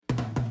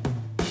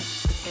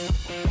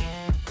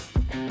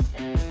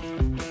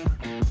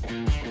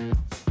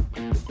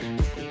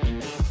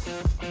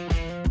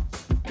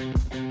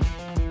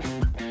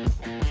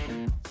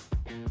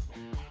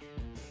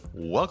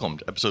Welcome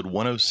to episode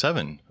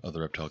 107 of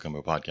the Reptile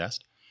Combo Podcast.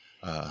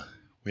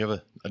 We have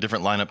a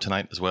different lineup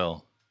tonight as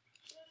well.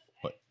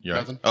 What? You're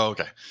Nothing. Right? Oh,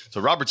 okay.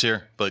 So Robert's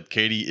here, but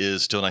Katie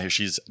is still not here.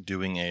 She's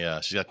doing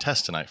she's got a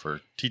test tonight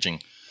for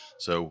teaching.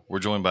 So we're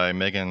joined by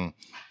Megan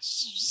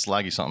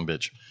Slaggy something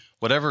bitch.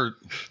 Whatever.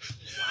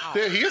 Wow.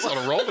 Yeah, he is on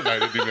a roll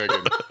tonight, isn't he,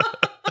 Megan?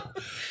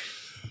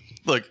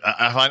 Look,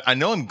 I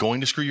know I'm going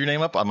to screw your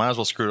name up. I might as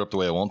well screw it up the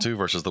way I want to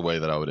versus the way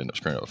that I would end up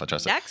screwing it up if I tried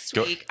to. Next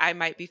week, I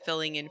might be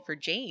filling in for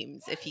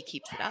James if he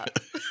keeps it up.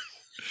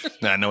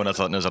 Nah, no one else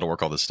knows how to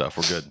work all this stuff.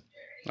 We're good.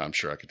 I'm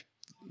sure I could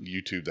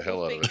YouTube the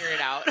hell out of it. Figure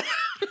it out.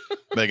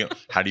 Megan,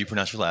 how do you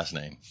pronounce your last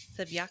name?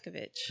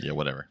 Sabjakovic. Yeah,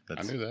 whatever.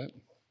 I knew that.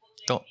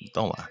 Don't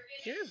lie.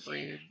 You're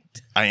rude.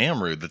 I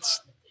am rude. That's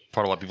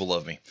part of why people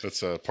love me.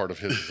 That's part of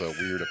his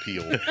weird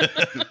appeal.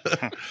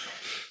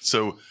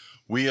 So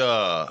we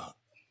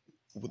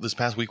this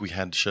past week we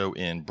had a show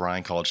in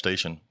Bryan College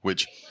Station,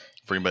 which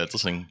for anybody that's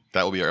listening,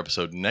 that will be our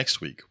episode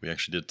next week. We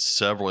actually did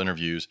several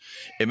interviews.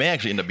 It may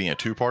actually end up being a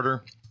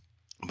two-parter,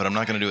 but I'm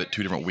not going to do it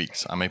 2 different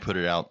weeks. I may put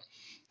it out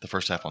the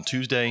first half on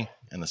Tuesday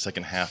and the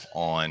second half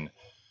on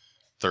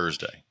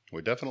Thursday.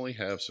 We definitely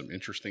have some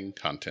interesting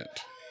content.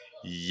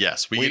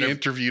 Yes. We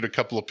interviewed a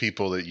couple of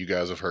people that you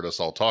guys have heard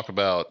us all talk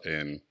about.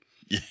 And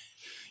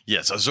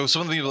yes. So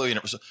some of the people,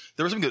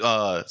 there was some good,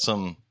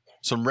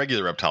 some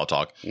regular reptile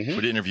talk. Mm-hmm.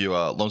 We did interview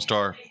Lone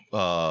Star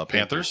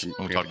Panthers. And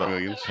we talked about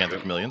Panther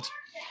Chameleons.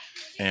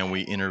 And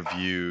we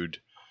interviewed,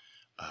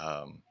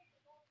 I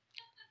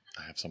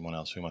have someone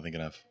else. Who am I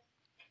thinking of?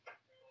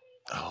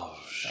 Oh,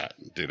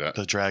 do that.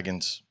 The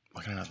Dragons.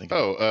 Why can I not think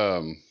of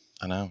it?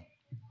 I know.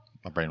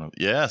 My brain went,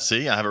 yeah,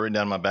 see? I have it written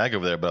down in my bag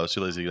over there, but I was too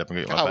lazy to get up and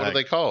get my bag. What are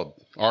they called?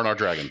 R&R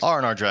Dragons.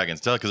 R&R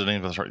Dragons. Because the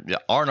name was right. Yeah,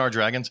 R&R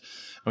Dragons.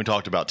 And we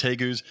talked about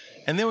tegus.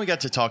 And then we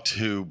got to talk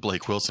to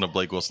Blake Wilson of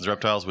Blake Wilson's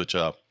Reptiles, which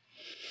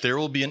there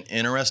will be an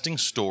interesting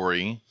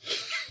story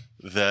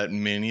that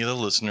many of the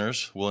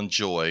listeners will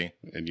enjoy.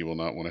 And you will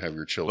not want to have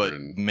your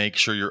children. But make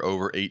sure you're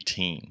over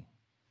 18.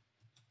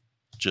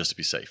 Just to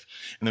be safe.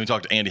 And then we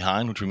talked to Andy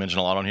Hine, which we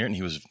mentioned a lot on here, and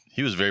he was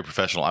very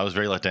professional. I was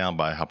very let down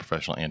by how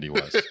professional Andy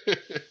was.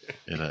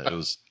 It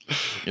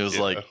was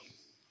like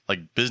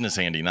business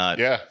Andy, not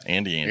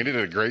Andy. He did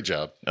a great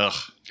job. Ugh.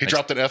 He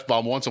dropped an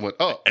F-bomb once and went,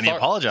 and he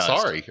apologized.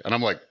 Sorry. And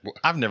I'm like,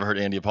 I've never heard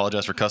Andy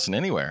apologize for cussing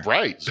anywhere.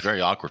 Right. It's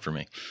very awkward for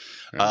me.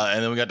 Yeah.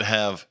 And then we got to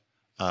have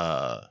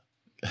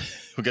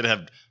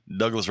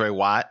Douglas Ray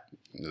White,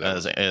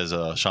 as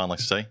Sean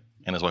likes to say,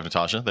 and his wife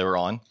Natasha. They were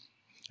on,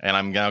 and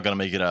I'm now going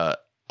to make it a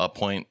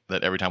point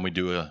that every time we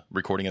do a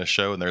recording at a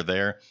show and they're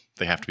there,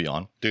 they have to be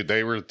on. Dude,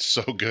 they were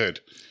so good.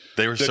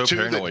 They were so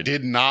paranoid. That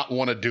did not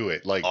want to do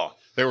it.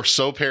 They were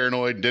so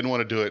paranoid and didn't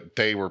want to do it.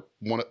 They were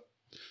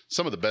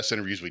some of the best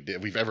interviews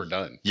we've ever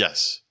done.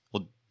 Yes.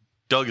 Well,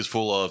 Doug is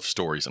full of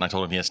stories, and I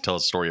told him he has to tell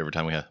a story every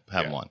time we have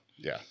him on.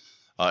 Yeah.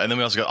 And then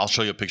we also I'll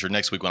show you a picture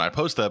next week when I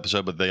post the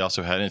episode, but they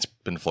also had, and it's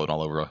been floating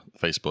all over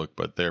Facebook,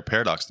 but their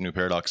Paradox, the new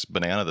Paradox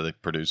banana that they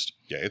produced.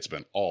 Yeah, it's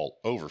been all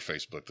over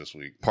Facebook this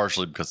week.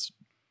 Partially because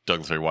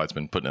Douglas Ray White's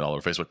been putting it all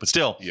over Facebook, but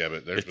still. Yeah,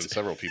 but there's been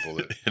several people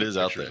that it is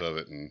out there of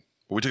it, and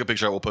but we took a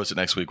picture. We'll post it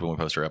next week when we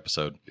post our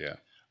episode. Yeah.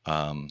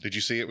 Did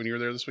you see it when you were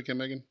there this weekend,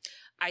 Megan?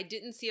 I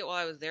didn't see it while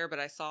I was there, but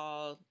I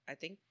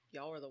think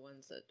y'all were the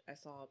ones that I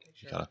saw a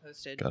picture of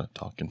posted. Gotta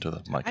talk into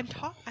the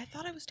microphone. I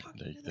thought I was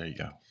talking. There you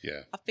go.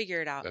 Yeah. I'll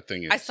figure it out. That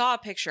thing is. I saw a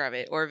picture of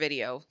it or a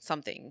video,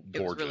 something.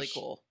 Gorgeous. It was really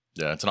cool.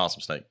 Yeah, it's an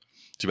awesome snake.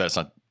 Too bad it's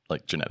not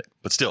like genetic,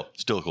 but still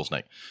a cool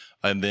snake.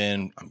 And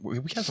then we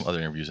had some other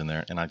interviews in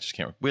there, and I just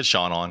can't. We had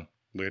Sean on.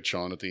 We had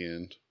Sean at the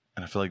end.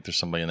 And I feel like there's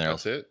somebody in there.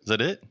 That's it. Is that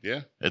it?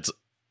 Yeah. It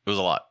was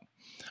a lot.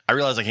 I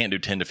realize I can't do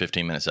 10 to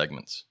 15 minute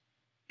segments.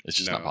 It's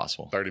just not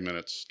possible. 30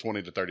 minutes,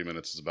 20 to 30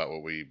 minutes is about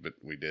what we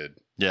did.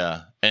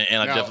 Yeah.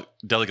 And I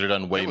definitely could have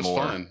done way more. It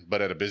was fun,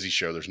 but at a busy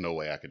show, there's no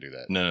way I could do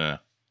that. No.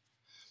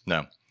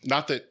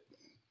 Not that,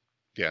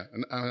 yeah.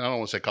 I don't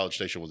want to say College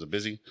Station wasn't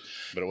busy,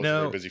 but it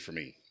wasn't very busy for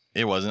me.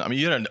 It wasn't. I mean,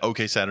 you had an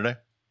okay Saturday.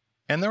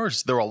 And there were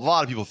a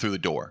lot of people through the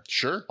door.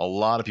 Sure. A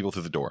lot of people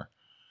through the door.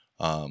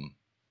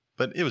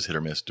 But it was hit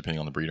or miss depending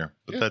on the breeder.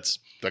 But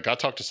I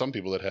talked to some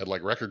people that had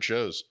like record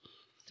shows.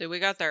 Dude, we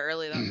got there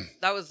early.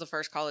 That was the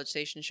first College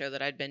Station show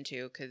that I'd been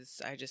to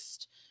because I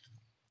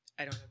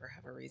don't ever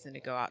have a reason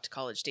to go out to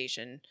College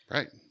Station.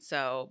 Right.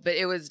 So, but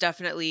it was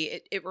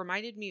definitely, it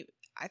reminded me,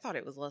 I thought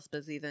it was less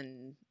busy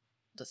than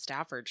the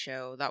Stafford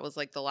show. That was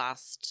like the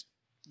last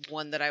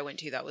one that I went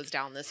to that was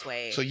down this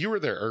way. So you were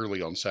there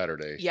early on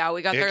Saturday. Yeah,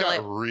 we got there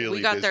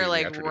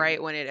like afternoon.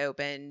 right when it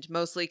opened,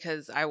 mostly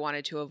because I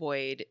wanted to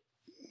avoid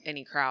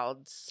any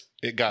crowds.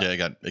 It got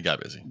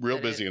busy. Real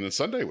busy. And then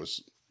Sunday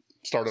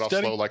started off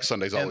slow like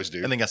Sundays always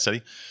do. And then got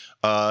steady.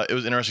 It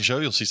was an interesting show.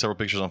 You'll see several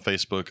pictures on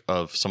Facebook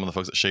of some of the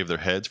folks that shaved their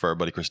heads for our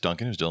buddy Chris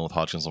Duncan, who's dealing with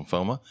Hodgkin's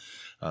lymphoma.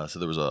 So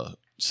there was a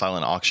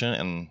silent auction,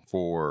 and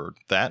for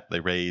that, they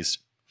raised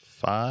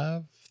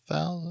 $5,000.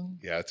 8,000.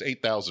 Yeah, it's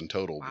 8,000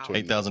 total. Wow.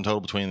 8,000 total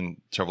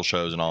between several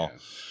shows and all.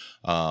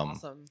 Yeah.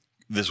 Awesome.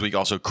 This week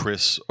also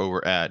Chris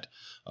over at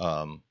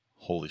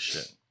holy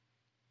shit,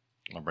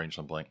 my brain just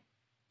went blank.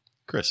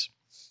 Chris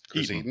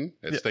Eaton.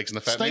 It's Steaks and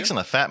the Fat Steaks Man.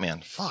 and the Fat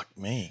Man. Fuck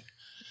me.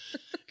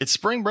 It's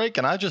spring break,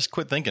 and I just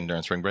quit thinking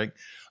during spring break.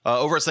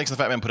 Over at Steaks and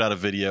the Fat Man put out a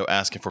video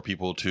asking for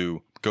people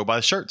to go buy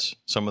shirts.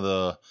 Some of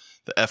the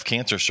F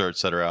Cancer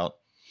shirts that are out.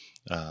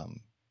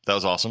 That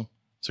was awesome.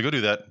 So go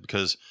do that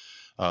because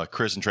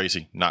Chris and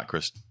Tracy, not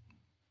Chris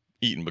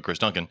Eaton, but Chris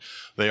Duncan,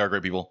 they are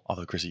great people.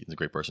 Although Chris Eaton's a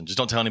great person. Just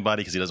don't tell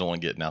anybody because he doesn't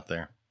want to get out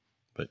there.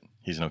 But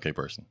he's an okay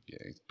person. Yeah,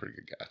 he's a pretty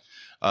good guy.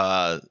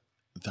 I'm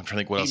trying to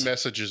think what else. He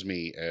messages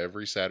me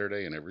every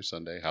Saturday and every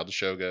Sunday. How'd the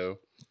show go?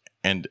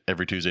 And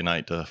every Tuesday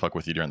night to fuck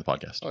with you during the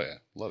podcast. Oh, yeah.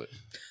 Love it.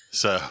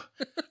 So,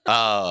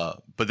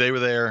 but they were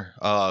there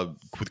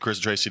with Chris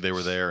and Tracy. They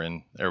were there,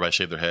 and everybody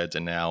shaved their heads.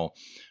 And now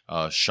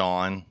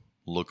Sean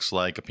looks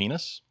like a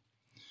penis.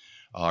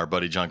 Our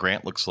buddy John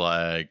Grant looks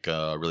like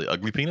a really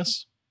ugly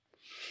penis.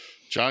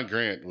 John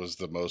Grant was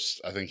the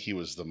most, I think he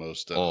was the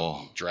most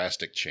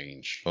drastic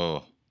change.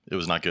 Oh, it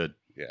was not good.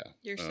 Yeah.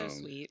 You're so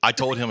sweet. I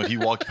told him if he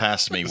walked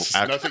past me,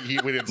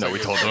 we didn't. No, we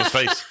told him in his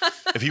face.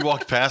 If he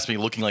walked past me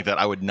looking like that,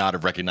 I would not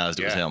have recognized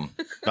it was him.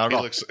 Not at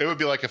all. It would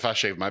be like if I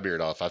shaved my beard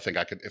off. I think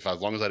I could,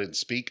 as long as I didn't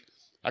speak,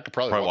 I could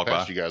probably walk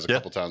past you guys a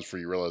couple times before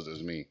you realized it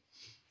was me.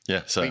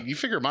 Yeah. So I mean, you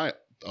figure my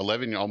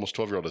 11, almost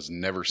 12-year-old has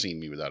never seen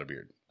me without a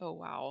beard. Oh,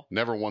 wow.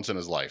 Never once in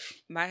his life.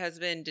 My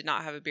husband did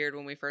not have a beard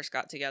when we first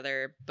got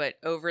together, but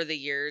over the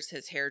years,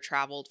 his hair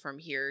traveled from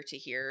here to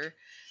here.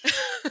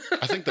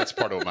 I think that's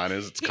part of what mine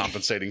is. It's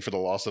compensating for the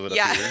loss of it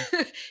up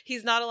here.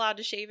 He's not allowed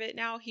to shave it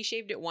now. He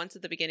shaved it once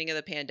at the beginning of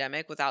the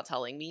pandemic without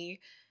telling me.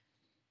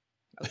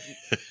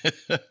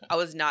 I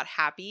was not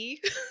happy.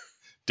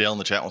 Dale in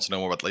the chat wants to know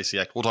more about the Lacey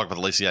Act. We'll talk about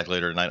the Lacey Act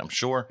later tonight, I'm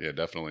sure. Yeah,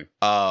 definitely.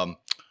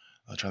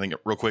 I'm trying to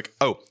think real quick.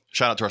 Oh,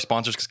 shout out to our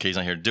sponsors because Kay's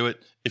not here to do it.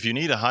 If you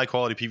need a high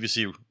quality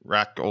PVC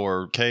rack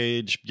or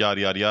cage,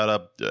 yada, yada,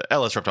 yada,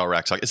 LS Reptile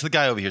Rack Stock. It's the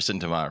guy over here sitting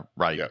to my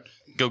right. Yeah.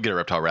 Go get a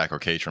reptile rack or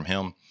cage from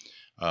him.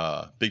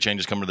 Big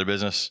changes coming to their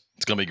business.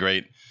 It's going to be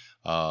great.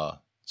 So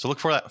look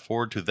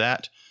forward to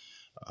that.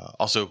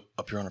 Also,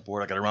 up here on our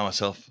board, I got to remind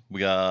myself.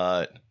 We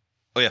got,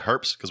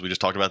 Herps, because we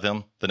just talked about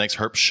them. The next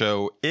Herps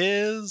show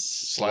is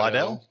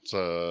Slidell.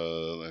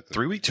 It's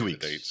 3 weeks, 2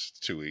 weeks. Dates,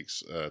 2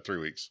 weeks, 3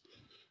 weeks.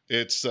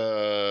 It's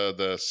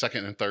the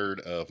 2nd and 3rd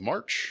of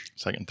March.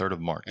 2nd and 3rd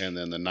of March. And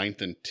then the 9th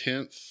and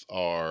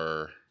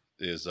 10th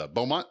is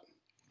Beaumont.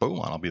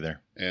 Beaumont, I'll be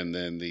there. And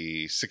then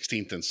the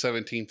 16th and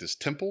 17th is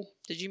Temple.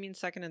 Did you mean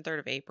 2nd and 3rd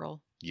of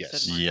April?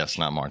 Yes. Yes,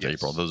 not March, yes.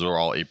 April. Those are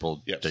all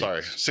April dates.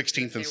 Sorry.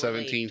 16th and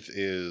 17th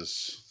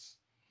is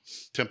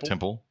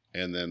Temple.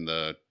 And then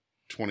the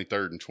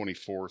 23rd and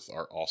 24th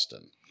are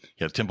Austin.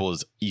 Yeah, Temple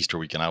is Easter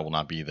weekend. I will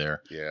not be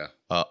there. Yeah.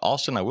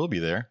 Austin, I will be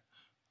there.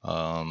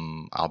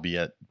 I'll be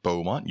at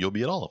Beaumont. You'll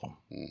be at all of them.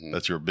 Mm-hmm.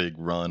 That's your big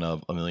run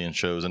of a million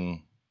shows. And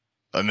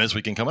this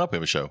weekend coming up, we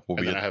have a show.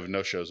 I have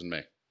no shows in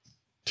May.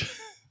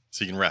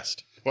 So you can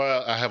rest.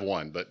 Well, I have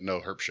one, but no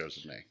Herp shows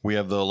in May. We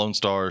have the Lone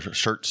Star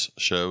Shirts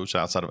shows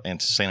outside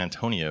of San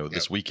Antonio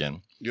this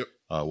weekend. Yep.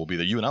 We'll be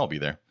there. You and I will be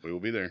there. We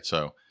will be there.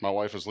 So my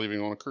wife is leaving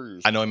on a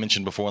cruise. I know I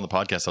mentioned before on the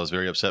podcast I was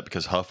very upset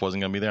because Huff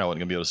wasn't going to be there. I wasn't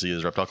going to be able to see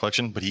his reptile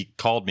collection. But he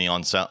called me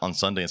on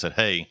Sunday and said,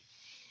 "Hey,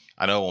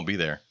 I know I won't be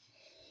there,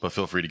 but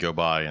feel free to go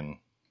by and."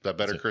 Is that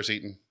better, Chris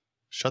Eaton?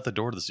 Shut the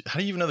door to the. How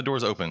do you even know the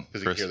door's open?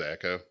 Because you can hear the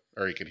echo,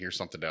 or you can hear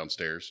something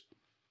downstairs.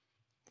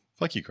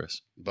 Fuck you,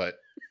 Chris. But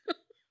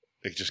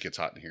it just gets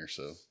hot in here,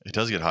 so it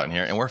does get hot in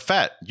here, and we're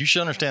fat. You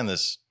should understand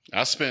this.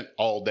 I spent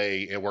all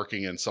day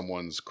working in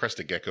someone's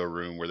crested gecko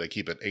room where they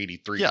keep it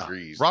 83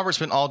 degrees. Robert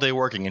spent all day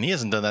working, and he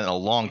hasn't done that in a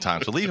long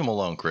time. So leave him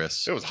alone,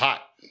 Chris. It was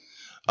hot.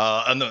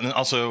 And then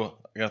also,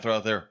 I got to throw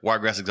out there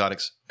Wiregrass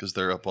Exotics because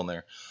they're up on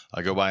there.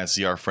 Go by and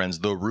see our friends,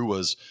 the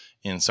Ruas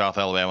in South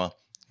Alabama.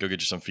 Go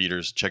get you some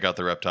feeders. Check out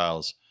the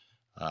reptiles.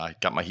 I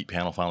got my heat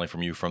panel finally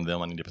from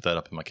them. I need to put that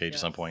up in my cage at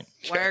some point.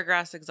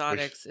 Wiregrass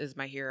Exotics is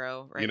my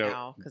hero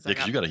now. Because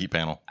you got a heat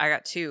panel. I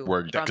got two.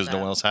 Because no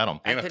one else had them.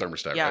 And a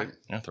thermostat, right?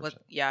 And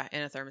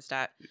a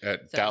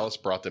thermostat. Dallas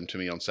brought them to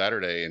me on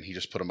Saturday, and he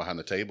just put them behind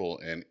the table,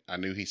 and I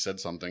knew he said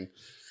something.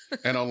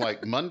 And on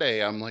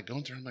Monday, I'm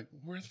going through, I'm like,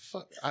 where the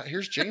fuck?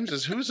 Here's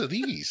James's. Whose are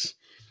these?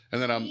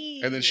 And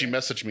then she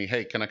messaged me,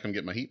 hey, can I come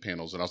get my heat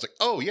panels? And I was like,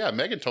 oh yeah,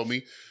 Megan told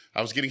me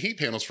I was getting heat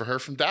panels for her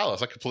from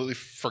Dallas. I completely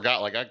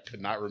forgot. I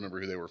could not remember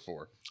who they were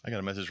for. I got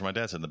a message from my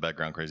dad saying the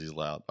background crazy is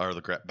loud, or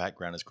the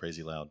background is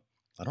crazy loud.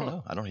 I don't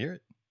know. I don't hear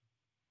it.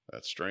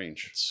 That's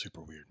strange. It's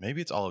super weird.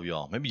 Maybe it's all of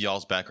y'all. Maybe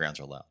y'all's backgrounds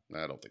are loud.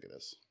 I don't think it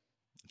is.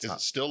 Is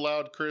it still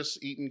loud, Chris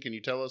Eaton? Can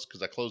you tell us?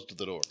 Because I closed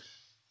the door.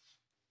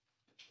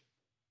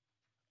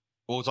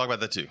 Well, we'll talk about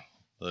that too.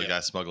 The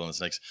guy smuggling the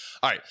snakes.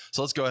 All right,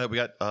 so let's go ahead. We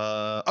got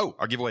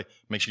our giveaway.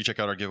 Make sure you check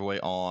out our giveaway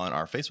on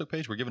our Facebook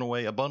page. We're giving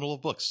away a bundle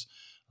of books.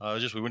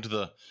 We went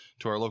to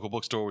our local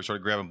bookstore. We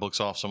started grabbing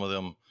books off. Some of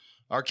them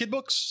are kid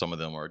books. Some of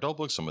them are adult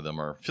books. Some of them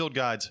are field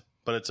guides.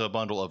 but it's a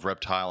bundle of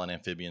reptile and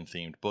amphibian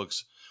themed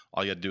books.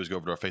 All you got to do is go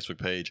over to our Facebook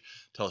page,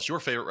 tell us your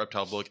favorite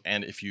reptile book,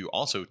 and if you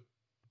also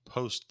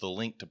post the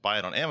link to buy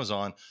it on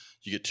Amazon,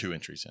 you get 2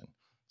 entries in.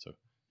 So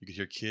you could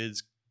hear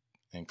kids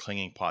and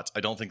clanging pots. I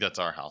don't think that's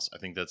our house. I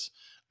think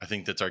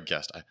that's our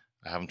guest. I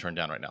have him turned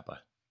down right now,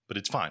 but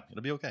it's fine.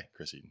 It'll be okay,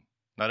 Chris Eaton.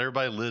 Not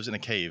everybody lives in a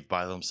cave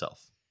by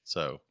themselves,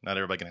 so not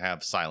everybody can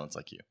have silence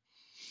like you.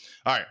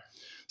 All right.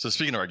 So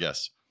speaking of our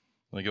guests,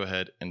 let me go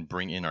ahead and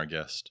bring in our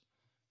guest.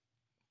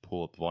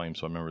 Pull up the volume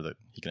so I remember that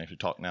he can actually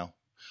talk now.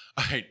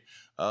 All right.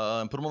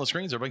 And put him on the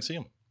screen so everybody can see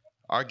him.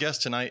 Our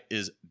guest tonight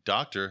is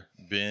Dr.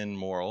 Ben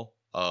Morrill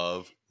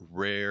of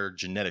Rare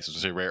Genetics. I was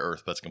going to say Rare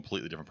Earth, but that's a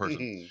completely different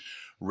person.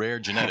 Rare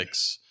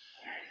Genetics.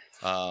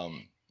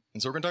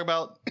 And so we're going to talk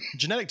about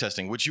genetic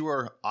testing, which you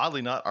are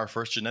oddly not our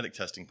first genetic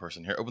testing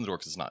person here. Open the door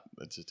because it's not.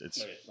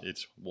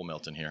 It's we'll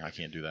melt in here. I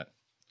can't do that.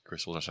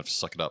 Chris will just have to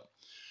suck it up.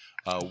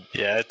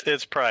 Yeah,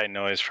 it's probably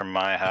noise from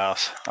my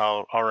house.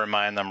 I'll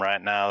remind them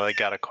right now. They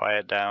got to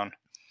quiet down.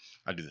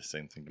 I do the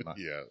same thing to mine.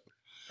 Yeah.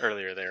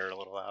 Earlier they were a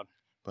little loud.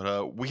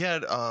 But we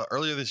had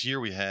earlier this year,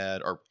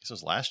 or this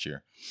was last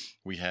year,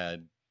 we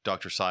had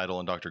Dr. Seidel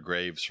and Dr.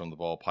 Graves from the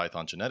Ball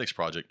Python Genetics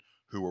Project,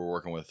 who were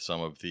working with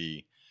some of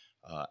the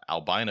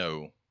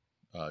albino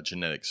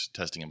genetics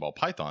testing in ball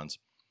pythons,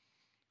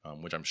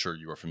 which I'm sure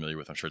you are familiar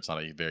with. I'm sure it's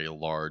not a very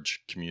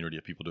large community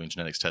of people doing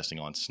genetics testing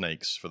on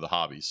snakes for the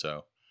hobby.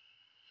 So,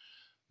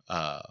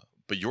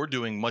 but you're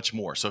doing much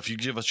more. So if you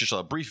give us just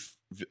a brief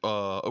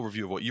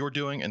overview of what you're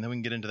doing, and then we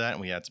can get into that,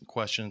 and we had some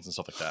questions and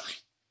stuff like that.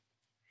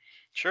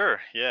 Sure.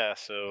 Yeah.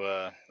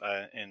 So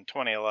in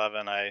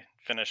 2011, I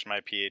finished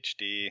my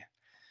PhD,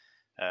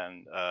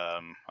 and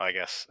I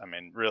guess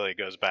really it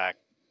goes back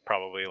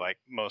probably like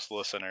most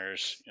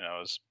listeners,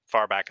 as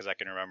far back as I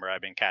can remember.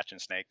 I've been catching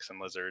snakes and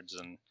lizards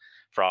and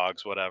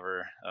frogs,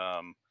 whatever.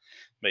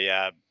 But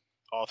yeah,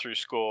 all through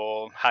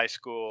school, high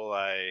school,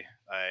 I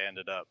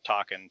ended up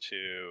talking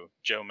to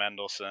Joe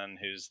Mendelson,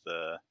 who's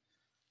the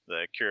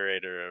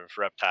curator of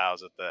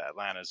reptiles at the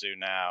Atlanta Zoo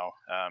now.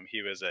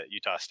 He was at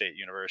Utah State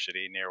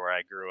University near where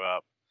I grew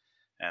up.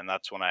 And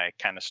that's when I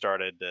kind of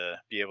started to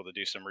be able to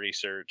do some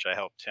research. I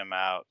helped him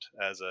out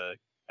as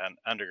an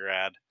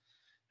undergrad.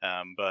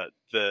 But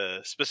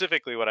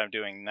specifically what I'm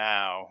doing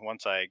now,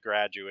 once I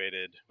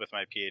graduated with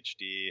my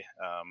PhD,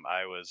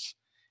 I was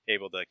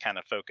able to kind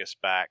of focus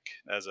back.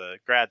 As a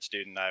grad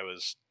student, I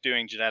was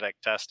doing genetic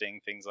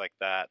testing, things like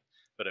that,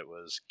 but it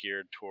was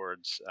geared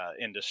towards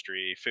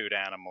industry, food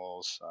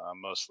animals,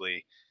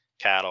 mostly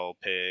cattle,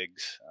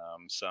 pigs,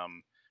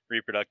 some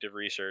reproductive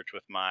research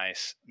with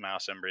mice,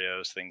 mouse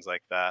embryos, things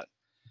like that.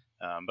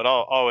 But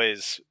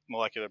always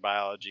molecular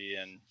biology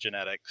and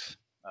genetics.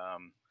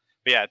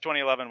 But yeah,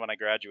 2011, when I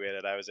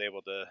graduated, I was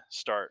able to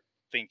start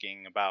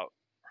thinking about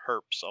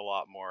herps a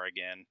lot more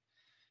again.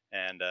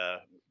 And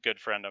a good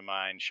friend of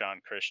mine, Sean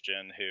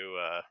Christian, who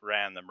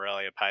ran the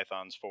Morrill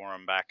Pythons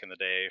forum back in the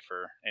day,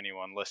 for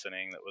anyone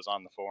listening that was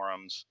on the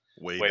forums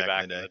Way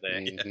back in the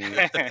day.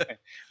 Mm-hmm.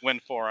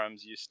 When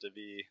forums used to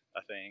be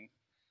a thing.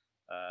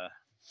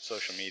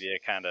 Social media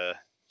kind of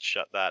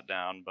shut that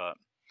down, but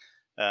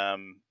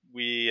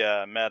we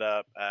met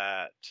up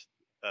at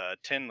a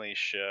Tinley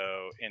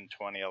show in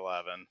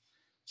 2011.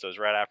 So it was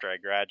right after I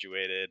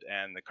graduated,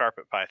 and the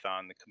Carpet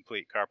Python, the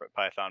complete Carpet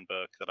Python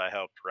book that I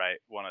helped write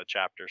one of the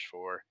chapters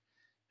for,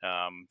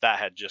 that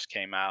had just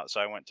came out.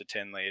 So I went to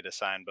Tinley to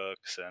sign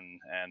books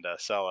and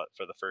sell it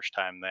for the first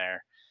time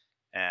there.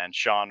 And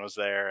Sean was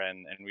there,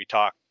 and we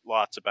talked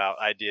lots about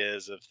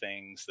ideas of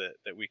things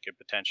that we could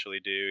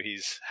potentially do.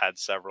 He's had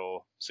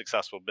several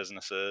successful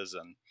businesses,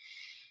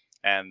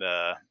 and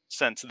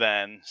since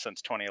then,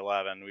 since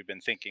 2011, we've been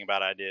thinking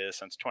about ideas.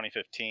 Since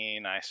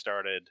 2015, I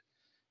started,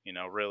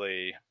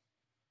 really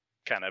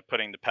kind of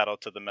putting the pedal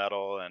to the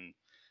metal and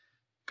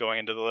going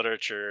into the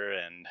literature,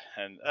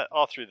 and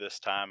all through this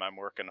time, I'm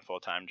working a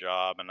full-time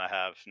job, and I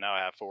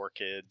have 4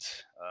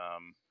 kids.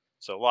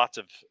 So lots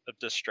of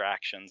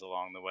distractions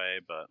along the way,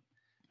 but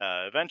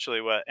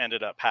eventually what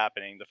ended up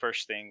happening, the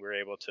first thing we were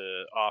able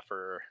to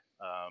offer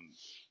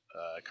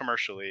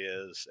commercially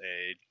is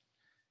a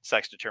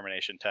sex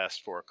determination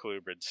test for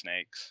colubrid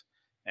snakes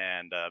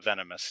and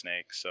venomous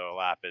snakes, so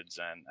lapids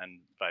and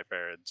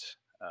viperids.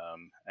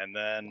 And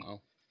then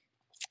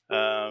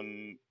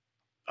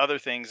other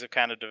things have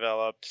kind of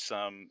developed,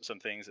 some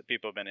things that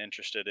people have been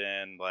interested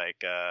in,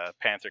 like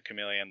panther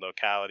chameleon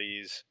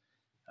localities.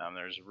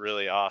 There's a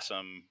really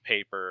awesome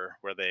paper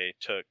where they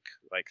took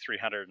like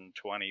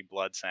 320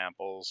 blood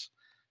samples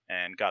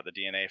and got the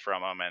DNA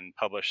from them and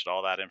published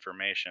all that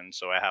information.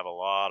 So I have a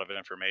lot of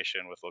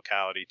information with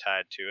locality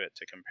tied to it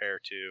to compare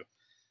to.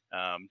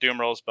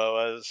 Dumeril's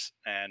boas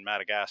and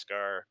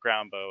Madagascar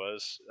ground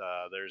boas.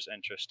 There's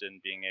interest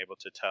in being able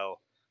to tell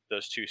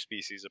those 2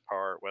 species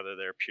apart, whether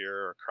they're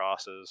pure or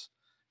crosses.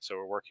 So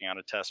we're working on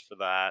a test for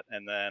that.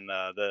 And then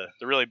the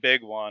really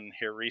big one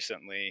here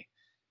recently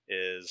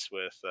is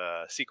with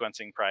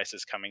sequencing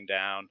prices coming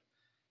down.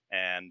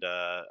 And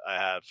I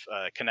have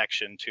a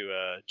connection to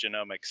a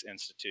genomics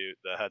institute,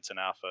 the Hudson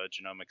Alpha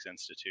Genomics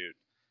Institute,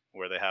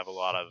 where they have a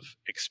lot of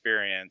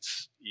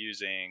experience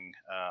using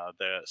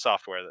the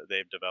software that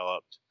they've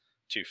developed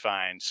to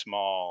find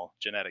small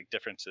genetic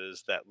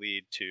differences that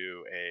lead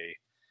to a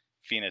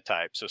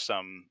phenotype. So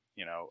some,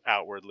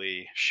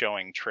 outwardly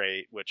showing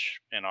trait, which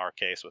in our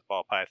case with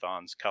ball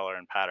pythons, color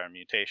and pattern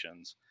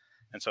mutations.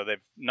 And so they've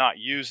not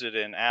used it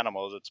in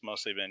animals. It's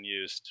mostly been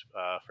used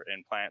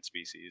in plant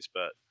species,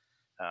 but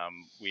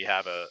we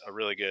have a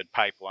really good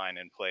pipeline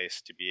in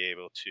place to be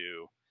able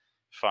to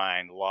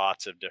find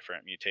lots of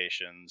different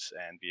mutations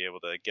and be able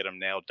to get them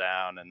nailed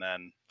down. And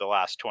then the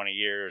last 20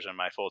 years in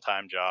my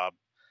full-time job,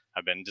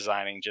 I've been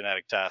designing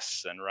genetic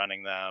tests and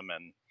running them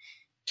and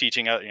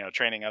teaching,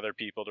 training other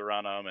people to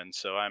run them. And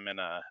so I'm in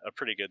a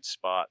pretty good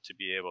spot to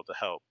be able to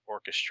help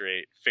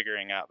orchestrate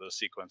figuring out those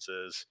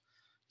sequences,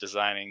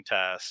 designing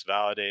tests,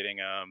 validating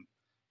them,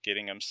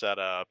 getting them set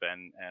up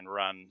and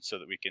run so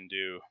that we can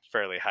do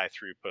fairly high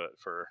throughput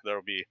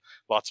there'll be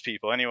lots of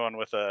people, anyone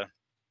with a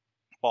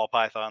ball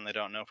python, they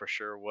don't know for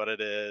sure what it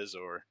is,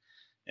 or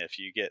if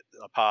you get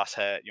a pos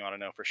het, you want to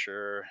know for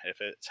sure if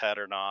it's het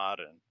or not.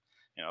 And,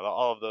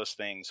 all of those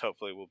things,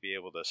 hopefully we'll be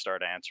able to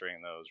start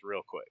answering those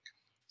real quick.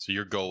 So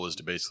your goal is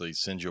to basically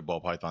send you a ball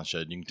python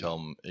shed and you can tell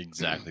them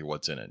exactly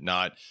what's in it.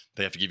 Not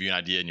they have to give you an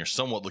idea and you're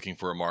somewhat looking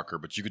for a marker,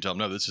 but you can tell them,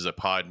 no, this is a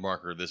pied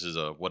marker. This is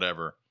a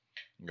whatever,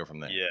 and go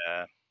from there.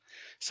 Yeah.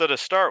 So to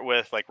start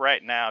with, like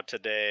right now,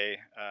 today,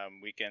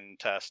 we can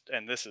test,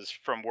 and this is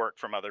from work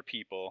from other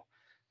people,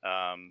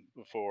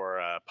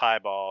 for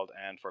piebald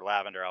and for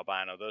lavender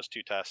albino. Those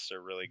two tests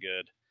are really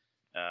good.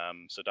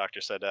 So Dr.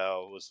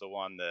 Sedell was the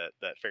one that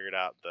figured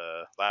out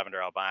the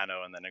lavender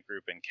albino, and then a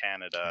group in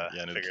Canada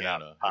figured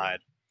out pied.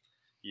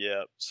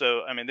 Yeah.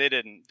 So, I mean, they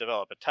didn't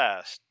develop a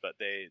test, but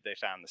they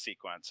found the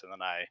sequence, and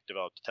then I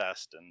developed a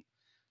test and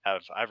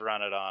I've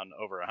run it on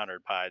over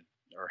 100 pied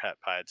or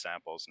het pied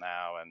samples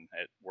now, and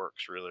it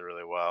works really,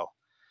 really well.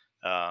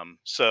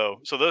 So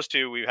those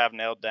two we have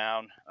nailed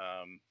down.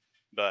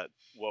 But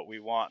what we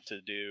want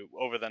to do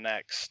over the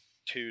next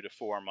 2 to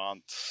 4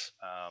 months,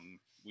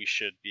 we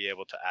should be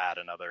able to add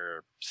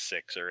another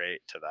 6 or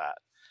 8 to that.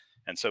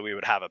 And so we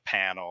would have a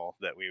panel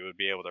that we would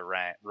be able to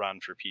run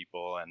for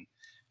people, and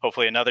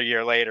hopefully another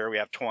year later we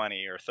have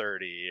 20 or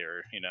 30,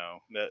 or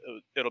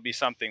it'll be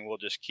something we'll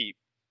just keep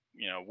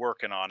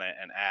working on it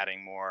and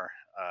adding more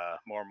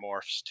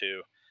morphs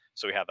to,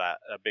 so we have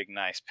a big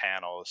nice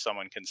panel.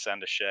 Someone can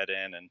send a shed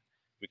in and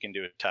we can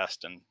do a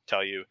test and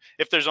tell you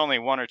if there's only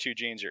 1 or 2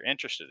 genes you're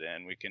interested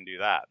in, we can do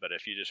that. But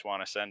if you just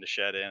want to send a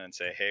shed in and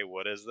say, hey,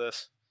 what is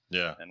this,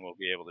 then we'll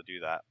be able to do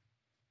that.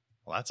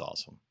 Well, that's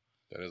awesome.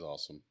 That is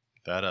awesome.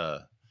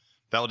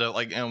 That'll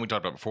like, and we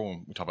talked about before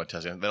when we talked about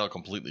testing, that'll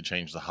completely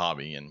change the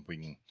hobby, and we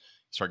can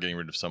start getting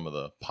rid of some of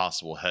the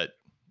possible het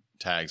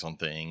tags on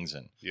things.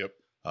 And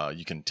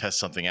you can test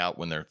something out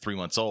when they're 3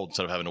 months old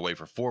instead of having to wait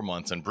for 4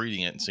 months and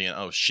breeding it and seeing,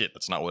 oh shit,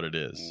 that's not what it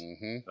is.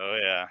 Mm-hmm. Oh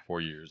yeah,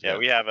 4 years. Yeah,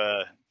 we have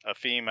a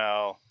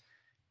female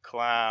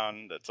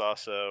clown that's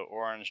also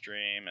Orange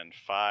Dream and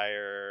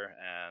Fire,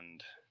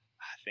 and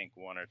I think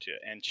 1 or 2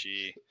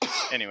 Enchi.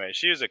 Anyway,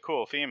 she was a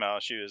cool female.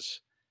 She was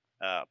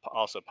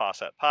also pos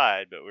het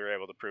pied, but we were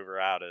able to prove her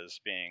out as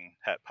being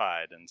het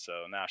pied, and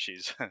so now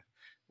she's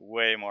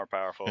way more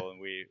powerful, and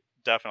we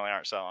definitely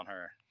aren't selling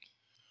her.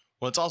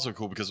 Well, it's also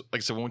cool because, like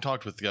I said, when we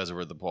talked with the guys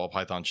over at the Ball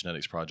Python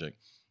Genetics Project,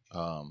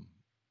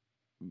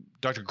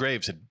 Dr.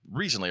 Graves had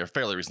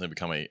fairly recently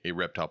become a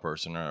reptile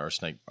person or a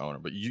snake owner,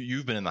 but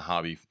you've been in the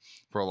hobby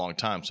for a long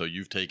time, so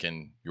you've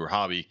taken your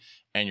hobby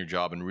and your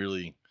job and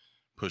really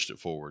pushed it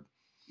forward.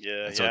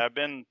 Yeah, I've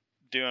been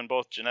doing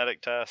both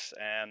genetic tests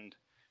and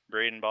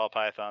breeding ball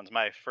pythons.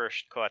 My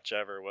first clutch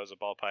ever was a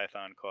ball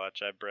python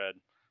clutch. I've bred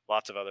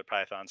lots of other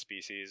python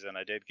species, and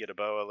I did get a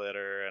boa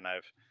litter, and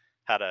I've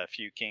had a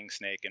few king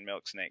snake and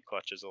milk snake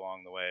clutches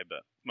along the way,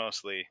 but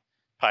mostly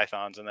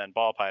pythons, and then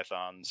ball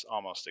pythons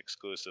almost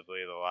exclusively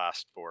the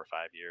last 4 or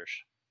 5 years.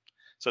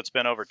 So it's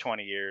been over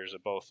 20 years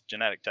of both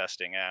genetic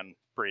testing and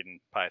breeding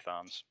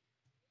pythons.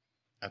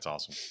 That's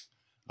awesome.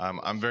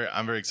 I'm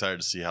very excited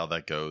to see how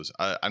that goes.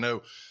 I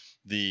know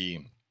the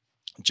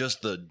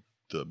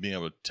being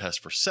able to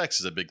test for sex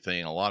is a big thing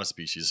in a lot of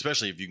species,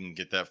 especially if you can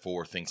get that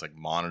for things like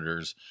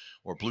monitors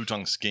or blue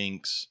tongue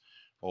skinks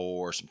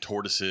or some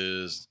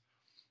tortoises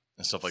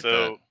and stuff like that.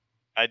 So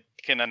I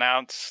can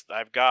announce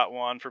I've got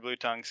one for blue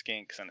tongue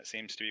skinks, and it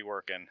seems to be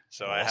working.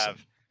 So awesome. I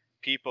have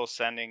people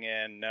sending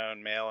in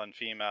known male and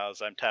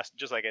females. I'm testing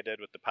just like I did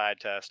with the pied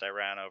test. I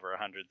ran over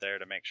 100 there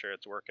to make sure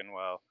it's working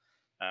well.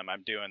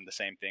 I'm doing the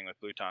same thing with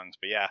blue tongues,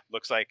 but yeah,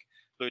 looks like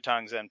blue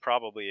tongues and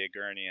probably a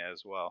Gurnia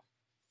as well.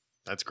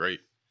 That's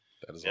great.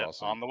 That is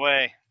awesome. On the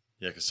way.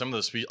 Yeah, because some of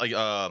the species, like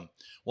some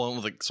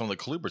of the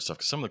colubrid stuff,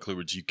 because some of the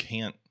colubrids you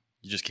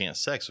just can't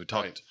sex.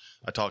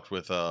 I talked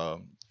with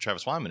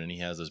Travis Wyman, and he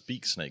has those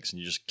beak snakes, and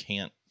you just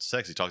can't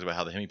sex. He talks about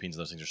how the hemipenes and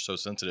those things are so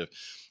sensitive.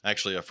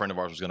 Actually, a friend of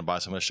ours was going to buy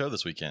some at a show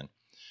this weekend,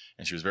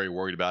 and she was very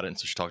worried about it, and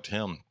so she talked to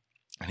him,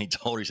 and he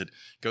told her, he said,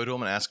 go to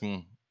them and ask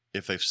them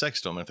if they've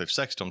sexed them, and if they've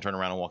sexed them, turn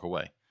around and walk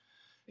away.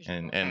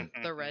 And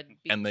the red beak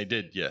and they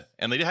did, yeah,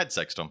 and they had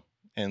sexed them,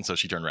 and so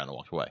she turned around and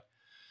walked away.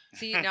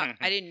 See, no,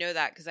 I didn't know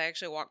that because I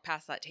actually walked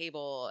past that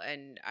table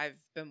and I've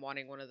been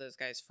wanting one of those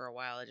guys for a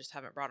while. I just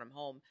haven't brought him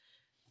home.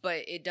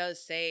 But it did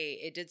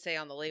say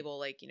on the label,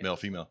 like, Male,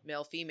 female.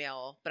 Male,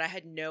 female. But I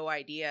had no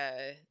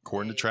idea.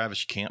 According to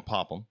Travis, you can't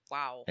pop them.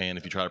 Wow. And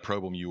if you try to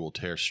probe them, you will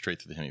tear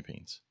straight through the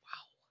hemipenes.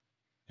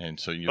 Wow. And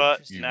so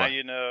But now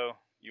you know,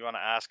 you want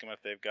to ask them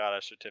if they've got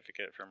a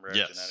certificate from Rare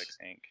Genetics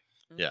Inc.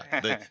 Yeah,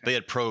 Okay. they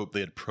had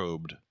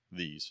probed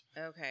these.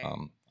 Okay.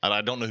 And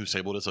I don't know who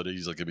Sable is, so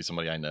it could be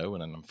somebody I know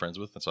and I'm friends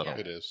with. And so I don't.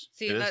 It is.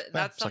 See, It is?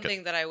 that's Suck it.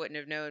 something that I wouldn't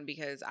have known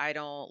because I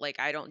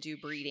don't do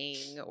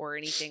breeding or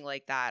anything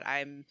like that.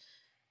 I'm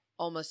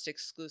almost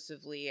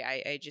exclusively,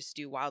 I just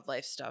do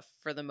wildlife stuff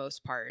for the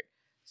most part.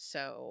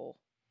 So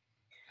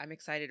I'm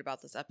excited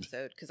about this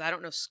episode because I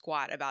don't know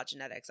squat about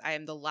genetics. I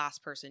am the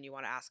last person you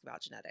want to ask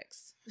about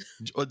genetics.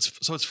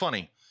 It's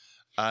funny.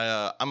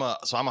 I'm a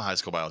high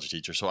school biology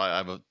teacher, so I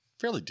have a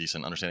fairly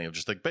decent understanding of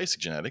just like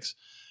basic genetics.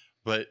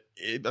 But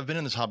I've been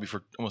in this hobby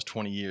for almost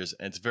 20 years,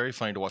 and it's very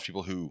funny to watch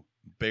people who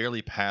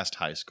barely passed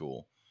high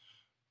school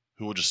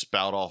who will just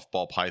spout off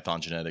ball python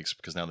genetics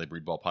because now they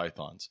breed ball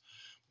pythons.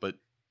 But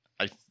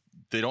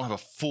they don't have a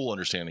full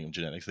understanding of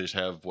genetics. They just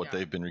have what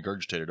they've been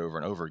regurgitated over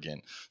and over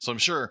again. So I'm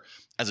sure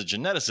as a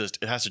geneticist,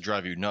 it has to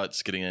drive you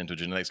nuts getting into a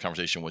genetics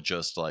conversation with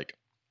just like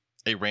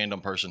a random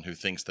person who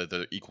thinks that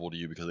they're equal to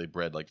you because they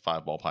bred like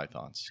 5 ball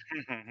pythons.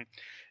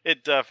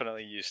 It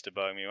definitely used to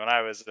bug me. When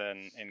I was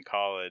in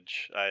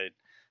college,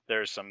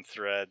 there's some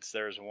threads.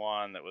 There's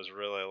one that was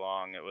really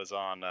long. It was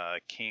on a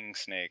king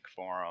snake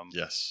forum.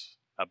 Yes.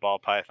 A ball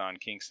python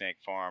king snake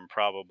forum,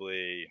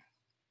 probably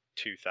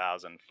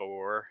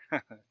 2004.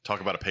 Talk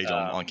about a page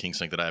on king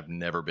snake that I have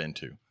never been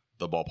to.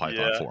 The ball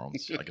python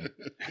forums.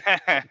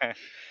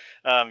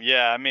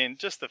 Yeah, I mean,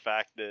 just the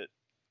fact that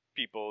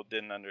people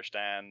didn't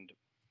understand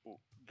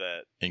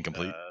that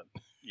incomplete.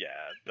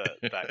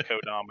 That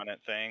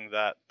codominant thing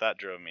that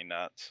drove me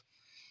nuts.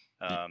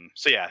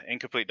 So yeah,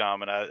 incomplete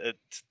dominant.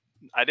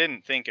 I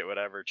didn't think it would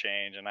ever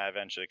change, and I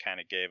eventually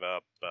kind of gave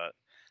up. But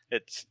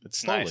it's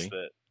nice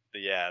that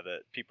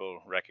people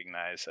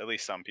recognize, at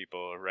least some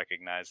people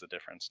recognize the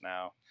difference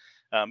now.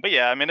 But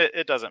yeah, I mean,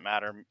 it doesn't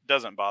matter. It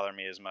doesn't bother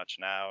me as much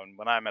now. And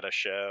when I'm at a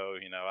show,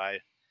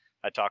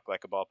 I talk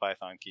like a ball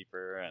python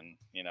keeper, and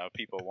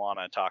people want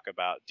to talk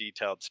about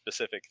detailed,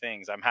 specific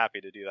things. I'm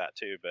happy to do that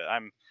too, but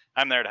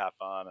I'm there to have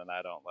fun, and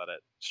I don't let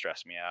it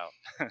stress me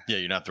out. Yeah,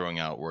 you're not throwing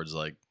out words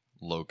like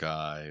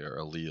loci or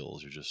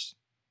alleles. You're just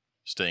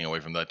staying away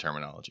from that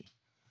terminology.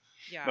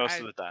 Yeah, most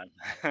of the time.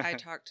 I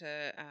talked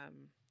to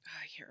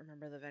I can't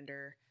remember the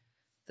vendor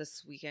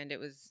this weekend. It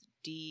was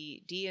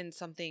D and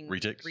something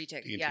Retix.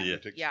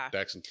 Yeah.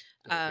 Daxon.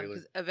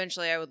 Because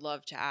eventually I would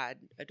love to add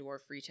a dwarf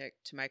retic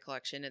to my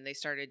collection, and they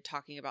started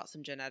talking about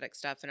some genetic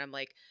stuff, and I'm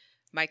like,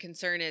 my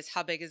concern is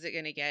how big is it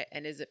going to get,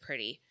 and is it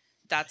pretty?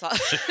 That's all.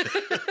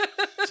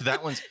 So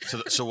that one's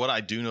so what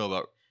I do know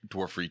about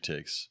dwarf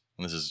retics,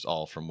 and this is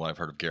all from what I've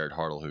heard of Garrett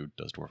Hartle, who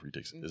does dwarf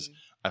retics, is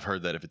I've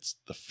heard that if it's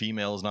the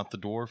female is not the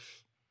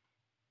dwarf,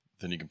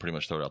 then you can pretty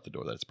much throw it out the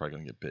door that it's probably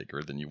going to get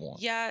bigger than you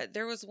want. Yeah,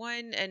 there was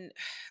one, and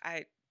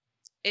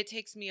it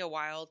takes me a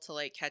while to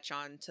like catch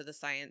on to the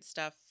science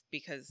stuff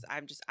because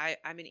I'm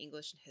an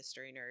English and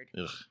history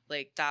nerd. Ugh.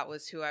 Like that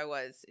was who I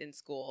was in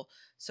school.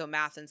 So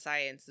math and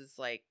science is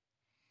like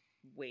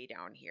way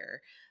down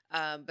here.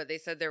 But they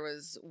said there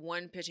was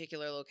one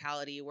particular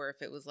locality where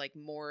if it was like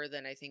more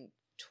than I think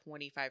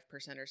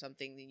 25% or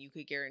something, then you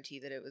could guarantee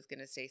that it was going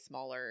to stay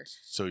smaller.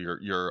 So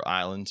your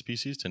island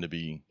species tend to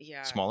be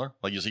smaller.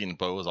 Like you see in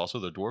boas also,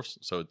 they're dwarfs.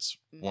 So it's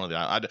one of the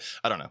I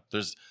don't know.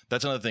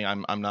 That's another thing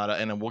I'm not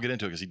and we'll get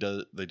into it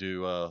because they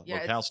do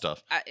locale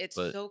stuff. It's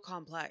so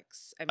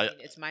complex. I mean,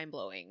 it's mind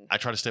blowing. I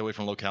try to stay away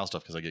from locale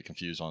stuff because I get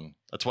confused on.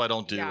 That's why I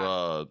don't do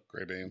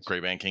gray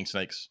band king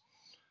snakes.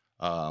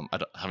 I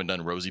haven't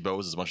done rosy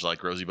boas as much as I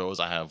like rosy boas.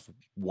 I have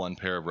one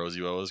pair of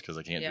rosy boas because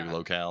I can't do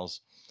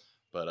locales.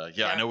 But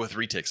I know with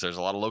retics, there's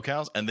a lot of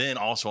locales. And then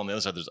also on the other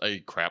side, there's a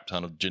crap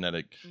ton of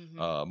genetic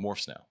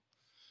morphs now.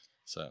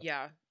 So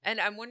yeah. And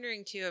I'm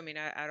wondering too, I mean,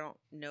 I don't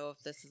know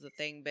if this is a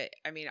thing, but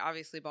I mean,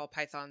 obviously ball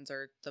pythons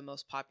are the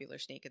most popular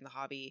snake in the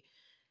hobby.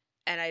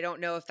 And I don't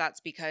know if that's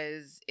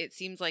because it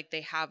seems like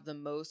they have the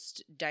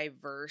most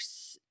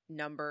diverse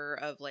number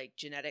of like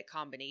genetic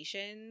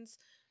combinations.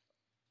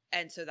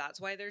 And so that's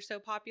why they're so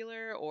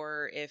popular,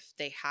 or if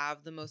they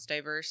have the most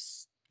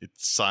diverse.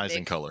 It's size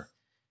and color.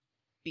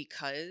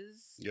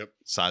 Because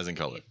size and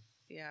color,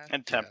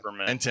 and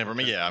temperament,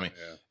 I mean,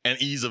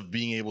 and ease of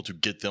being able to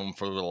get them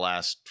for the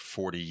last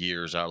 40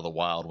 years out of the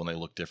wild when they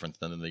look different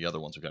than the other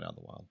ones we got out of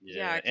the wild.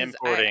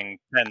 Importing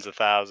tens of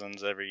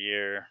thousands every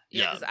year.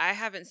 Because I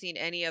haven't seen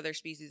any other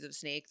species of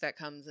snake that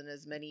comes in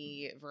as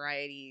many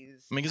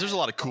varieties. I mean, because there's a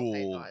lot of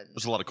cool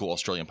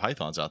Australian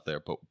pythons out there,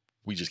 but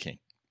we just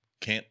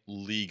can't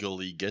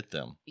legally get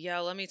them. Yeah,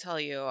 let me tell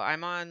you,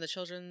 I'm on the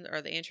children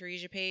or the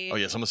Antaresia page. Oh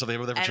yeah, some of the stuff they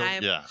have there for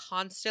children. I'm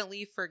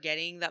constantly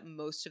forgetting that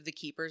most of the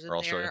keepers in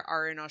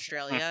are in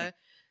Australia.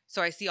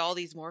 So I see all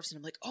these morphs and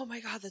I'm like, oh my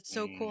god, that's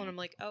so cool. And I'm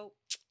like, oh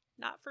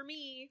not for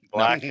me.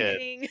 Blackhead.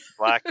 Kidding.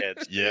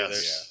 Blackheads. Too. Yes.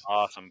 There's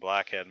awesome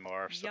blackhead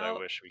morphs that I Yup.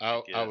 wish we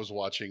could get. I was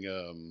watching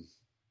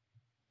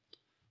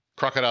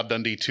Crocodile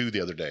Dundee 2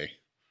 the other day.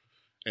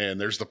 And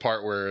there's the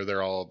part where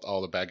they're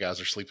all the bad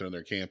guys are sleeping in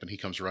their camp, and he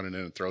comes running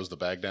in and throws the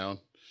bag down.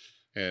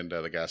 And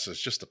the guy says,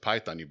 "Just a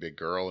python, you big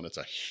girl." And it's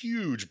a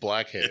huge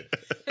blackhead.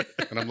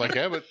 And I'm like,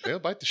 "Yeah, but they'll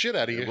bite the shit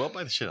out of you." It will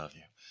bite the shit out of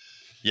you.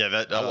 Yeah,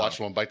 that I watched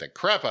one bite the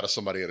crap out of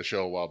somebody at a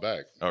show a while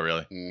back. Oh,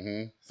 really?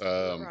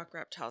 Mm-hmm. Rock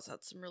Reptiles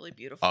had some really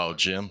beautiful. Oh,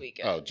 ones Jim? This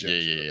weekend. Oh,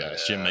 Jim's the Yeah.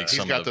 best. Jim makes He's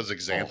some got of the, those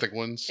exanthic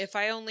ones. If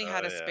I only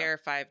had a yeah. spare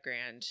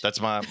 $5,000, That's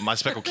my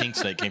speckled king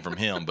snake came from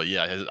him, but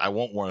yeah, I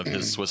want one of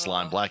his Swiss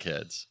line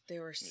blackheads. they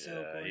were so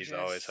Yeah, gorgeous. he's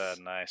always had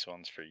nice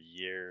ones for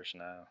years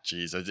now.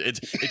 Jeez,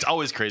 it's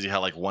always crazy how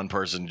like one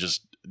person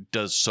just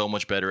does so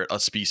much better at a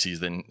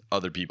species than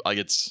other people. Like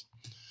it's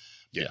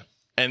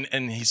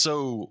and he's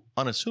so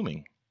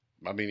unassuming.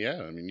 I mean,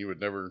 yeah. I mean, you would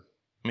never.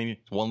 I mean,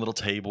 one little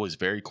table, he's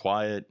very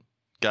quiet.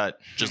 Got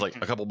just like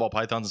a couple ball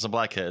pythons and some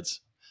blackheads,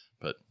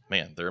 but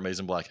man, they're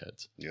amazing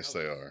blackheads. Yes,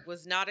 they are.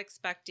 Was not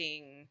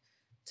expecting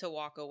to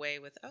walk away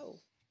with, oh,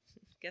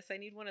 guess I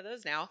need one of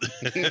those now.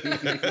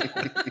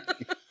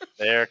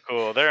 They're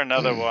cool. They're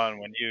another one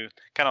when you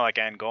kind of like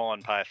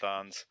Angolan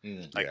pythons.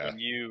 Like Yeah. when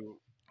you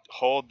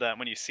hold them,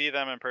 when you see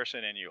them in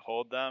person and you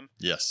hold them,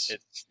 Yes,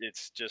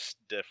 it's just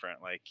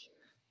different. Like,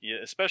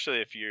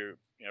 especially if you're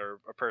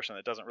a person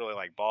that doesn't really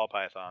like ball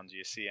pythons,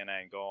 you see an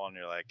Angolan,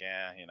 you're like,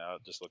 yeah, it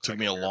just looks. took like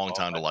me a weird long ball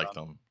time to like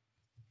python. them.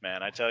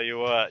 Man, I tell you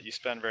what, you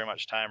spend very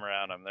much time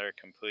around them. They're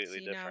completely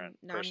See, different.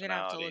 now I'm gonna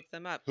have to look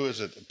them up. Who is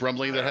it?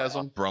 Brumley that has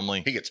them?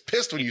 Brumley. He gets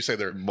pissed when you say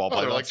they're Ball they're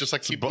pythons. like just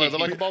like It's a they're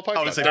like a ball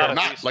python. would say They're got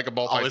not at least- like a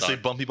ball I would say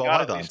python. bumpy ball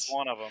Got at pythons. least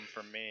one of them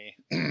for me.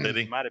 Did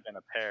he? It might have been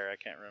a pair. I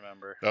can't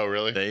remember. Oh,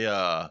 really? They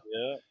Yeah.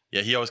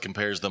 he always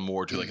compares them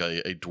more to like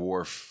a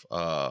dwarf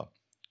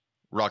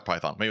rock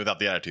python, maybe without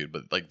the attitude,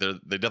 but like they're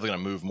definitely gonna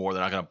move more.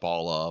 They're not gonna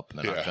ball up, and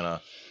they're not Yeah.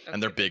 gonna,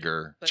 and they're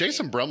bigger. But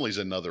Jason Brumley's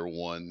another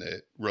one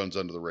that runs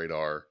under the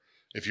radar.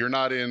 If you're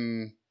not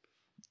in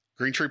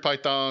green tree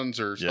pythons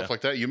or stuff Yeah.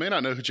 like that, you may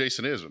not know who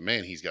Jason is, but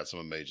man, he's got some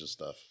amazing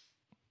stuff.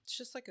 It's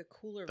just like a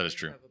cooler That is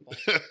version true. of a ball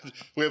python.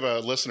 We have a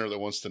listener that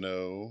wants to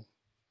know.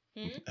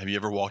 Have you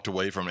ever walked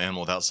away from an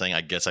animal without saying,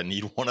 "I guess I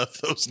need one of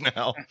those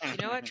now"? You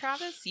know what,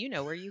 Travis? You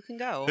know where you can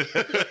go.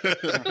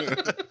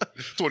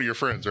 It's one of your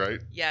friends, right?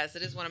 Yes,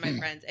 it is one of my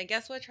friends. And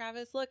guess what,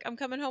 Travis? Look, I'm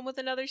coming home with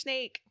another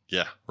snake.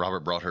 Yeah,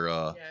 Robert brought her.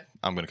 Yeah.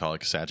 I'm gonna call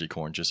it Kasagi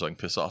corn just so I can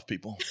piss off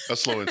people. A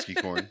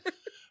Slowinski corn.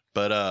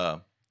 But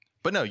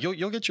no,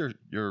 you'll get your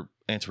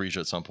Antaresia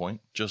at some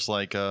point, just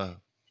like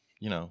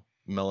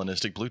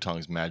melanistic blue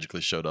tongues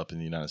magically showed up in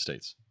the United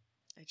States.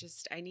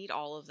 I need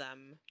all of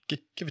them. Give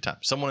it time.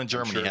 Someone in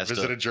Germany Sure, has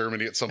visited to.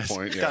 Germany at some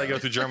point. Got to go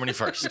through Germany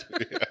first,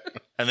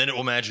 and then it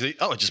will magically.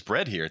 Oh, it just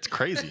bred here. It's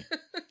crazy.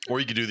 Or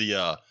you could do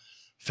the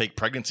fake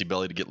pregnancy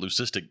belly to get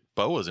leucistic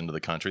boas into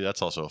the country.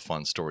 That's also a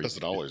fun story.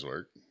 Doesn't always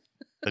work.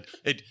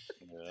 It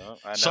Yeah,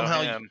 I know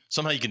somehow him.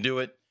 you can do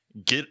it,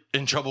 get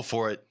in trouble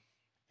for it,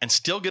 and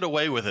still get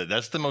away with it.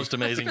 That's the most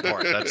amazing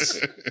part. That's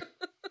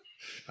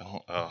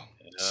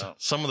Yeah.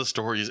 some of the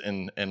stories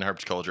in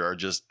herpetoculture are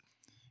just,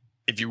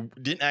 if you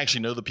didn't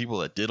actually know the people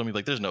that did them, you'd be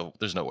like,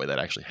 there's no way that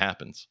actually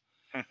happens.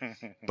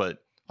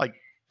 But like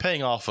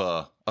paying off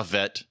a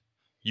vet,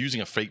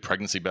 using a fake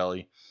pregnancy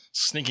belly,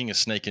 sneaking a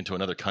snake into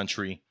another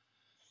country,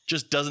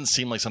 just doesn't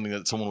seem like something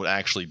that someone would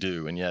actually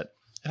do, and yet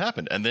it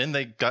happened. And then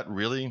they got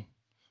really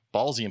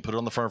ballsy and put it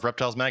on the front of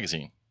Reptiles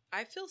magazine.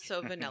 I feel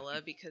so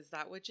vanilla because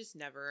that would just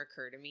never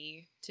occur to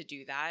me to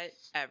do that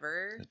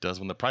ever. It does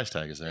when the price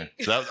tag is there.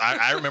 So that was,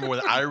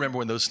 I remember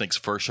when those snakes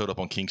first showed up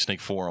on King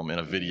Snake Forum in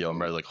a video,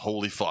 and I was like,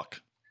 "Holy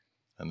fuck!"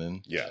 And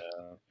then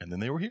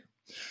they were here,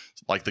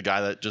 like the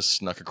guy that just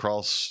snuck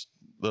across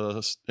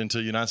into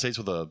the United States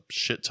with a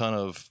shit ton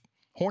of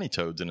horny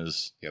toads in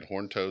his He had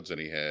horned toads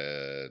and he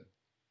had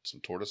some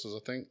tortoises, I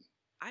think.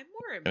 I'm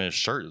more. in his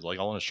shirt. It was like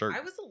all in his shirt. I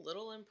was a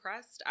little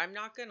impressed. I'm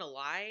not gonna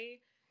lie.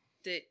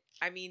 The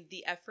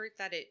effort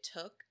that it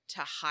took to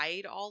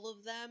hide all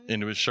of them.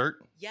 Into his shirt.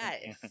 Yes,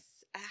 it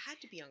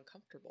had to be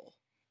uncomfortable.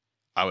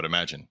 I would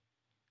imagine.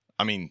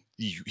 I mean,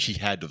 he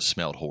had to have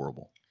smelled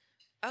horrible.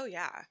 Oh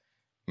yeah.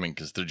 I mean,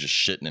 because they're just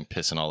shitting and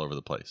pissing all over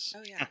the place.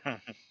 Oh yeah. Well,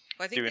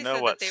 I think Do we they know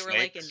said what that they were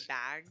like in snakes?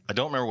 bags. I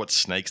don't remember what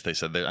snakes they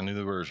said. I knew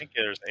they were. I think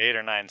there's 8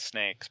 or 9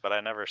 snakes, but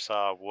I never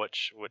saw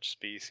which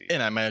species.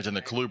 And I imagine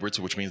the colubrids,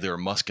 which means they were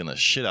musking the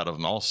shit out of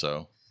them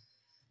also.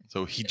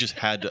 So he just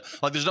had to,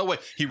 like, there's no way.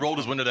 He rolled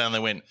his window down and they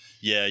went,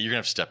 "Yeah, you're going to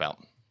have to step out."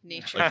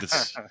 Nature. Like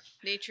this,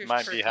 Nature's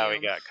Might be how he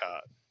perfume. got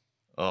caught.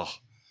 oh.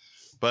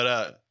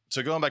 But,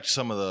 so going back to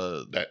some of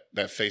the,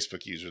 That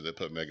Facebook user that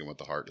put Megan with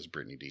the heart is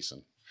Brittany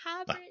Deason.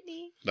 Hi,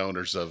 Brittany. The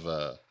owners of,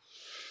 the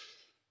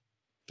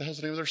hell's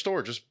the name of their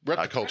store? Just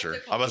Repticulture.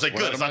 I was like, Just went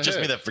good, out it's of not my just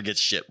me head. that forgets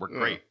shit. We're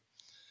great.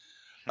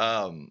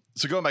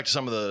 So going back to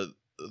some of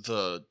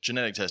the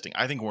genetic testing,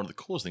 I think one of the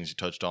coolest things you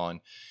touched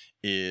on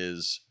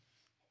is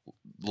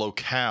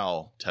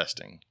locale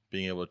testing,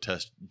 being able to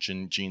test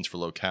genes for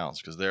locales,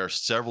 because there are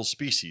several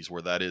species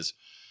where that is,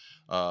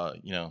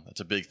 that's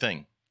a big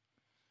thing.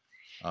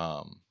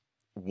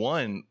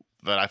 One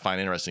that I find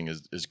interesting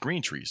is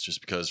green trees,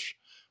 just because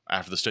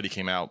after the study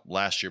came out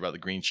last year about the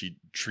green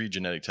tree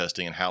genetic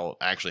testing and how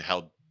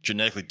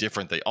genetically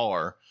different they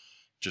are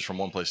just from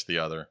one place to the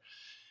other.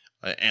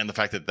 And the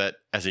fact that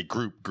as a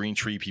group, green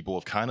tree people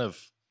have kind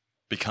of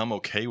become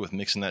okay with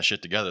mixing that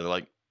shit together. They're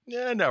like,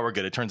 yeah, no, we're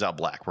good. It turns out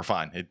black. We're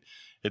fine.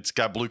 It's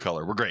got blue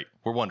color. We're great.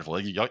 We're wonderful.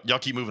 Y'all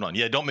keep moving on.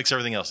 Yeah, don't mix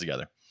everything else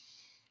together.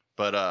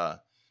 But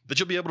that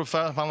you'll be able to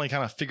finally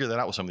kind of figure that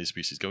out with some of these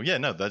species. Go, yeah,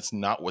 no, that's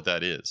not what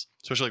that is.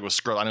 Especially like with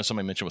scrub. I know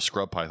somebody mentioned with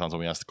scrub pythons when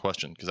we asked the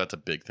question, because that's a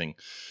big thing.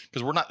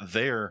 Because we're not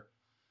there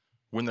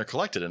when they're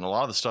collected. And a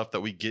lot of the stuff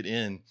that we get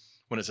in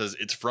when it says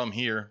it's from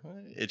here,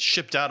 it's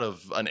shipped out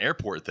of an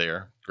airport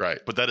there. Right.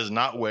 But that is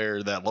not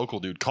where that local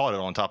dude caught it,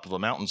 on top of a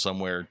mountain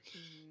somewhere,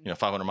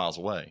 500 miles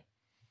away.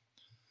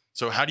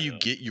 So how do you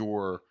get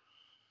your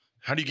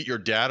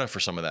data for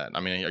some of that? I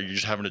mean, are you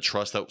just having to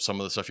trust that some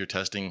of the stuff you're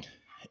testing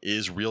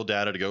is real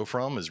data to go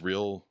from, is a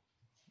real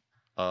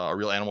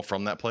animal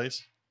from that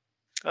place?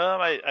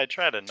 I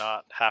try to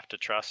not have to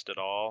trust at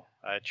all.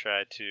 I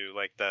try to,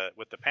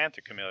 with the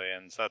panther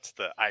chameleons, that's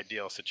the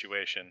ideal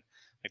situation.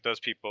 Like, those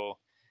people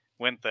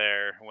went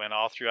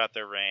all throughout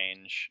their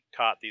range,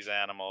 caught these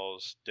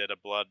animals, did a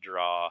blood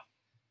draw,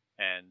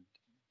 and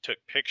took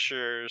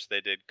pictures.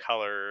 They did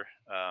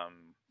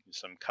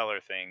some color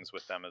things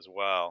with them as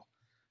well.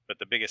 But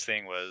the biggest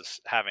thing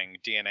was having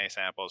DNA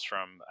samples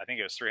from, I think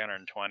it was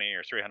 320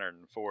 or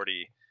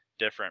 340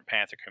 different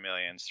panther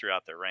chameleons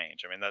throughout their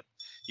range. I mean, that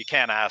you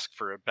can't ask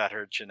for a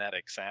better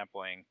genetic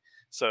sampling.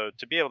 So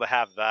to be able to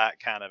have that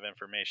kind of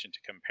information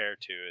to compare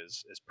to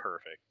is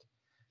perfect.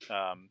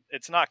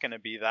 It's not going to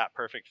be that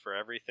perfect for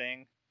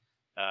everything.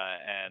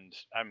 And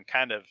I'm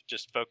kind of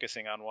just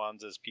focusing on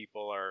ones as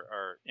people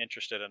are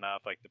interested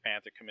enough, like the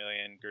Panther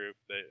Chameleon group.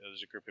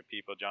 There's a group of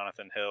people.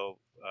 Jonathan Hill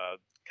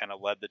kind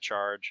of led the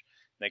charge.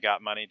 They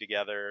got money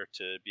together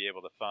to be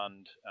able to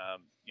fund,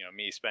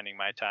 me spending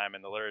my time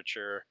in the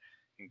literature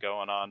and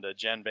going on to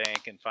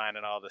GenBank and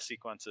finding all the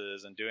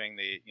sequences and doing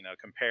the,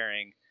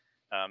 comparing.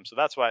 So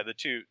that's why the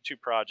two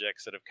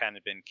projects that have kind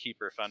of been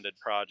keeper funded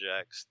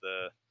projects,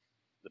 the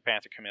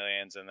Panther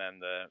Chameleons and then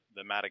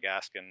the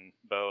Madagascan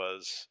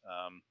boas,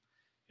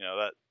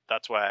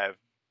 that's why I've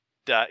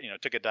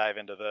took a dive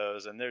into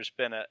those, and there's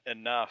been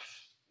enough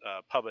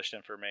published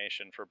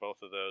information for both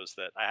of those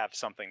that I have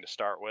something to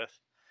start with.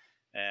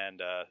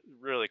 And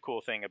really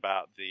cool thing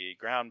about the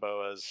ground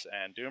boas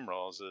and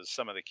doomrulls is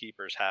some of the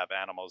keepers have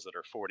animals that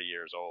are 40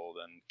 years old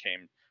and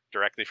came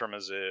directly from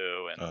a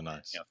zoo, and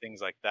nice.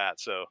 Things like that.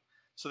 So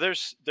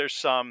there's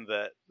some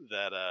that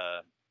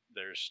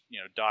there's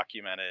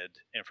documented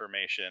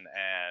information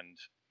and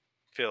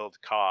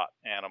caught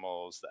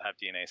animals that have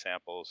DNA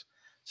samples.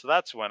 So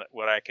that's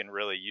what I can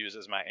really use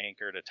as my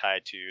anchor to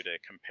tie to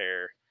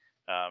compare.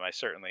 I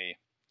certainly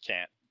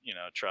can't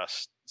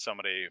trust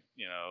somebody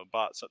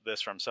bought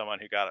this from someone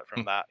who got it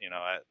from that.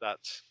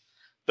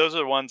 Those are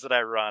the ones that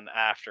I run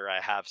after I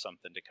have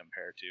something to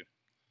compare to.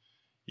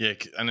 Yeah,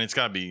 and it's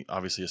got to be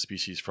obviously a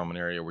species from an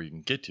area where you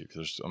can get to,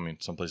 because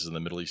some places in the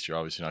Middle East you're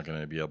obviously not going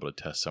to be able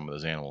to test some of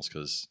those animals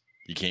because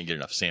you can't get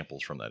enough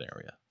samples from that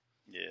area.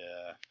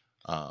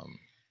 Yeah.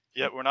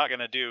 Yeah, we're not going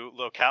to do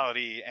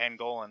locality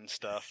Angolan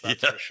stuff.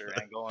 That's for sure.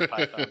 Angolan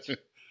pythons.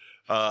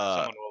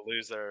 Someone will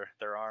lose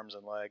their arms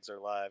and legs or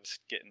lives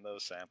getting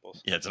those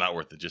samples. Yeah, it's not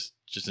worth it. Just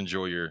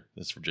enjoy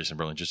that's for Jason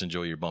Berlin. Just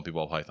enjoy your bumpy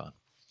ball python.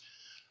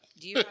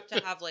 Do you have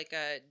to have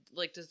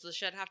does the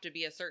shed have to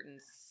be a certain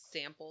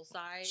sample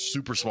size?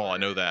 Super small. I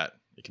know that.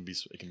 It can be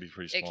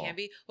pretty small. It can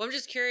be. Well, I'm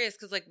just curious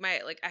because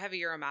I have a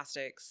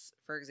Euromastix,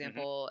 for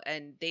example,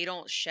 and they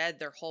don't shed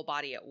their whole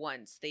body at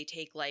once. They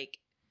take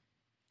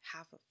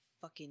half a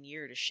fucking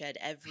year to shed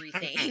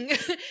everything.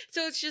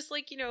 So it's just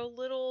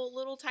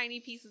little tiny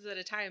pieces at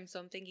a time. So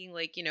I'm thinking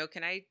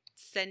can I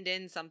send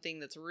in something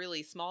that's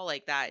really small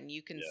like that and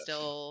you can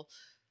still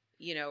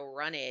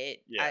run it?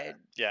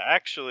 Yeah,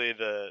 actually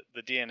the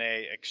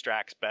DNA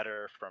extracts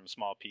better from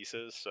small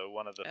pieces. So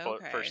one of the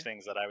first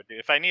things that I would do,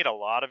 if I need a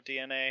lot of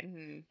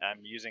DNA, I'm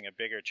using a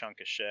bigger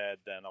chunk of shed.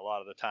 Then a lot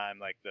of the time,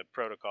 like the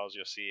protocols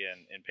you'll see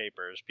in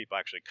papers, people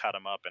actually cut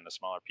them up into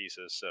smaller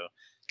pieces. So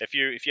if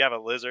you have a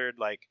lizard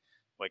like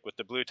with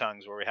the blue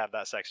tongues where we have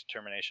that sex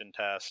determination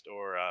test,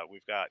 or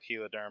we've got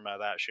Heloderma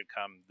that should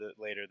come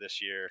later this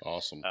year.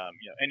 Awesome.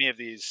 Any of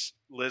these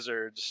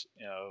lizards,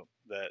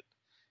 that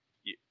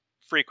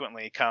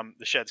frequently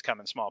the sheds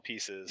come in small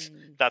pieces.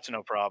 That's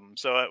no problem.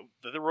 So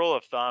the rule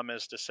of thumb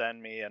is to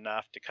send me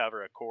enough to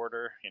cover a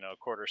quarter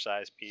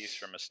size piece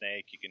from a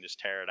snake. You can just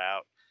tear it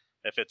out.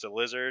 If it's a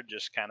lizard,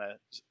 just kind of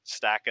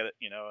stack it,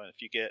 and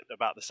if you get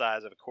about the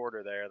size of a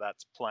quarter there,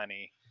 that's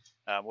plenty.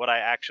 What I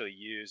actually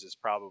use is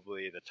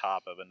probably the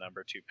top of a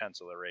number 2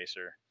 pencil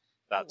eraser.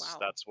 That's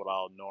what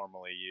I'll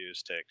normally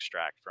use to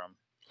extract from.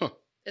 Huh.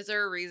 Is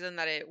there a reason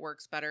that it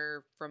works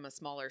better from a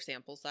smaller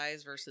sample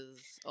size versus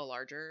a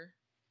larger?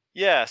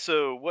 Yeah,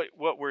 so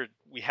what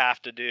we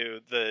have to do,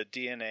 the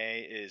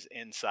DNA is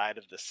inside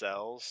of the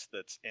cells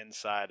that's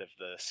inside of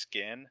the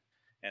skin.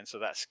 And so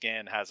that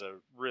skin has a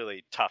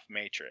really tough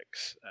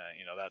matrix,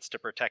 that's to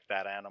protect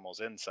that animal's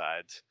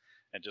insides.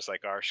 and just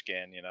like our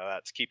skin,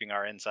 that's keeping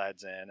our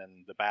insides in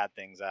and the bad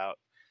things out.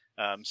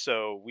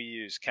 So we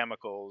use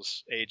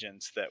chemicals,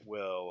 agents that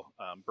will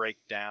break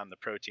down the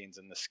proteins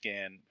in the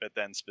skin, but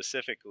then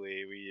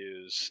specifically we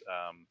use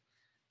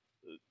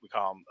we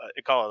call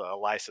it a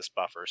lysis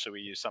buffer. So we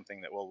use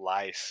something that will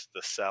lyse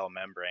the cell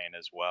membrane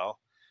as well.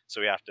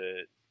 So we have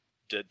to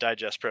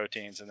digest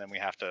proteins, and then we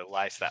have to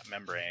lyse that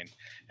membrane.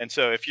 And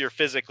so if you're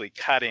physically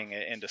cutting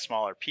it into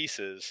smaller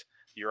pieces,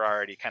 you're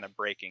already kind of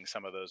breaking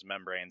some of those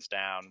membranes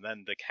down. And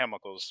then the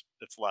chemicals,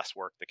 it's less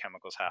work the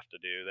chemicals have to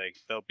do.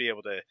 They'll be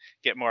able to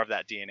get more of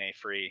that DNA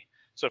free.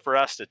 So for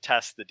us to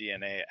test the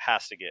DNA, it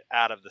has to get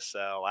out of the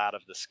cell, out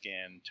of the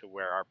skin, to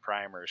where our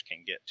primers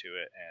can get to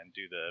it and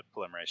do the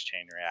polymerase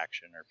chain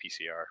reaction, or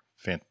PCR.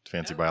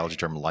 Fancy biology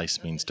term,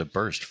 lyse means to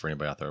burst, for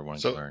anybody out there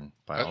wanting to learn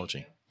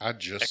biology. I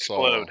just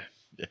Explode.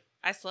 saw.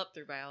 I slept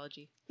through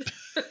biology.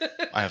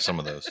 I have some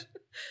of those.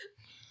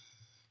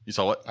 You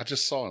saw what? I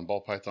just saw in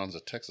Ball Pythons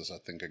of Texas, I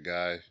think a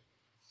guy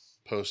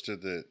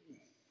posted that.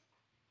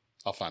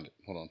 I'll find it.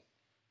 Hold on.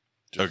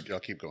 I'll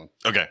keep going.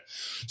 Okay.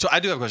 So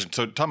I do have a question.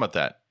 So talking about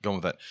that, going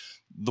with that,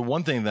 the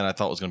one thing that I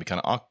thought was going to be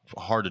kind of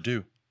hard to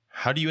do,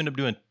 how do you end up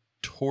doing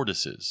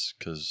tortoises?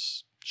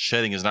 Because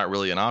shedding is not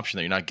really an option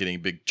there. You're not getting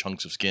big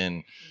chunks of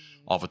skin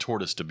off a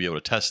tortoise to be able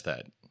to test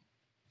that.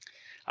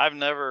 I've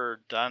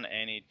never done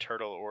any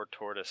turtle or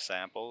tortoise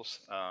samples.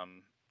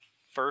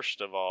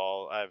 First of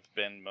all, I've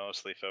been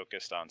mostly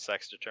focused on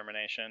sex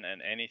determination,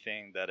 and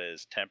anything that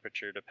is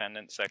temperature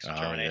dependent sex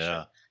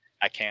determination,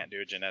 I can't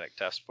do a genetic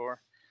test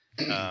for.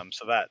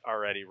 So that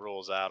already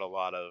rules out a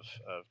lot of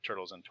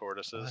turtles and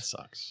tortoises. Oh, that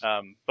sucks.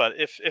 But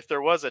if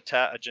there was a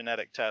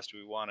genetic test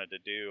we wanted to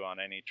do on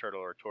any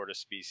turtle or tortoise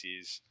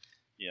species,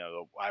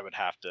 I would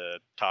have to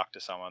talk to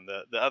someone.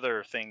 The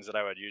other things that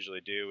I would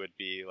usually do would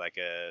be like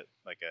a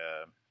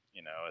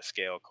a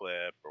scale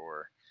clip,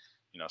 or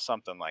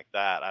something like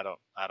that. I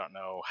don't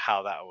know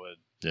how that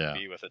would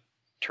be with a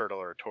turtle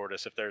or a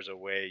tortoise. If there's a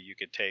way you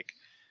could take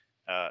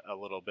a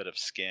little bit of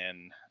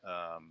skin,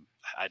 I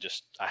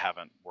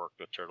haven't worked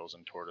with turtles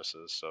and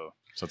tortoises, so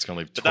it's gonna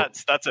leave.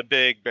 But that's a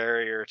big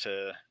barrier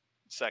to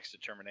sex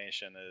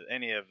determination.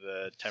 Any of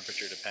the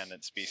temperature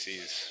dependent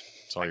species.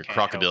 So all your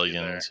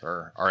crocodilians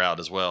are out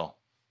as well.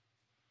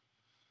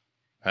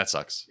 That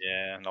sucks.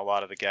 Yeah, and a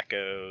lot of the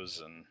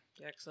geckos and.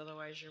 Yeah, because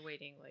otherwise you're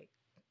waiting like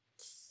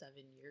 7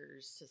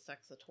 years to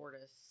sex a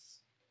tortoise.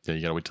 Yeah,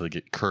 you gotta wait till they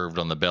get curved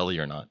on the belly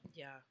or not.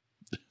 Yeah.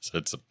 So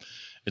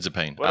it's a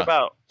pain. What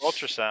about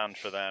ultrasound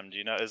for them? Do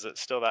you know? Is it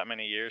still that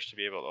many years to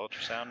be able to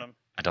ultrasound them?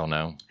 I don't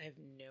know. I have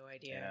no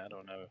idea. Yeah, I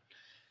don't know.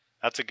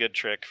 That's a good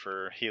trick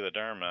for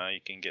Heloderma. You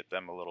can get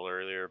them a little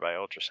earlier by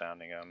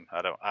ultrasounding them.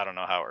 I don't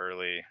know how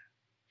early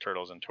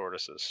turtles and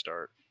tortoises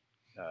start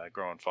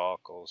growing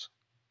follicles.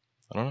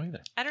 I don't know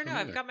either. I don't know.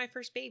 I've got my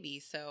first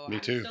baby, so Me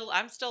too.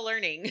 I'm still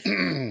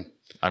learning.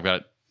 I've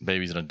got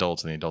babies and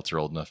adults, and the adults are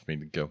old enough for me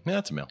to go, yeah,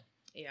 that's a male.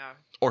 Yeah.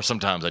 Or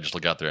sometimes I just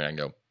look out there and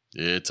go,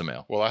 it's a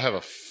male. Well, I have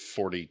a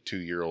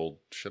 42-year-old,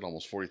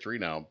 almost 43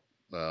 now,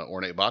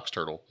 ornate box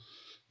turtle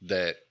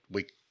that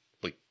we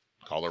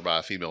call her by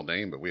a female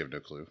name, but we have no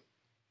clue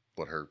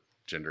what her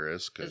gender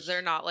is. Is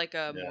there not like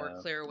a more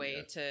clear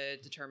way to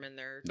determine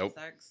their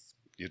sex?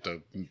 You have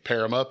to pair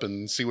them up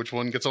and see which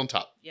one gets on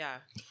top. Yeah.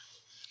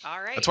 All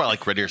right. That's why I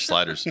like red ear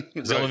sliders.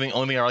 It's the only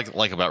thing I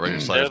like about red ear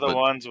sliders. They're the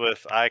ones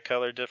with eye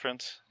color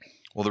difference.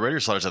 Well, the red ear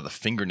sliders have the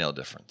fingernail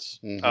difference.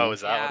 Mm-hmm. Oh,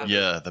 is that what it is?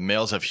 Yeah, the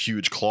males have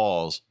huge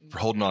claws for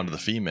holding on to the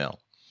female.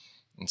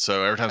 And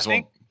so every time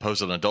someone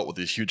posts an adult with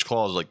these huge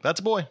claws, like, that's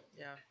a boy.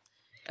 Yeah.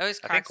 It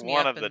always I cracks think me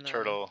one up of the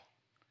turtle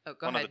Oh,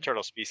 go one ahead. of the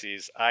turtle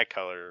species eye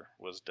color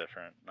was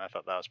different, and I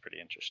thought that was pretty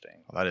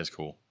interesting. Well, that is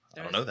cool.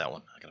 I don't know that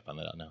one. I gotta find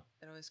that out now.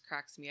 It always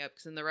cracks me up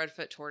because in the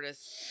Redfoot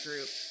tortoise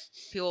group,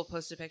 people will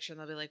post a picture and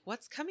they'll be like,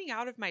 "What's coming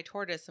out of my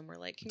tortoise?" And we're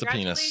like, It's a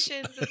penis.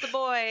 "Congratulations, it's a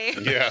boy."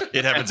 Yeah.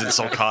 It happens in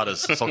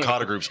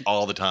sulcata groups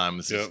all the time.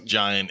 It's this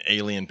giant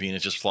alien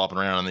penis just flopping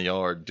around in the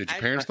yard. Did your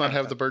parents not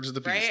have the birds of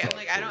the Right? beast? I'm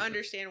like, I don't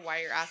understand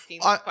why you're asking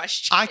this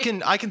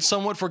question. I can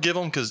somewhat forgive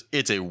them because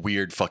it's a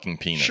weird fucking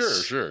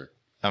penis. Sure.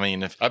 I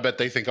mean, if I bet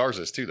they think ours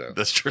is too, though.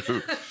 that's true.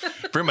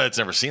 For anybody that's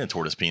never seen a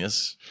tortoise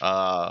penis,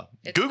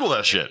 Google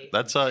that shit.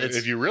 That's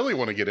If you really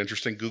want to get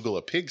interesting, Google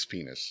a pig's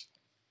penis.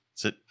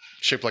 is it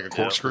Shaped like a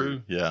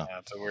corkscrew. Yeah. Yeah,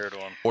 it's a weird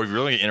one. Or if you're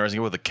really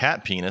interesting with a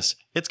cat penis,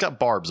 it's got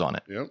barbs on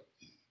it. Yep.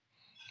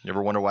 You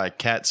ever wonder why a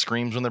cat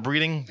screams when they're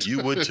breeding?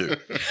 You would too.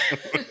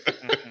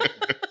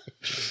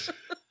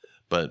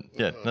 But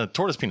yeah, no,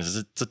 tortoise penis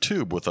it's a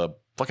tube with a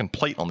fucking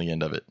plate on the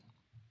end of it.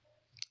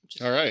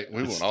 All right,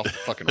 we went off the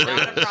fucking Not a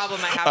rails. problem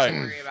I have All to right,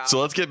 worry about.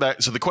 so let's get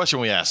back. So the question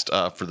we asked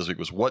for this week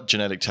was, what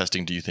genetic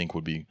testing do you think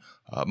would be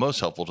most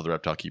helpful to the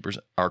reptile keepers,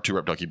 our two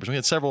reptile keepers? We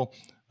had several,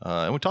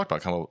 and we talked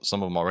about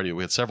some of them already.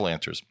 We had several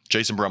answers.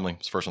 Jason Brumley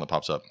was the first one that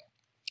pops up.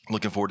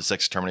 Looking forward to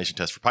sex determination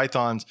test for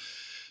pythons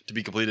to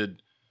be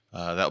completed.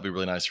 That would be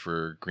really nice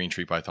for green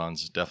tree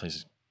pythons,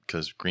 definitely,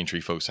 because green tree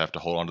folks have to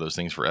hold on to those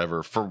things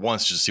forever. For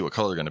once, just to see what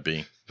color they're going to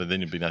be. But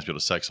then it'd be nice to be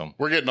able to sex them.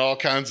 We're getting all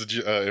kinds of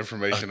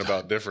information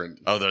about different.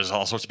 Oh, there's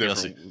all sorts of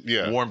different.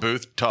 Yeah. Warren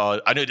Booth.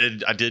 I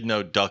did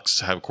know ducks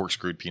have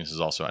corkscrewed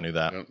penises. Also, I knew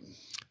that. Yep.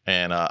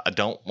 And I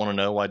don't want to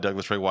know why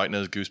Douglas Ray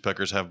White-nosed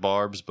goosepeckers have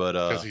barbs, but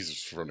because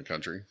he's from the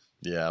country.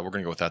 Yeah, we're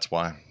gonna go with that's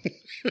why.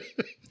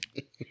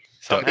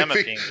 Some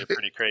hemipenes are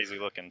pretty crazy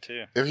looking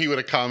too. If he would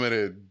have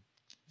commented,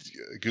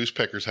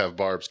 "Goosepeckers have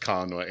barbs,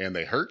 and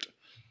they hurt,"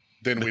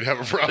 then we'd have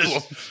a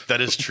problem.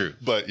 That is true.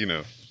 But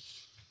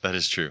that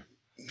is true.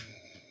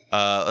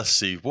 Let's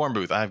see. Warren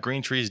Booth. I have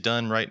Green Trees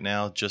done right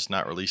now, just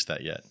not released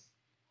that yet.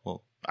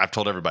 Well, I've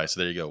told everybody, so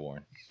there you go,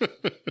 Warren.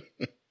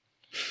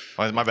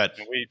 My bad.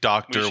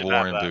 Dr.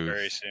 Warren Booth.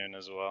 Very soon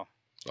as well.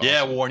 Awesome.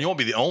 Yeah, Warren, you won't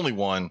be the only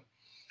one.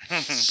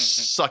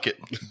 Suck it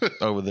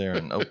over there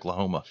in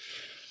Oklahoma.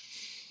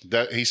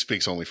 That he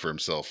speaks only for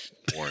himself,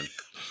 Warren.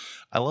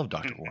 I love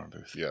Dr. Warren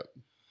Booth. Yeah.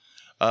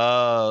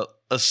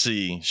 Let's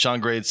see. Sean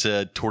Grade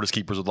said Tortoise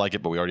Keepers would like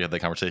it, but we already had that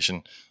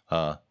conversation.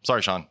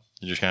 Sorry, Sean.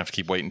 You're just going to have to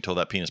keep waiting until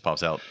that penis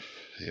pops out.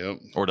 Yep.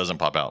 Or doesn't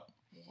pop out.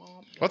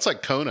 Well, it's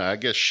like Kona. I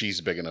guess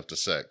she's big enough to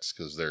sex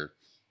because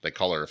they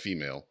call her a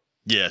female.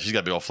 Yeah, she's got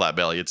a big old flat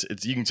belly. It's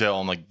you can tell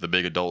on like the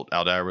big adult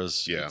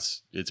Aldabras. Yeah.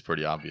 It's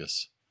pretty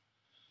obvious.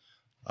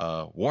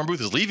 Warren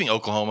Booth is leaving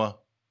Oklahoma.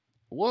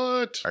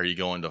 What? Are you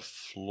going to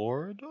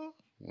Florida?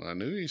 Well, I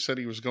knew he said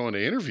he was going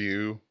to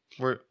interview.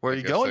 Where are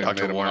you going,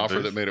 Dr. Warren An offer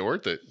Booth? that made it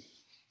worth it.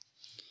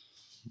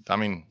 I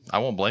mean, I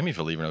won't blame you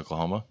for leaving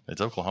Oklahoma.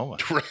 It's Oklahoma.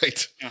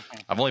 Right.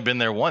 I've only been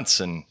there once,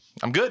 and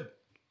I'm good.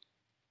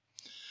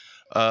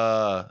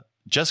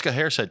 Jessica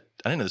Hare said,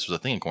 I didn't know this was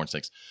a thing in corn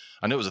snakes.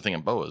 I knew it was a thing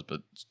in boas,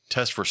 but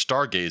test for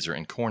stargazer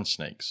in corn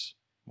snakes.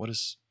 What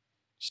is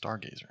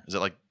stargazer? Is it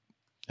like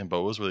in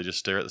boas where they just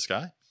stare at the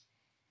sky?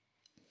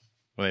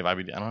 When they have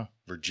IBD? I don't know.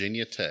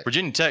 Virginia Tech.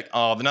 Virginia Tech.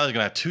 Oh, then now they're going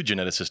to have two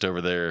geneticists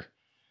over there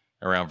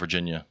around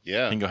Virginia.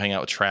 Yeah. You can go hang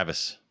out with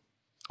Travis.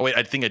 Oh, wait,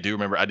 I think I do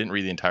remember. I didn't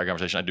read the entire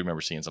conversation. I do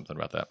remember seeing something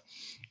about that.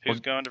 Who's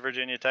going to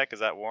Virginia Tech? Is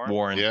that Warren?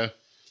 Warren. Yeah.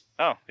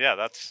 Oh, yeah,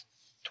 that's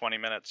 20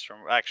 minutes from.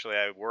 Actually,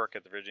 I work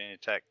at the Virginia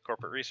Tech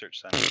Corporate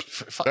Research Center.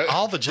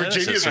 All the geneticists.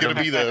 Virginia's going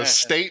to be the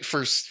state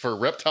for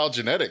reptile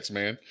genetics,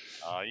 man.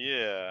 Oh,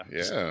 yeah.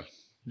 Yeah.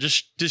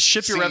 Just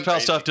ship your reptile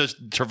stuff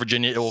to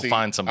Virginia. It will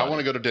find somebody. I want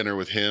to go to dinner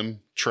with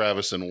him,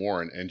 Travis, and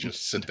Warren and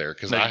just sit there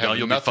because No, I you don't. have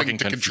You'll be nothing fucking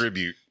to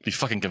contribute Be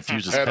fucking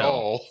confused as at hell.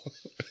 all.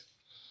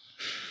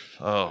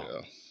 Oh.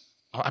 Yeah.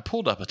 I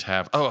pulled up a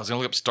tab. Oh, I was going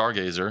to look up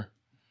Stargazer.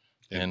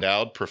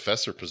 Endowed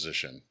professor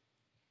position.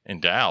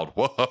 Endowed.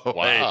 Whoa.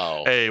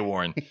 Wow. Hey,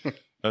 Warren.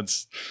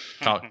 That's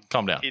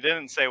calm down. He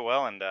didn't say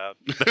well endowed.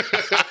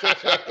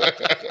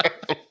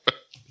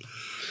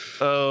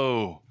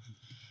 Oh.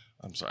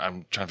 I'm sorry.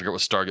 I'm trying to figure out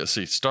what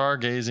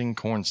stargazing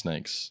corn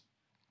snakes.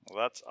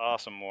 Well, that's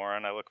awesome,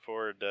 Warren. I look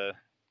forward to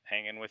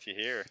hanging with you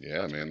here.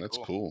 Yeah, man, that's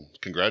cool.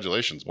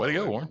 Congratulations. Way to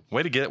go, Warren.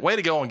 Way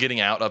to go on getting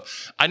out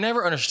of. I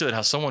never understood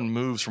how someone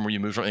moves from where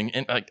you moved from.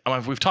 And like, I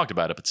mean, we've talked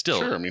about it, but still.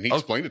 Sure. I mean, he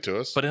explained it to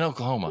us. But in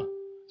Oklahoma,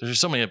 there's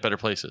just so many better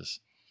places.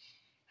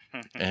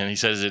 And he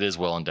says it is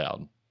well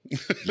endowed.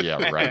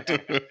 Yeah, right.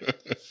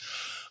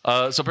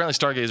 So apparently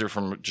Stargazer,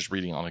 from just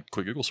reading on a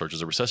quick Google search,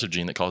 is a recessive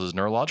gene that causes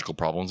neurological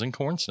problems in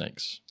corn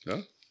snakes.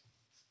 Huh?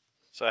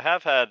 So I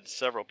have had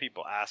several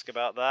people ask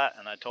about that,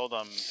 and I told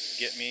them,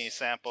 get me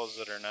samples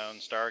that are known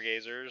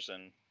stargazers,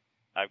 and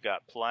I've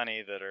got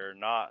plenty that are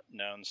not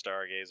known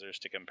stargazers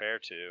to compare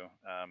to,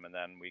 and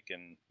then we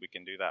can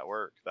do that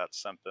work.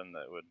 That's something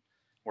that would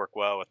work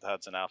well with the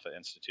Hudson Alpha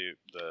Institute,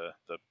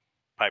 the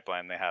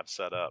pipeline they have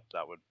set up.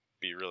 That would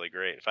be really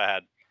great. If I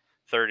had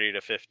 30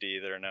 to 50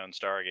 that are known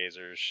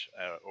stargazers,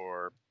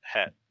 or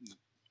het,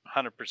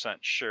 100%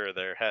 sure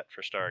they're het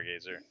for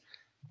stargazer,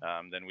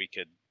 then we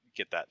could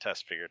get that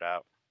test figured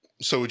out.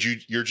 So would you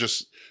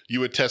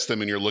would test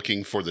them and you're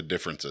looking for the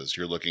differences.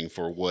 You're looking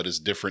for what is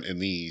different in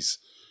these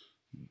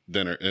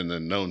than in the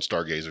known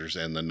stargazers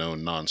and the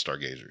known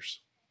non-stargazers.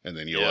 And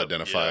then you'll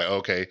identify,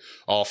 okay,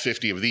 all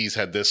 50 of these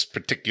had this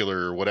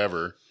particular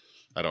whatever.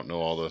 I don't know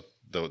all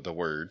the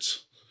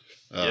words.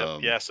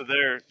 Yeah, so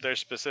they're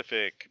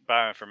specific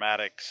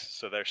bioinformatics,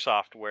 so they're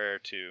software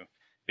to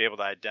be able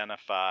to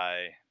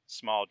identify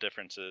small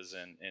differences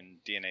in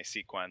DNA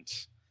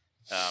sequence.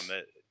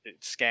 It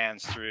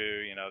scans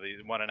through,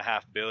 these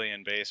 1.5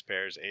 billion base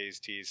pairs, A's,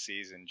 T's,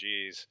 C's, and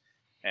G's,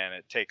 and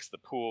it takes the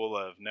pool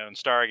of known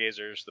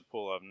stargazers, the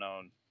pool of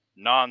known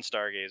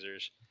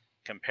non-stargazers,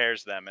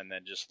 compares them, and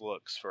then just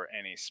looks for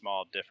any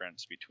small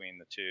difference between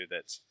the two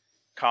that's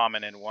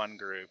common in one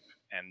group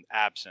and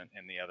absent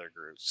in the other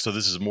group. So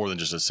this is more than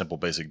just a simple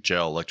basic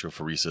gel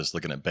electrophoresis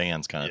looking at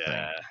bands kind of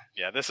thing.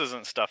 Yeah, this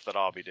isn't stuff that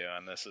I'll be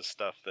doing. This is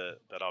stuff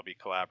that I'll be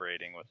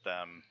collaborating with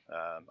them.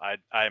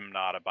 I'm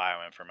not a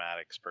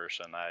bioinformatics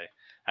person.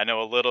 I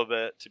know a little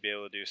bit to be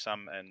able to do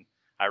some, and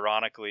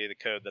ironically, the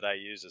code that I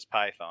use is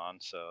Python,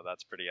 so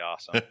that's pretty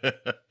awesome.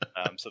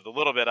 So the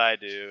little bit I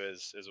do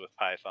is with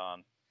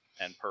Python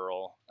and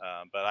Perl,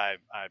 but I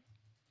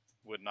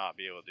would not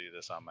be able to do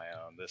this on my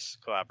own. This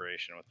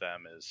collaboration with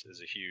them is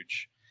a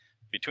huge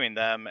between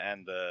them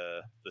and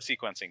the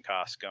sequencing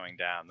costs going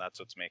down, that's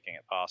what's making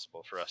it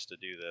possible for us to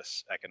do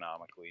this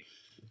economically.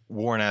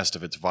 Warren asked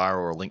if it's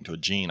viral or linked to a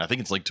gene. I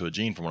think it's linked to a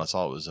gene. From what I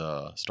saw, it was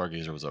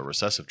Stargazer was a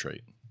recessive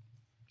trait.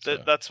 So.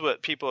 That's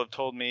what people have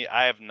told me.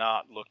 I have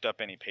not looked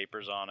up any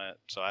papers on it,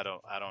 so I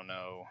don't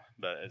know.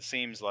 But it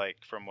seems like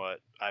from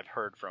what I've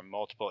heard from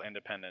multiple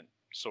independent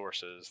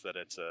sources that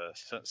it's a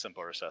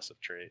simple recessive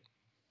trait.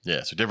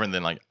 Yeah, so different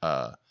than like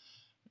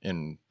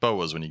in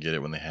boas when you get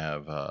it when they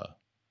have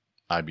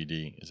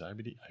IBD. Is it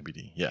IBD?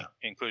 IBD, yeah.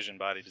 Inclusion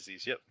body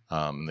disease, yep.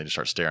 They just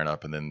start staring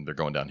up and then they're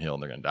going downhill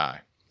and they're going to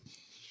die.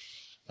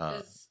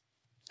 I'm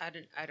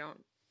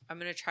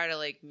going to try to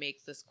like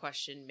make this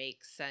question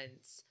make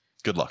sense.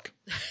 Good luck.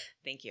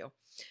 Thank you.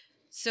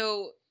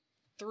 So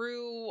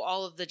through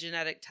all of the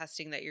genetic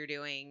testing that you're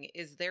doing,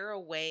 is there a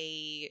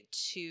way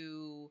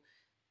to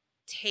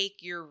take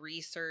your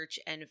research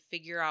and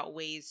figure out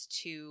ways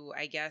to,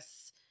 I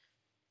guess,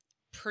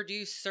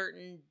 produce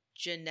certain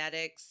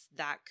genetics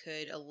that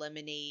could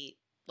eliminate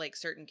like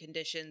certain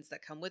conditions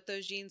that come with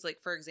those genes? Like,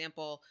 for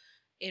example,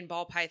 in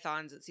ball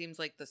pythons, it seems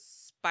like the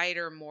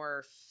spider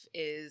morph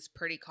is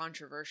pretty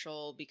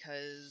controversial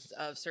because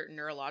of certain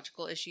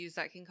neurological issues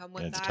that can come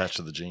with it's that. Attached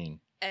to the gene.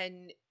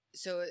 And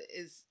so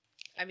is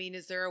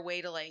there a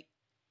way to like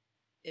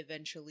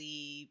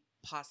eventually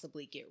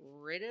possibly get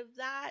rid of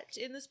that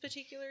in this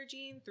particular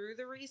gene through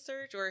the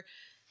research? Or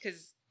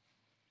because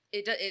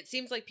it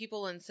seems like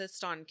people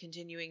insist on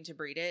continuing to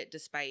breed it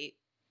despite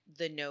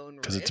the known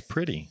risks. Because it's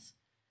pretty.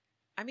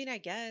 I mean, I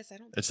guess.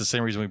 It's the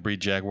same reason we breed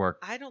jaguar.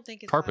 I don't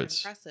think it's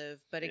carpets. that impressive.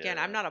 But again,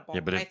 I'm not a ball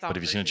python. But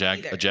if you've seen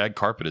a jag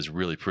carpet is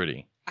really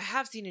pretty. I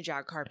have seen a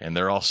jag carpet. And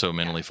they're also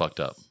mentally fucked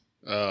up.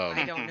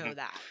 I don't know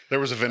that. There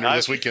was a vendor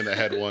this weekend that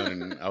had one,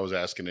 and I was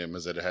asking him,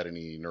 has it had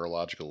any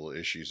neurological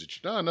issues?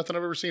 No, nothing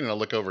I've ever seen. And I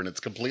look over, and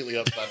it's completely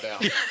upside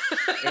down.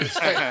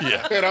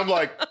 And I'm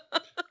like,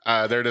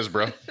 there it is,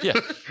 bro. Yeah.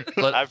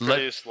 I've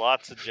produced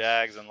lots of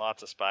jags and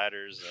lots of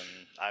spiders,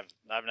 and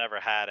I've never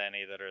had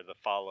any that are the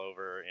fall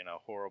over,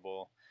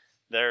 horrible.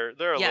 They're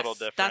a little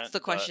different. That's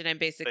the question I'm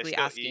basically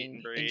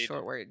asking in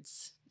short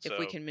words. So, if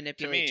we can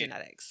manipulate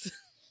genetics.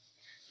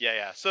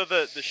 Yeah. So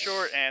the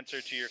short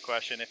answer to your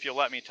question, if you'll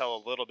let me tell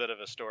a little bit of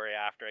a story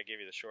after I give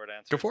you the short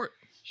answer. Go for it.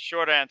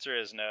 Short answer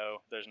is no.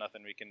 There's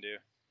nothing we can do.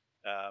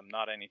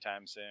 Not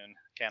anytime soon.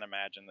 Can't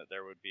imagine that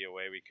there would be a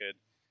way we could.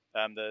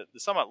 The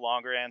somewhat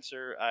longer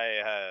answer,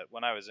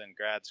 when I was in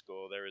grad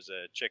school, there was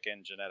a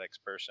chicken genetics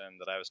person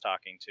that I was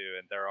talking to,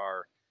 and there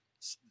are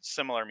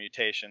similar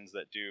mutations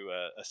that do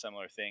a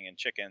similar thing in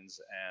chickens,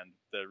 and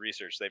the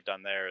research they've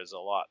done there is a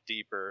lot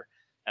deeper,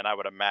 and I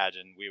would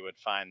imagine we would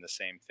find the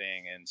same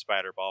thing in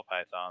spider ball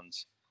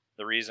pythons.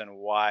 The reason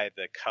why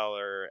the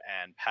color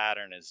and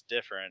pattern is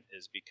different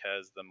is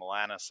because the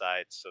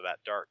melanocytes, so that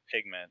dark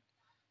pigment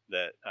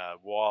that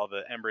while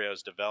the embryo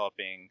is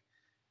developing,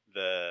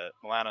 the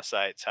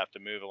melanocytes have to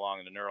move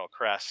along the neural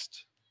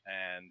crest,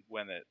 and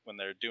when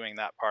they're doing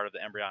that part of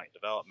the embryonic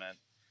development,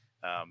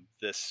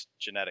 this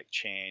genetic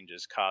change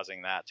is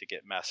causing that to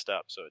get messed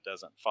up, so it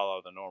doesn't follow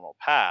the normal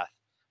path.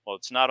 Well,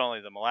 it's not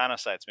only the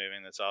melanocytes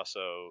moving; it's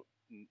also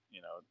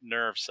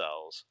nerve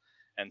cells,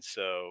 and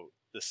so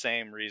the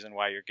same reason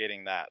why you're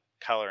getting that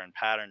color and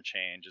pattern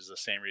change is the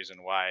same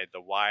reason why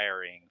the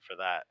wiring for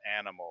that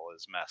animal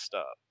is messed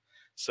up.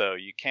 So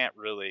you can't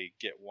really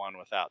get one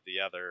without the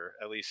other,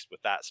 at least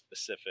with that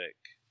specific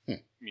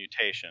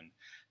mutation.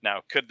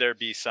 Now, could there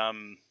be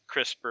some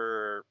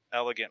crisper,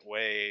 elegant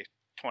way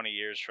 20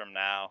 years from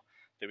now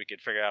that we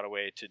could figure out a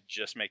way to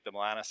just make the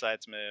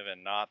melanocytes move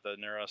and not the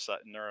neurons?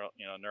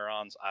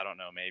 I don't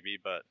know, maybe,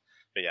 but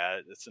yeah,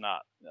 it's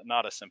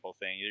not a simple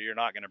thing. You're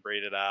not going to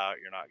breed it out.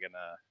 You're not going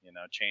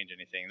to change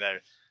anything there.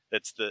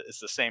 It's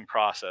the same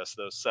process,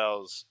 those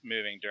cells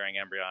moving during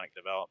embryonic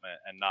development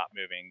and not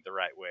moving the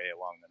right way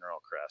along the neural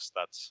crest.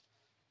 That's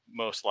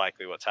most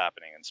likely what's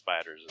happening in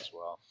spiders as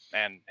well,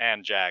 and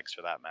jags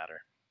for that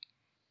matter.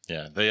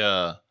 Yeah, they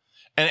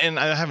and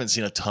I haven't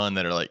seen a ton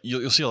that are like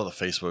you'll see all the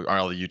Facebook or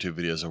all the YouTube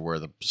videos of where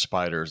the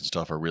spiders and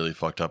stuff are really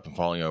fucked up and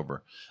falling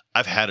over.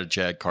 I've had a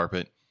jag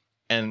carpet,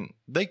 and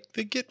they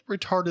get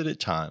retarded at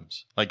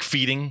times. Like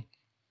feeding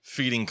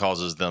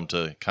causes them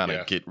to kind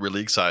of get really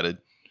excited.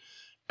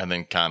 And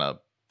then kind of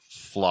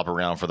flop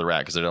around for the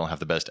rat because they don't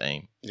have the best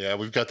aim. Yeah,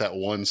 we've got that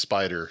one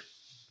spider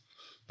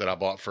that I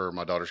bought for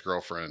my daughter's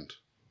girlfriend,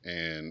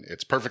 and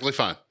it's perfectly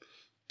fine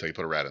until you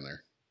put a rat in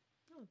there.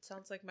 Oh, it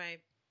sounds like my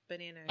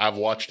banana. I've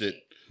watched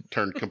it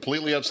turn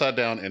completely upside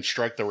down and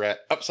strike the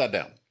rat upside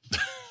down.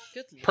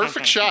 Good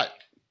Perfect shot,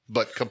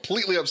 but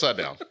completely upside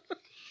down.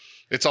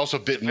 It's also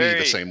bit me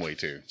the same way,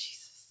 too.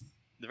 Jesus.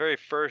 The very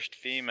first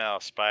female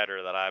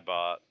spider that I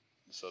bought,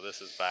 so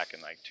this is back in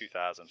like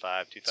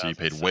 2005, 2006. So you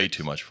paid way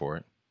too much for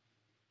it.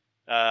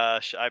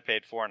 I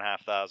paid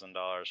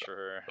 $4,500 for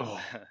her. Oh.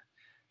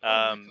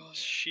 Oh my God.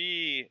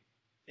 She,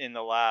 in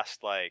the last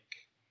 2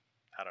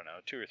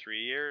 or 3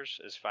 years,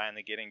 is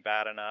finally getting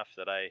bad enough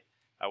that I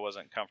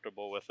wasn't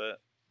comfortable with it.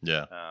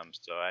 Yeah.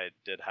 So I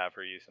did have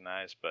her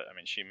euthanized, but I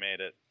mean, she made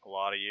it a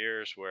lot of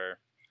years where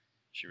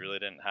she really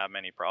didn't have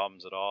many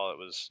problems at all. It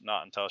was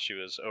not until she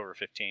was over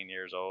 15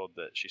 years old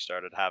that she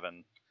started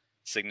having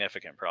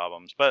significant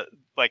problems. But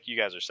like you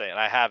guys are saying,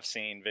 I have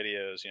seen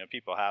videos,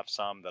 people have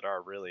some that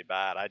are really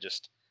bad.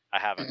 I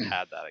haven't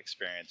had that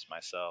experience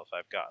myself.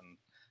 I've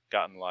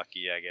gotten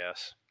lucky, I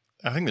guess.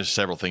 I think there's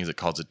several things that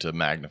cause it to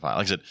magnify.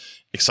 Like I said,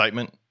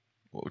 excitement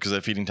because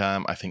of feeding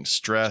time. I think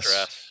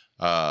stress.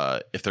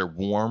 If they're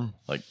warm,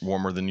 like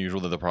warmer than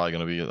usual, then they're probably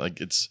going to be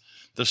like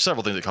there's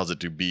several things that cause it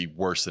to be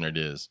worse than it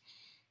is.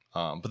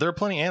 But there are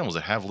plenty of animals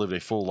that have lived a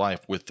full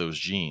life with those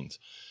genes.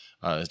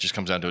 It just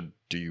comes down to,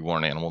 do you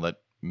want an animal that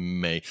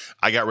may...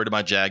 I got rid of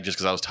my Jag just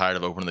because I was tired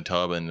of opening the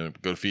tub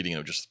and go feeding and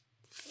it would just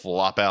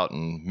flop out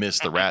and miss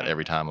the rat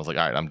every time. I was like,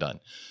 all right, I'm done.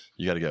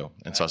 You got to go.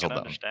 And so I sold that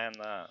one. Understand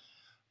that.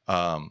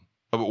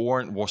 But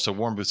Warren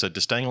Booth said,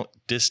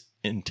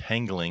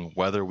 disentangling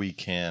whether we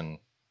can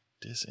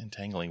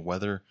disentangle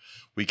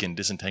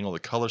the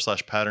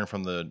color/pattern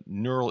from the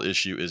neural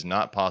issue is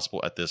not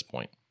possible at this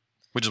point.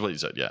 Which is what he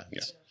said, yeah.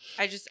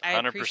 I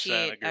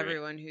appreciate agree.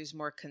 everyone who's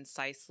more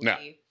concisely. Now,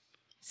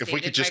 if we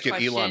could just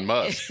get Elon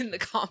Musk in the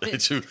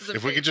comments,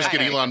 if we could just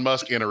get Elon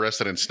Musk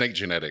interested in snake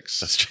genetics,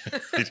 That's true.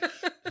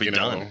 Be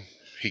done.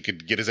 He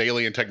could get his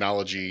alien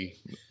technology.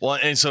 Well,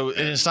 and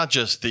it's not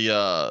just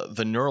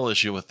the neural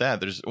issue with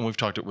that. We've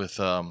talked it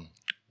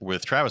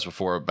with Travis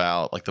before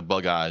about like the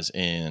bug eyes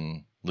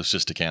in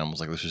leucistic animals,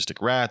 like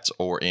leucistic rats,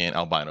 or in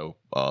albino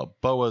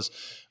boas.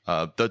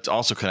 That's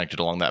also connected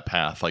along that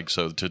path. Like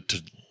so, to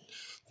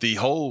the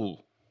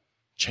whole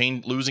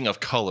losing of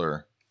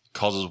color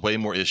causes way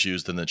more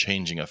issues than the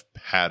changing of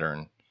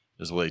pattern,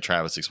 is the way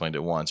Travis explained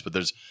it once. But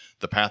there's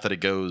the path that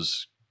it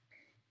goes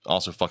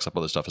also fucks up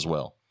other stuff as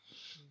well.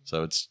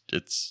 So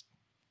it's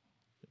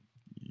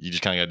you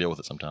just kind of got to deal with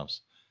it sometimes.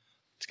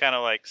 It's kind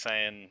of like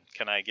saying,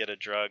 can I get a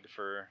drug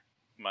for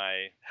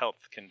my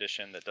health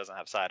condition that doesn't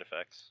have side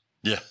effects?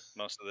 Yeah.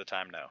 Most of the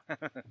time,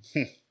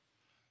 no.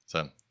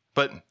 So,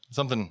 but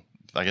something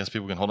I guess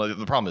people can hold on.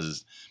 The problem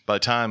is by the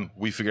time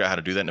we figure out how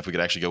to do that, and if we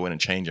could actually go in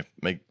and change and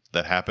make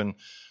that happen,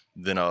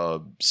 then a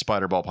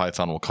spider ball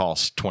python will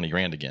cost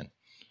 $20,000 again.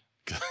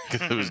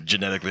 Because it was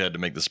genetically had to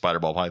make the spider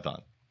ball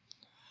python.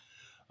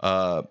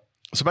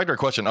 So back to our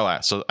question. I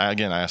asked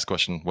the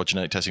question, what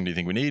genetic testing do you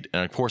think we need?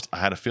 And of course, I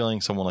had a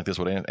feeling someone like this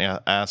would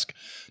ask.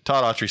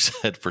 Todd Autry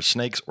said for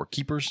snakes or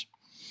keepers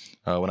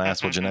when I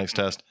asked what genetics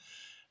test.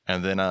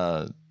 And then,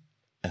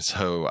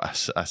 so I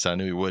said I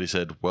knew he would. He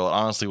said, well, it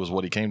honestly was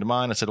what he came to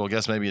mind. I said, well, I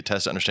guess maybe a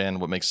test to understand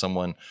what makes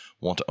someone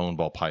want to own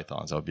ball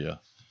pythons. That would be a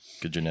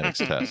good genetics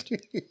test.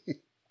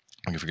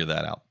 I can figure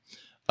that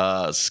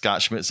out.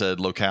 Scott Schmidt said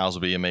locales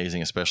would be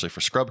amazing, especially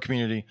for scrub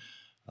community.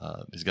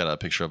 He's got a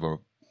picture of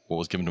what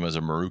was given to him as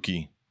a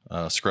Maruki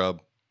scrub.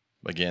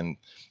 Again,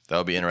 that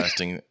would be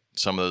interesting.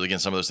 Some of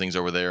those things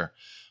over there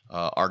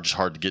are just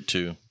hard to get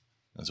to.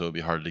 And so it would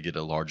be hard to get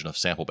a large enough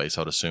sample base,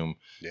 I would assume.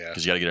 Yeah.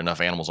 Because you got to get enough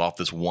animals off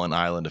this one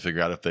island to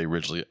figure out if they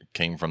originally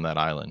came from that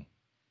island.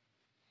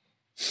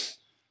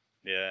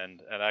 Yeah,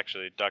 and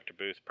actually Dr.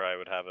 Booth probably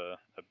would have a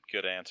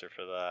good answer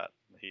for that.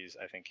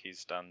 I think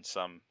he's done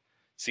some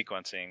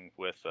sequencing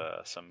with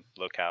some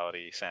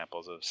locality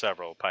samples of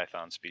several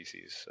python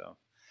species. So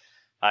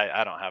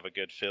I don't have a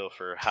good feel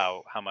for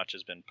how much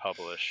has been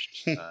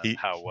published,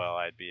 how well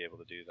I'd be able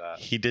to do that.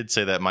 He did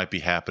say that might be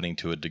happening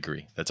to a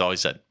degree. That's all he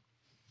said,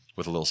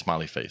 with a little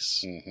smiley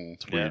face. Mm-hmm.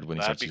 It's weird when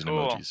he starts using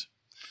emojis.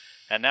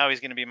 And now he's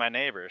going to be my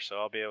neighbor, so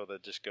I'll be able to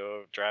just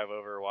go drive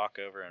over, walk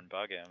over, and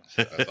bug him.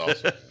 So.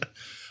 That's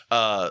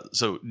awesome.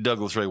 So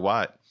Douglas Ray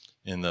White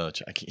I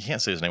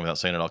can't say his name without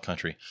saying it all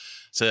country,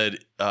 said,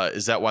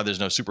 is that why there's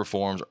no super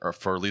forms or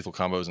for lethal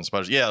combos and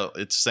spiders? Yeah,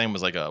 it's the same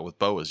as like with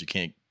boas.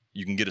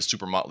 You can get a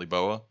super motley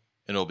boa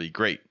and it'll be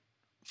great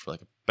for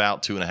like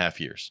about 2.5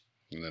 years.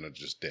 And then it's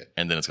just dead.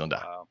 And then it's going to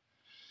die. Wow.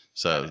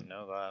 So I didn't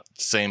know that.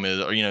 Same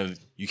as,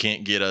 you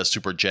can't get a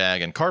super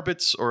jag and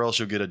carpets, or else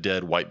you'll get a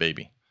dead white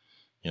baby.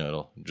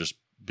 It'll just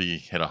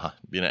be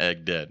an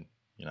egg dead,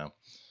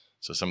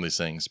 So some of these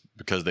things,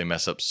 because they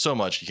mess up so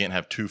much, you can't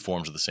have two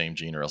forms of the same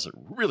gene or else it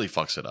really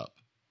fucks it up.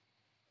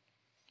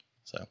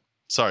 So,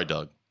 sorry,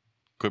 Doug.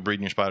 Quit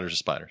breeding your spiders as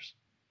spiders.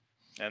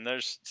 And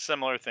there's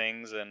similar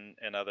things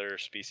in other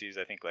species,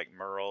 I think, like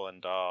Morrill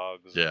and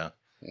dogs. Yeah.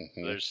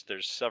 Mm-hmm.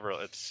 There's several.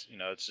 It's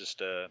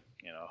just a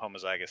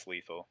homozygous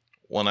lethal.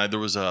 Well, there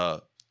was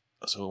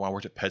so when I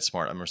worked at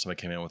PetSmart, I remember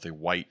somebody came in with a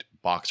white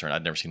boxer, and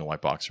I'd never seen a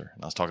white boxer.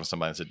 And I was talking to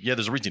somebody and said, yeah,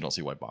 there's a reason you don't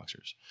see white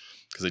boxers,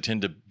 because they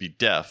tend to be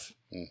deaf,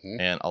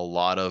 and a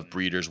lot of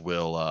breeders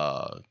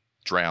will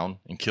drown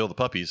and kill the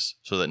puppies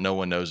so that no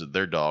one knows that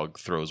their dog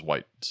throws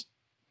whites.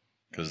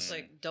 It's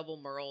like double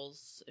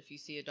Morrills. If you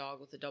see a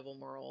dog with a double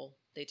Morrill,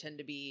 they tend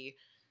to be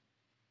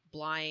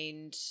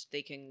blind.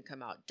 They can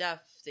come out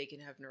deaf. They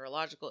can have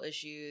neurological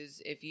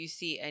issues. If you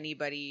see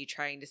anybody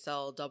trying to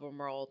sell double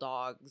Morrill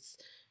dogs,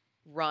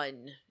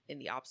 run in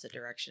the opposite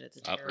direction. It's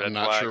a terrible. I'm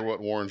not sure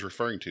what Warren's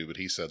referring to, but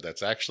he said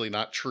that's actually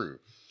not true.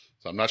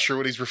 So I'm not sure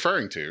what he's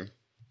referring to.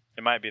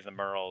 It might be the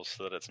Morrills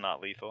so that it's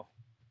not lethal.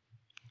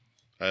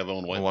 I have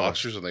owned white Wow.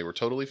 boxers, and they were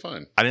totally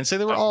fine. I didn't say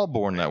they were all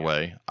born that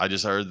way. I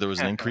just heard there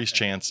was an increased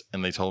chance,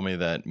 and they told me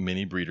that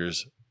many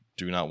breeders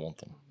do not want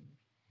them.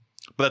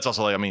 But that's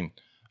also like, I mean,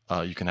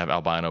 you can have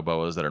albino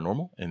boas that are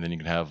normal, and then you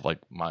can have like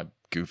my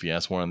goofy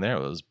ass one in there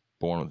that was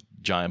born with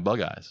giant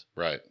bug eyes.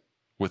 Right.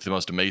 With the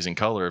most amazing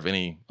color of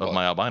any of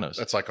my albinos.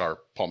 That's like our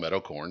palmetto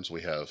corns.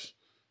 We have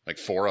like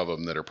 4 of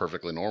them that are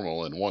perfectly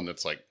normal, and one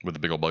that's like with the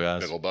big old bug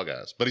eyes. big old bug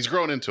eyes. But he's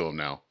growing into them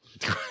now.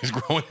 He's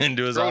growing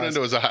into his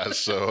eyes.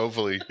 So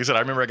hopefully, He said, I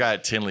remember a guy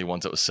at Tinley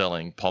once that was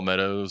selling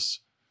palmettos.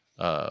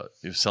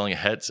 He was selling a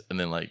het, and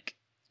then like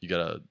you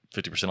got a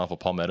 50% off a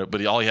palmetto,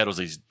 but all he had was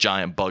these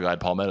giant bug-eyed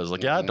palmettos.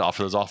 Like, yeah, I'd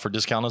offer those off for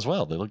discount as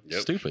well. They look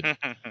stupid.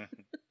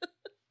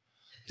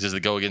 He says they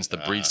go against the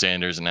breed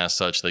standards, and as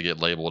such, they get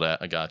labeled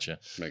at. I gotcha.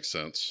 Makes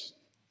sense.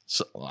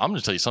 So I'm going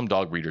to tell you, some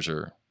dog breeders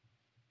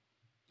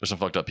there's some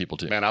fucked up people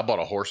too. Man, I bought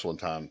a horse one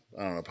time.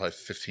 I don't know, probably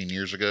 15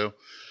 years ago,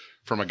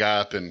 from a guy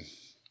up in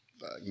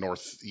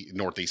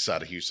northeast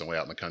side of Houston, way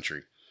out in the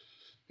country,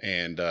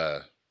 and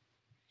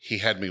he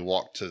had me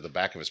walk to the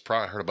back of his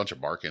I heard a bunch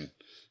of barking,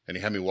 and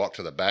he had me walk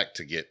to the back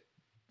to get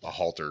a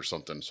halter or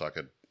something so I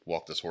could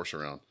walk this horse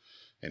around,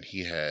 and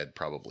he had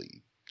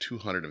probably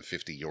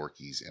 250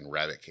 Yorkies in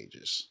rabbit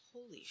cages.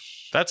 Holy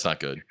shit. That's not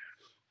good.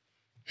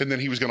 And then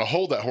he was going to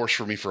hold that horse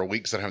for me for a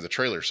week because I didn't have the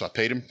trailer. So I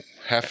paid him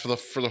half for the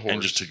horse.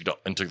 And just took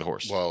the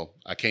horse. Well,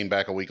 I came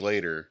back a week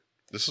later.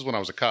 This is when I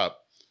was a cop.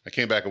 I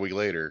came back a week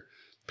later,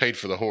 paid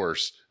for the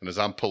horse. And as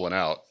I'm pulling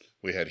out,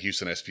 we had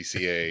Houston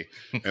SPCA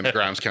and the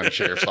Grimes County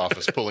Sheriff's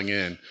Office pulling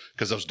in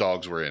because those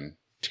dogs were in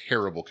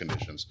terrible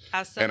conditions.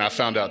 And I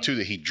found out too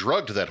that he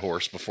drugged that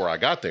horse before I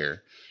got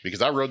there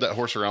because I rode that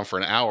horse around for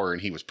an hour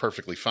and he was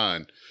perfectly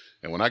fine.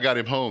 And when I got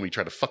him home, he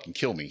tried to fucking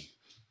kill me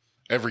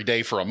every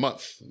day for a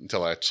month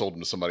until I sold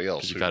him to somebody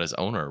else. He got his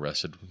owner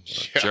arrested.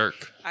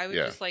 Jerk. I would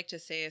just like to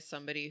say, as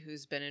somebody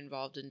who's been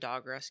involved in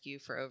dog rescue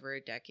for over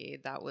a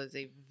decade, that was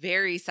a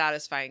very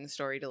satisfying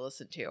story to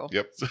listen to.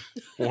 Yep.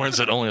 Warren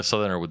said only a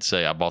Southerner would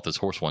say, I bought this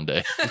horse one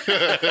day.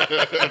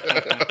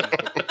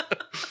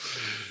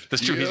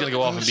 That's true. He's going to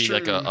go off and be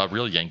like a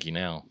real Yankee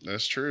now.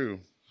 That's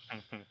true.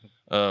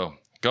 Oh,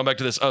 going back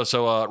to this. Oh,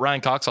 so Ryan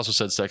Cox also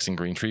said sexing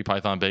green tree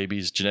python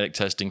babies, genetic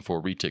testing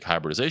for retic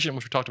hybridization,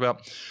 which we talked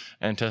about,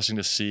 and testing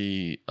to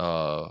see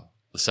the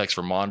sex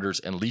for monitors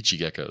and lychee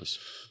geckos.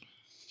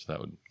 So that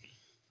would.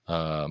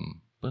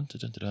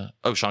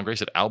 Sean Gray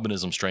said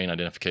albinism strain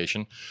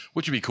identification,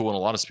 which would be cool in a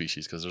lot of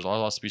species because there's a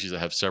lot of species that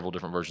have several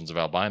different versions of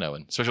albino,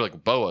 and especially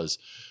like boas,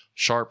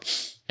 sharp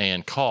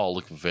and call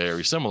look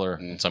very similar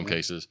in some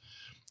cases.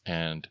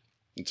 And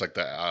it's like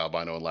the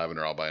albino and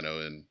lavender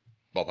albino and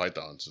ball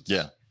pythons.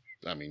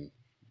 I mean,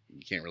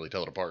 you can't really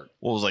tell it apart.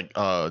 Well, it was like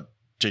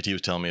JT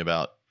was telling me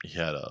about he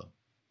had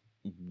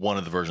one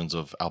of the versions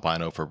of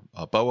albino for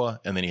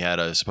boa, and then he had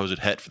a supposed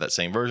het for that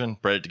same version,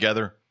 bred it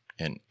together,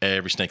 and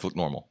every snake looked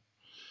normal.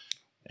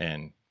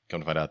 And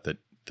come to find out that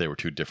they were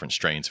 2 different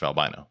strains of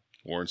albino.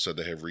 Warren said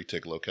they have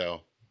retic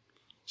locale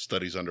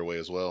studies underway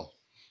as well.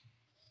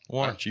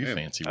 Well, aren't you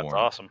fancy, That's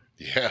Warren? awesome.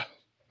 Yeah,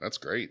 that's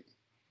great.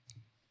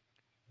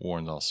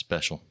 Warren's all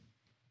special.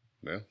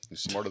 Yeah,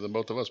 he's smarter than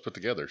both of us put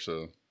together,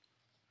 so.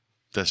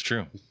 That's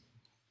true.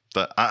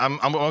 But I'm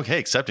okay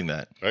accepting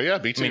that. Oh, yeah,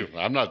 me too.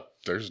 I'm not,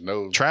 there's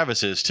no.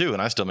 Travis is too,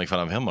 and I still make fun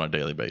of him on a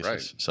daily basis.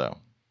 Right. So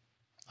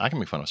I can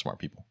make fun of smart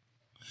people.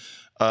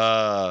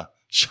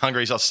 Sean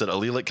Grace also said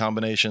allelic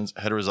combinations,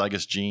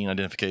 heterozygous gene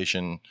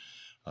identification.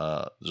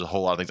 There's a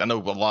whole lot of things. I know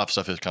a lot of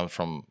stuff has come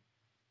from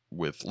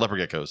with leopard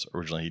geckos.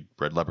 Originally, he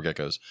bred leopard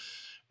geckos,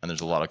 and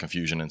there's a lot of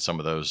confusion in some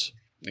of those.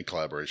 In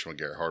collaboration with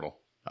Garrett Hartle.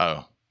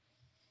 Oh.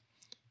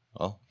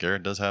 Well,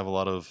 Garrett does have a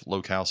lot of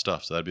locale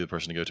stuff, so that'd be the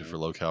person to go to for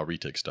locale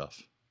retic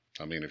stuff.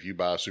 I mean, if you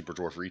buy a super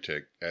dwarf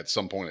retic, at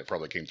some point it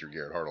probably came through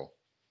Garrett Hartle.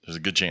 There's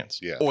a good chance.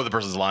 Yeah. Or the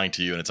person's lying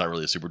to you and it's not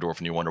really a super dwarf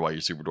and you wonder why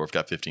your super dwarf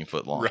got 15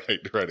 foot long.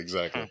 Right,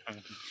 exactly.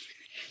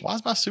 Why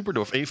is my super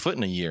dwarf 8 foot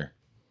in a year?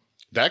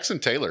 Dax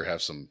and Taylor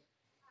have some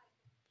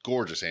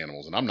gorgeous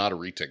animals, and I'm not a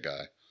retic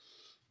guy.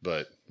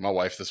 But my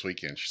wife this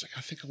weekend, she's like,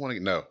 I think I want to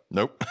get...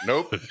 Nope.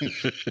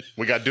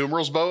 We got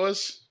Dumeral's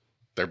boas.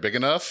 They're big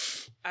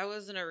enough. I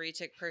wasn't a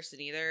retic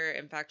person either.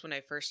 In fact, when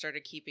I first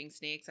started keeping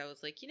snakes, I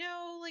was like,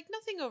 like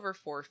nothing over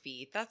 4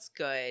 feet. That's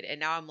good. And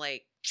now I'm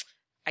like,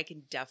 I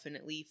can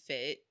definitely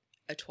fit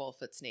a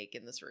 12-foot snake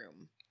in this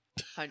room.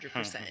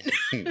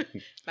 100%.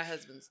 My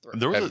husband's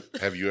thrilled.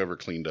 Have you ever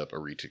cleaned up a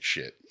retic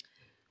shit?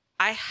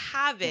 I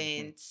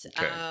haven't.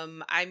 Okay.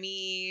 I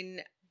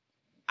mean,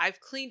 I've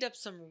cleaned up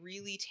some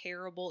really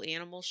terrible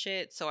animal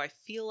shit, so I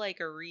feel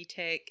like a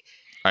retic.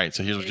 All right,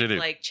 so here's what you do.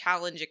 Like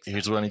challenge accepted.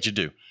 Here's what I need you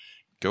to do.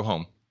 Go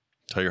home.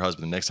 Tell your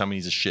husband the next time he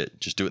needs a shit,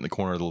 just do it in the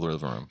corner of the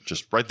living room.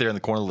 Just right there in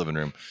the corner of the living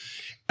room.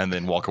 And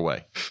then walk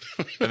away.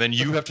 And then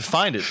you have to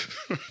find it.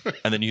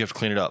 And then you have to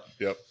clean it up.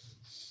 Yep.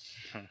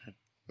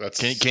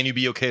 Can you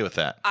be okay with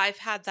that? I've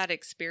had that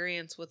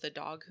experience with a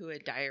dog who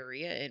had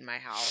diarrhea in my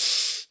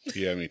house.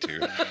 Yeah, me too.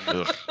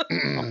 Ugh.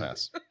 I'll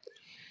pass.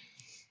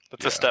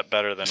 That's a step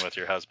better than with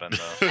your husband,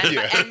 though.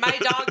 And my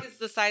dog is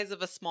the size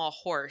of a small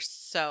horse,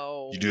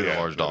 so... You do have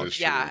large dogs.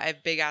 Yeah, I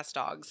have big-ass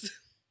dogs.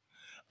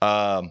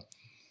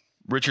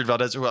 Richard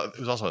Valdez, who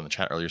was also in the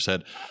chat earlier,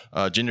 said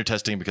gender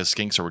testing because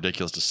skinks are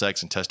ridiculous to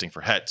sex, and testing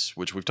for hets,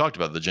 which we've talked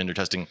about, the gender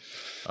testing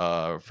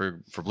for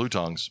blue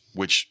tongues,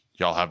 which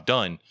y'all have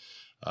done.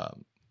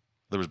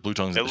 There was blue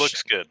tongues. It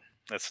looks good.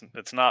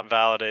 It's not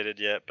validated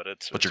yet, but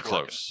but you're working.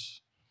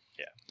 close.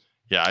 Yeah.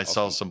 Yeah, I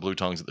saw some blue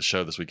tongues at the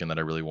show this weekend that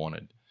I really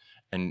wanted,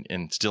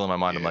 and still in my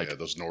mind, I'm like,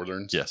 those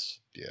Northerns. yes,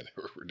 yeah,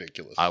 they were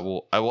ridiculous. I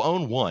will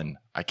own one.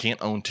 I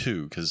can't own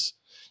two because.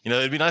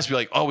 It'd be nice to be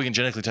like, oh, we can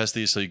genetically test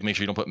these so you can make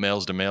sure you don't put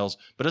males to males.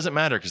 But it doesn't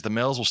matter because the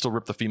males will still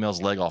rip the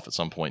female's leg off at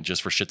some point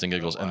just for shits and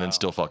giggles and then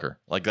still fuck her.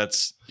 Like,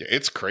 that's... Yeah,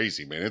 it's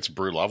crazy, man. It's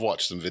brutal. I've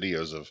watched some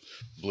videos of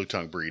blue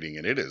tongue breeding,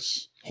 and it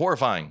is...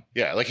 horrifying.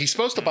 Yeah, like he's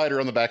supposed to bite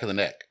her on the back of the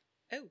neck.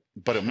 Oh.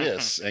 But he'll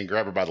miss and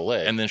grab her by the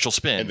leg. And then she'll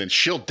spin. And then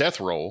she'll death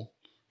roll.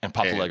 And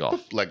pop the leg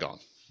off. Leg gone.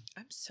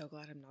 I'm so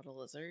glad I'm not a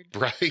lizard.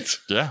 Right?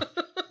 Yeah.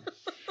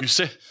 You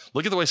see,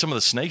 look at the way some of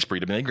the snakes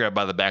breed. I mean, they grab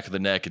by the back of the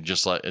neck and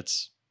just like,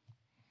 It's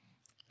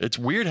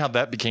weird how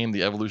that became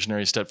the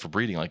evolutionary step for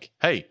breeding. Like,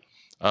 hey,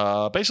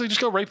 basically just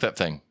go rape that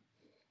thing.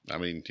 I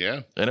mean,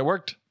 yeah. And it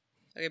worked.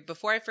 Okay,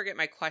 before I forget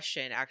my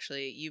question,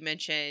 actually, you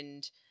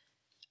mentioned,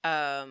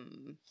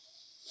 you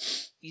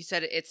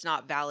said it's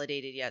not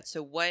validated yet.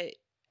 So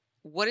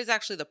what is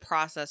actually the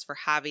process for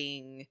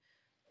having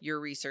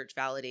your research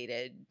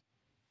validated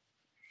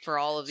for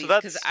all of these?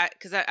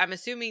 Because I'm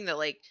assuming that,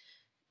 like,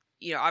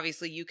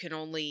 obviously you can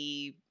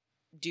only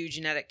do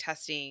genetic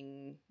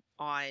testing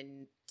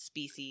on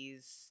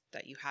species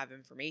that you have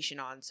information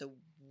on. So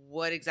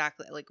what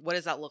exactly, like, what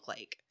does that look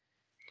like?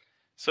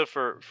 So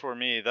for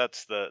me,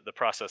 that's the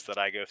process that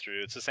I go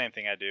through. It's the same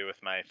thing I do with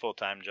my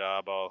full-time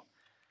job.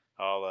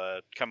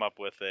 I'll come up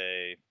with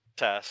a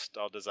test,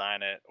 I'll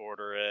design it,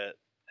 order it,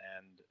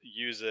 and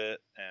use it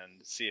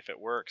and see if it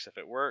works. If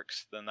it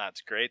works, then that's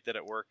great that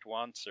it worked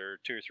once or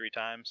 2 or 3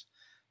 times.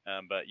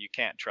 But you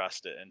can't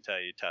trust it until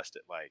you test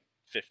it like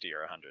 50 or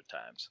 100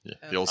 times. Yeah,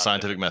 the old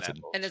scientific method.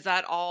 Samples. And is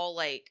that all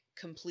like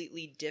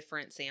completely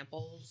different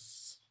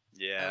samples?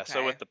 Yeah. Okay.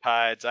 So with the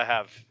pieds, I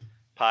have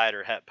pied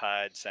or het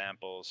pied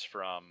samples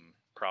from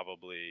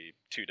probably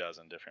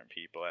 24 different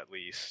people at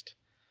least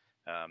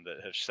that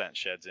have sent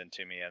sheds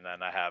into me. And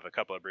then I have a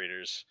couple of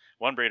breeders.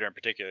 One breeder in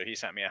particular, he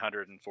sent me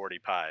 140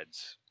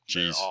 pieds.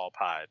 They're all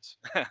pieds.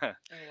 Oh, wow.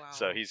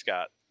 So he's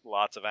got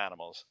lots of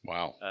animals.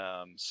 Wow.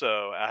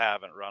 So I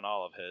haven't run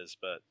all of his,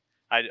 but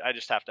I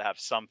just have to have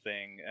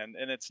something,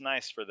 and it's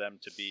nice for them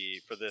to be,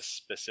 for this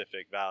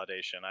specific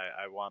validation,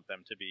 I want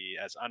them to be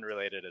as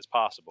unrelated as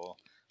possible.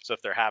 So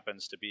if there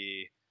happens to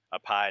be a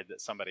pied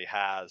that somebody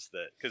has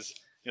that, because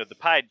the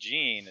pied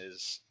gene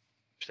is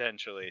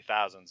potentially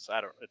thousands.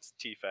 It's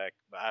TFEC,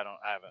 but I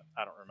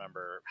don't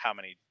remember how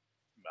many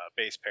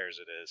base pairs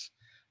it is,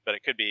 but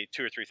it could be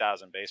 2,000 or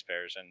 3,000 base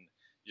pairs, and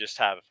you just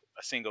have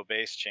a single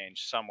base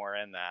change somewhere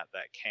in that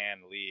can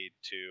lead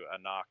to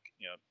a knock,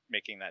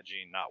 making that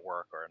gene not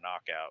work or a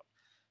knockout,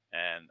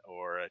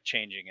 or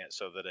changing it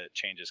so that it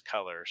changes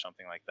color or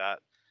something like that.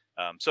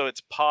 So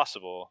it's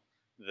possible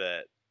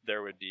that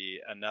there would be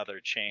another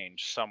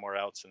change somewhere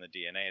else in the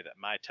DNA that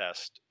my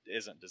test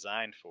isn't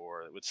designed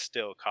for. It would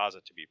still cause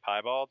it to be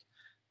piebald,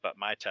 but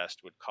my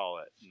test would call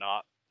it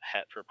not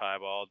het for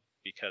piebald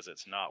because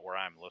it's not where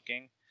I'm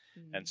looking.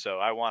 And so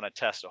I want to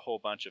test a whole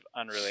bunch of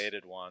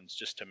unrelated ones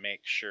just to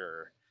make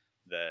sure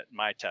that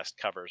my test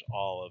covers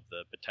all of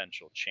the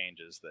potential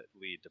changes that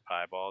lead to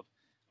piebald.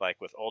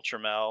 Like with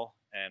ultramel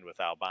and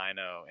with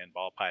albino and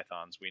ball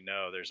pythons, we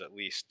know there's at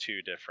least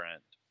 2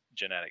 different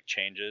genetic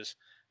changes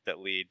that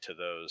lead to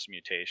those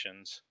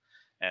mutations.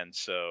 And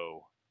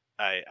so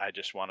I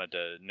just wanted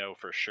to know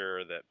for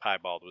sure that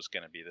piebald was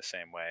going to be the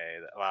same way,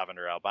 that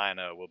lavender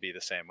albino will be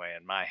the same way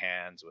in my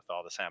hands with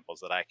all the samples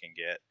that I can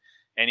get.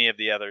 Any of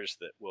the others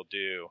that we'll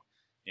do,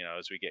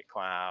 as we get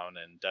clown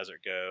and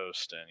desert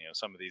ghost and,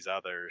 some of these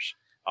others,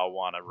 I'll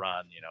want to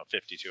run,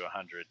 50 to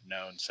 100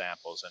 known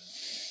samples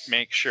and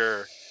make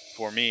sure.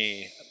 For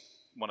me,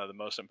 one of the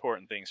most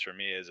important things for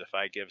me is if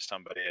I give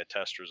somebody a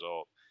test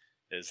result,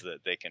 is that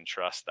they can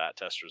trust that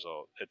test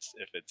result.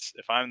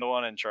 If I'm the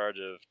one in charge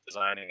of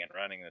designing and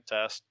running the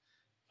test,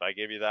 if I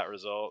give you that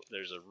result,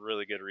 there's a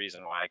really good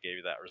reason why I gave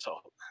you that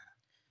result.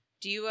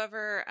 Do you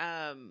ever,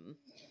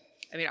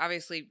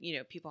 obviously,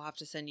 people have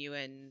to send you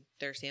in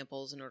their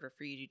samples in order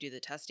for you to do the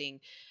testing.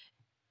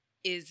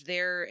 Is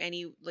there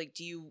any,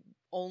 do you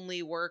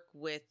only work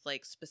with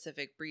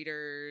specific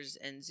breeders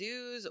and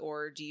zoos,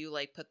 or do you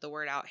put the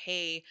word out,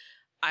 hey,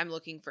 I'm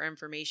looking for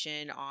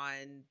information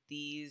on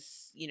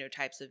these,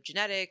 types of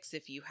genetics.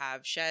 If you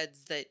have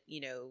sheds that,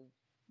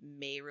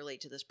 may relate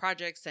to this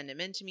project, send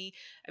them in to me.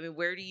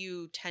 Where do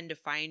you tend to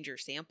find your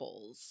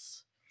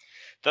samples?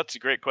 That's a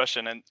great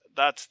question. And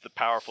that's the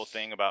powerful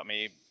thing about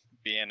me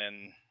being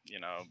in,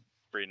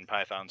 breeding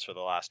pythons for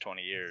the last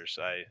 20 years.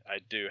 I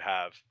do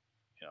have,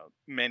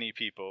 many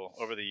people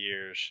over the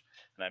years,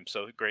 and I'm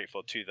so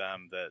grateful to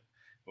them that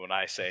when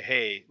I say,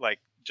 hey,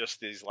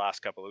 just these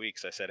last couple of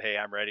weeks, I said, hey,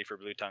 I'm ready for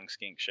blue tongue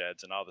skink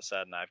sheds. And all of a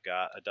sudden I've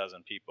got a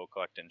dozen people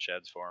collecting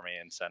sheds for me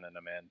and sending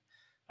them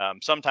in.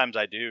 Sometimes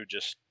I do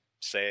just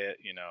say it,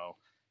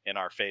 in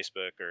our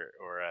Facebook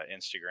or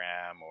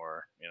Instagram,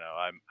 or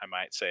I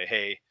might say,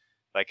 hey,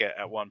 like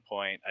at one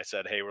point I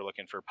said, hey, we're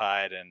looking for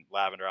pied and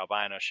lavender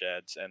albino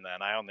sheds, and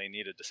then I only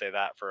needed to say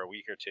that for a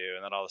week or two,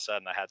 and then all of a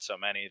sudden I had so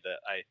many that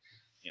I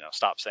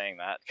stopped saying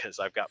that because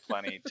I've got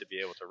plenty to be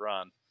able to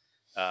run.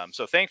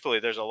 So thankfully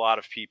there's a lot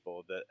of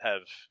people that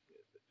have,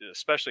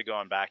 especially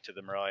going back to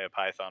the Morelia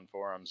Python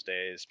forums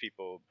days,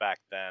 people back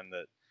then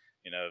that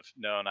have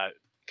known I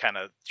kind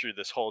of through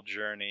this whole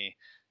journey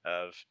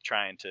of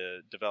trying to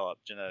develop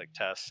genetic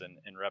tests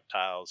in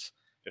reptiles.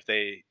 If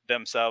they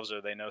themselves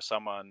or they know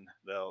someone,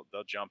 they'll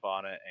jump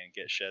on it and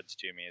get sheds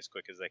to me as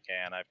quick as they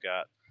can. I've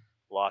got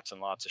lots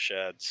and lots of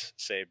sheds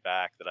saved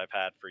back that I've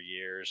had for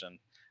years, and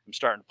I'm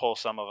starting to pull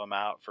some of them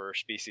out for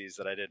species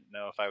that I didn't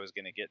know if I was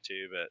going to get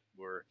to, but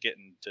we're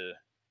getting to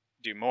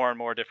do more and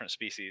more different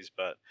species.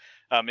 But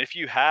if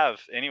you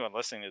have anyone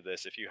listening to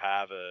this, if you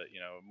have a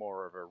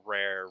more of a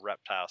rare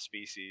reptile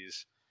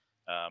species,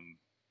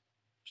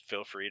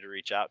 feel free to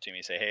reach out to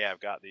me. Say, hey,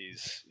 I've got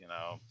these.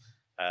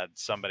 I had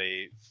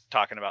somebody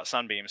talking about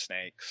sunbeam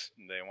snakes,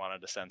 and they wanted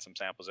to send some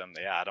samples in.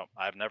 Yeah,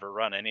 I've never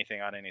run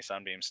anything on any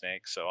sunbeam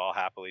snakes, so I'll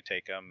happily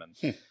take them.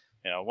 And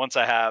once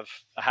I have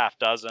a half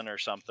dozen or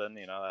something,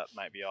 that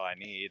might be all I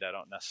need. I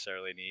don't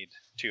necessarily need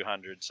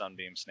 200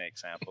 sunbeam snake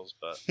samples,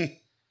 but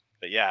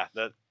yeah,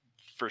 that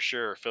for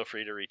sure. Feel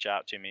free to reach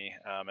out to me.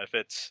 If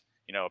it's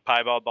a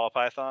piebald ball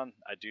python,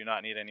 I do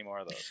not need any more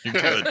of those. You're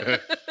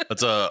good.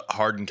 That's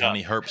Hardin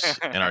County Herps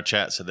in our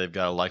chat said they've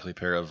got a likely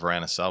pair of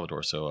Varanus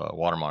Salvador, so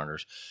water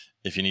monitors.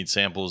 If you need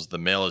samples, the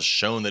male is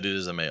shown that it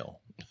is a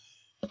male.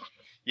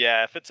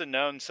 Yeah, if it's a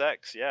known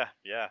sex, yeah.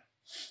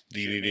 Do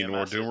you need any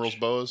more Dumerals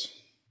boas?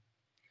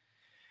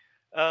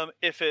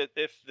 If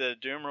the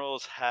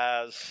Dumerals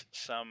has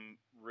some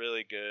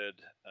really good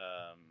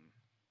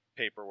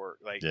paperwork,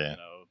 like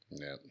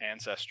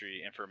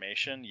ancestry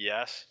information,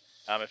 yes.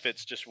 If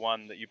it's just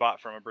one that you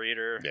bought from a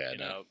breeder,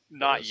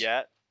 not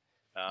yet,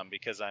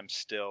 because I'm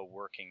still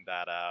working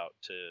that out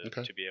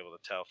to be able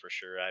to tell for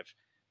sure. I've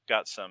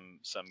got some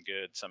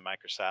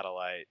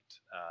microsatellite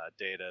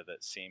data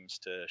that seems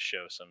to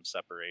show some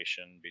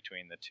separation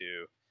between the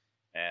two,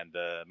 and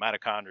the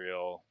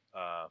mitochondrial.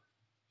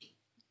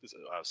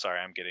 Sorry,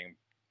 I'm getting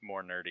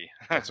more nerdy.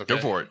 That's okay.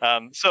 Go for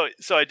it.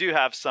 So I do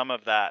have some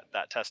of that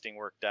testing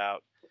worked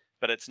out,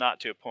 but it's not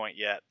to a point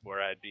yet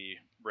where I'd be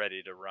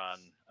ready to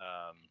run.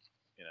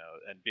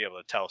 And be able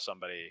to tell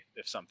somebody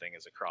if something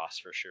is a cross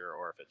for sure,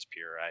 or if it's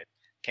pure. I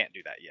can't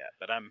do that yet,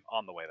 but I'm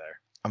on the way there.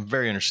 I'm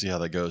very interested to see how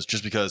that goes,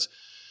 just because.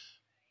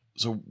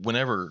 So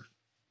whenever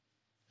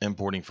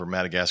importing for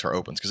Madagascar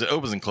opens, because it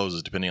opens and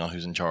closes depending on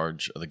who's in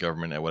charge of the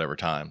government at whatever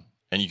time,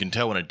 and you can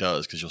tell when it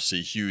does because you'll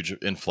see huge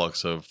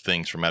influx of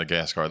things from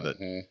Madagascar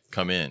that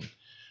come in.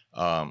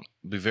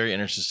 Be very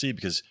interested to see,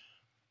 because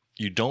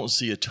you don't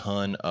see a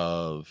ton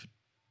of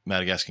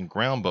Madagascan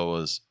ground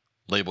boas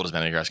labeled as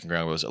Madagascan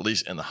ground boas, at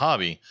least in the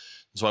hobby.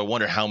 So I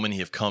wonder how many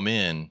have come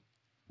in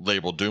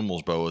labeled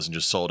Dumerals boas and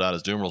just sold out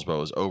as Dumerals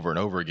boas over and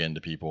over again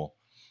to people,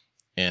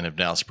 and have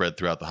now spread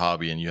throughout the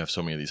hobby. And you have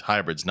so many of these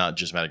hybrids, not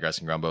just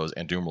Madagascan ground boas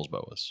and Dumerals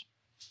boas,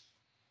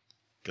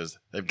 because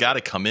they've got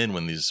to come in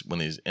when these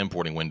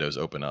importing windows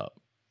open up.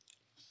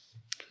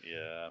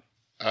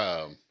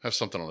 Yeah. Have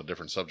something on a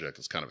different subject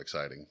that's kind of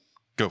exciting.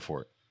 Go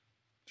for it.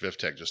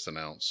 VivTech just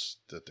announced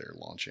that they're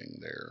launching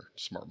their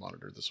smart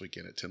monitor this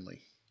weekend at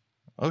Tinley.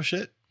 Oh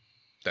shit!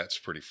 That's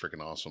pretty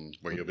freaking awesome.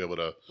 Where you'll be able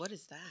to. What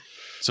is that?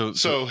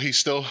 So he's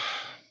still.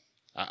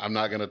 I'm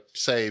not going to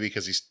say,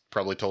 because he's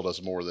probably told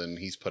us more than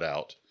he's put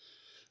out.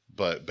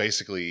 But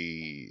basically,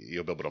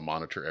 you'll be able to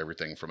monitor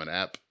everything from an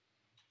app,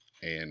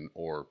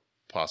 or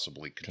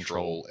possibly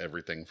control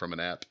everything from an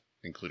app,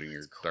 including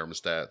your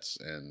thermostats.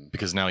 And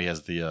because now he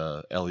has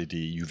the LED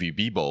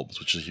UVB bulbs,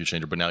 which is a huge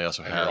changer. But now he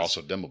also has they're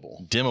also dimmable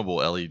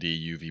LED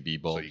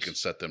UVB bulbs. So you can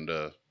set them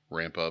to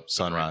ramp up,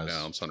 sunrise,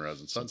 ramp down, sunrise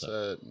and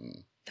sunset.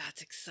 And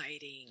that's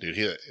exciting,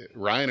 dude.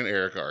 Ryan and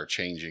Erica are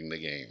changing the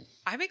game.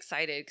 I'm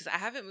excited because I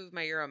haven't moved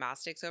my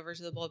Euromastics over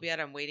to the bulb yet.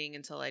 I'm waiting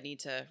until I need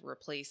to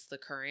replace the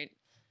current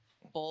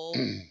bulb,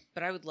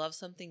 but I would love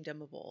something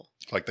dimmable.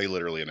 Like they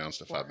literally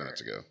announced it 5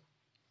 minutes ago.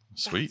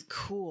 Sweet. That's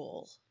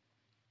cool.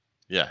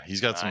 Yeah, he's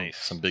got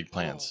some big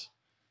plans.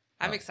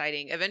 Cool. I'm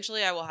exciting.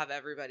 Eventually, I will have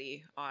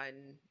everybody on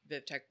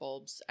VivTech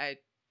bulbs. I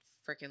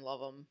freaking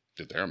love them.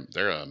 Dude,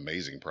 they're an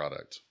amazing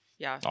product.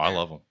 Yeah. Oh, I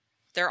love them.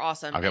 They're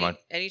awesome. Okay,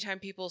 anytime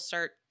people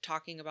start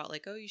talking about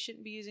like, oh, you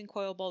shouldn't be using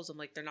coil bulbs, I'm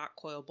like, they're not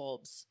coil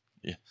bulbs.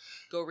 Yeah.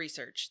 Go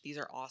research. These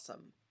are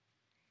awesome.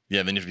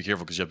 Yeah, then you have to be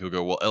careful because you have people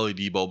go, well,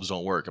 LED bulbs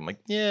don't work. I'm like,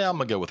 yeah, I'm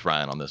going to go with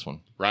Ryan on this one.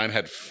 Ryan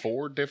had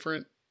 4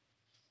 different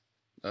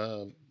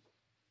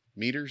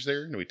meters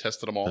there, and we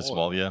tested them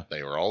all. Yeah.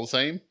 They were all the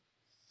same.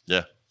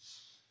 Yeah.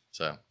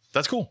 So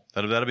that's cool.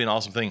 That'll be an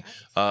awesome thing.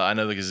 I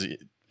know because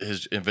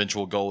his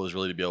eventual goal is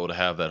really to be able to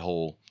have that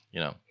whole,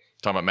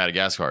 talking about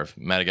Madagascar. If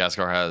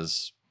Madagascar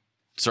has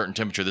certain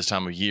temperature this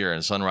time of year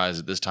and sunrise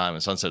at this time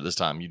and sunset at this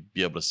time, you'd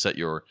be able to set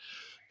your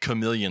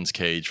chameleon's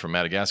cage from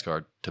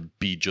Madagascar to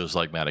be just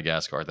like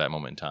Madagascar at that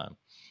moment in time,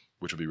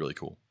 which would be really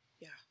cool.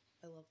 Yeah,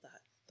 I love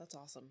that.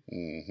 That's awesome.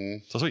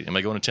 Mm-hmm. So sweet. And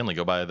by going to Tinley,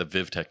 go by the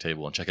VivTech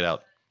table and check it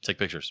out. Take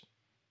pictures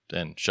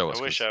and show us.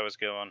 I wish I was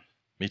going.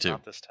 Me too.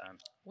 Not this time.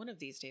 One of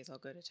these days I'll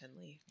go to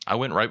Tinley. I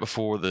went right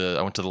before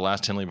I went to the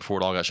last Tinley before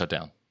it all got shut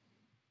down.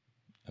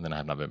 And then I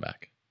have not been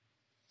back.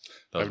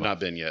 I've not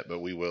been yet, but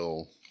we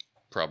will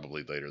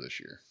probably later this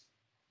year.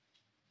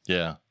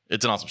 Yeah.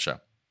 It's an awesome show.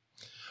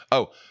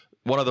 Oh,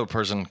 one other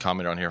person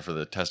commented on here for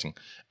the testing.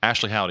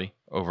 Ashley Howdy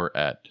over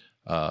at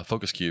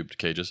Focus Cubed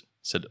Cages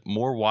said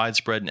more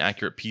widespread and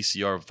accurate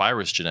PCR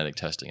virus genetic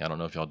testing. I don't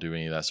know if y'all do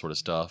any of that sort of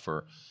stuff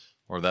or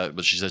that,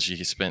 but she says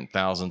she spent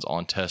thousands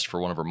on tests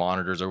for one of her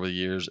monitors over the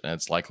years, and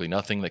it's likely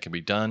nothing that can be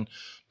done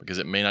because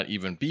it may not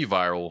even be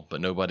viral, but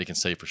nobody can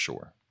say for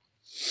sure.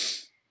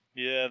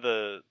 Yeah,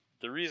 the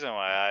reason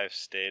why I've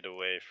stayed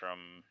away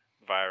from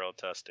viral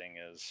testing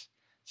is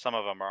some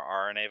of them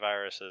are RNA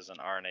viruses, and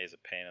RNA is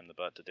a pain in the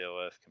butt to deal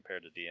with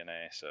compared to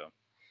DNA. So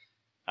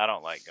I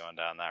don't like going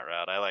down that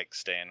route. I like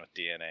staying with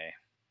DNA.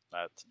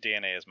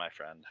 DNA is my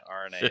friend.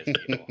 RNA is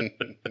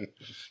evil.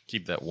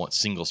 Keep that one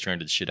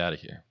single-stranded shit out of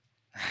here.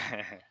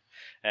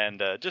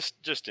 And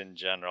just in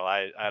general,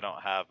 I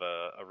don't have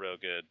a real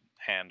good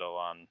handle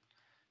on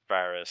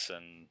virus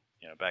and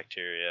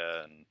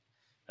bacteria. And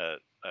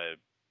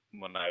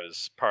when I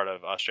was part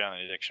of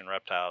Australian Addiction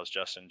Reptiles,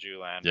 Justin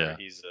Julander,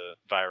 he's a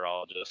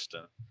virologist,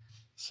 and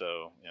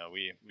so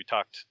we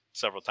talked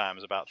several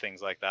times about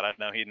things like that. I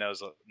know he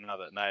knows now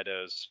that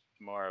NIDO is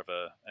more of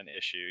an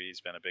issue.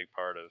 He's been a big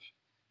part of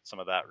some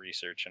of that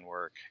research and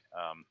work.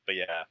 But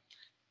yeah,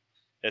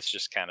 it's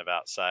just kind of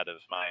outside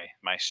of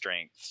my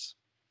strengths.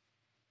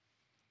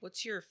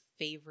 What's your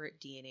favorite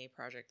DNA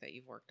project that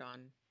you've worked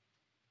on?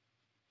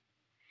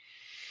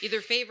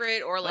 Either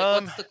favorite or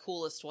what's the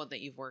coolest one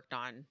that you've worked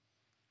on?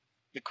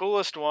 The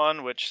coolest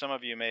one, which some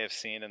of you may have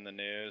seen in the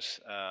news,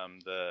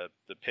 the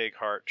pig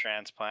heart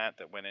transplant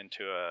that went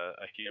into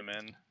a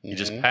human. He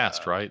just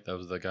passed, right? That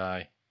was the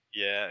guy.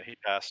 Yeah, he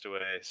passed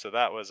away. So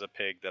that was a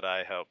pig that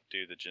I helped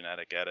do the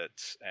genetic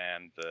edits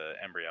and the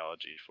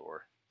embryology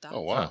for. That's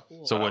wow.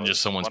 cool. So it wasn't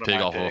just someone's pig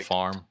off of a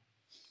farm?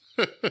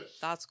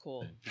 That's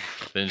cool.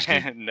 Then just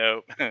get,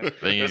 nope. then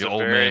you It was get a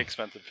very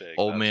expensive pig.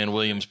 Old man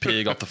Williams'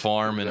 pig off the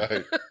farm.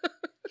 And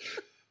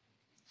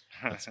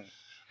Right.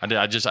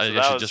 I just read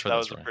that that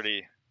was story.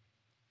 a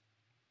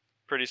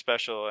pretty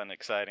special and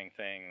exciting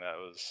thing that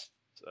was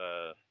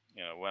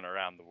went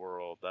around the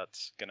world.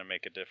 That's going to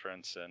make a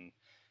difference, and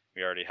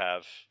we already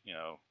have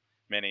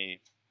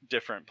many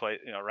different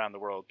around the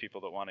world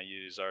people that want to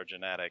use our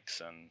genetics,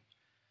 and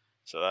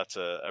so that's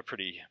a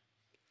pretty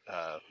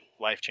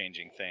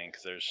life-changing thing,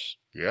 because there's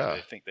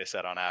I think they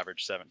said on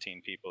average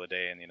 17 people a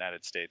day in the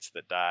United States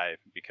that die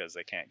because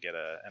they can't get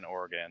an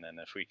organ, and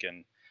if we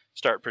can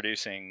start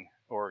producing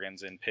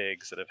organs in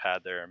pigs that have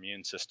had their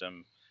immune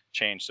system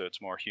changed so it's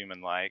more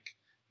human-like,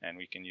 and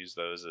we can use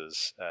those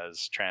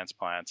as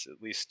transplants,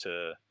 at least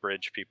to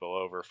bridge people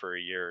over for a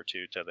year or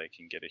two till they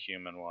can get a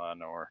human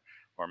one, or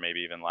maybe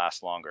even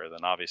last longer,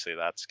 then obviously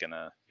that's going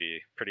to be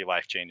pretty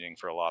life-changing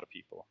for a lot of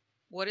people.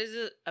 What is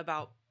it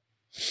about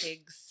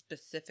pigs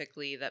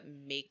specifically that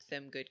make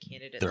them good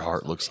candidates? Their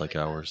heart looks like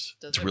ours.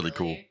 It's really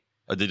cool.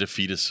 I did a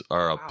fetus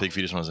or a pig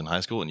fetus when I was in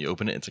high school, and you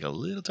open it, it's like a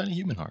little tiny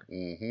human heart.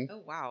 Mm-hmm.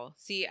 Oh wow!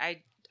 See,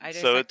 I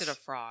dissected a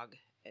frog.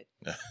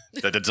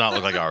 That does not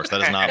look like ours.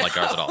 That is not like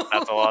ours at all.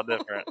 That's a lot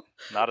different.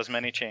 Not as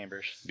many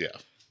chambers.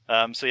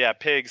 Yeah. So yeah,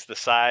 pigs, the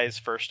size,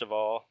 first of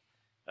all.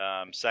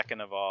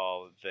 Second of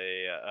all,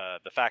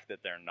 the fact that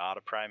they're not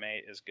a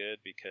primate is good,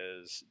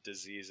 because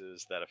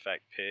diseases that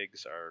affect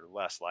pigs are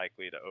less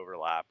likely to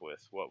overlap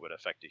with what would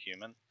affect a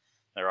human.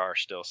 There are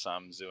still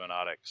some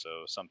zoonotic,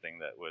 so something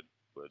that would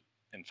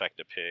infect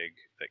a pig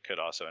that could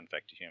also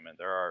infect a human.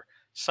 There are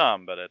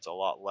some, but it's a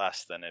lot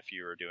less than if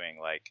you were doing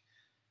like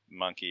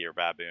monkey or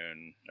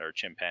baboon or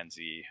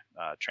chimpanzee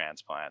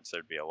transplants.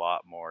 There'd be a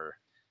lot more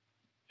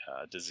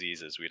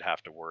diseases we'd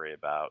have to worry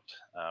about.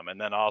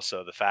 And then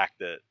also the fact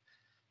that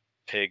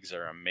pigs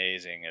are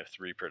amazing at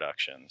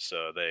reproduction.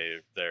 So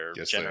their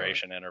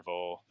generation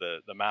interval,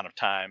 the amount of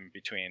time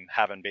between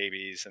having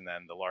babies and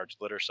then the large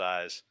litter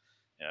size,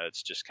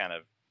 it's just kind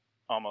of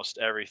almost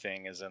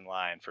everything is in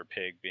line for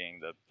pig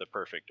being the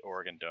perfect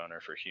organ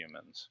donor for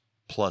humans.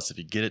 Plus, if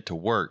you get it to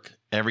work,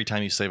 every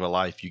time you save a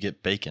life, you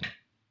get bacon.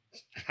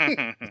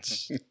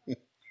 It's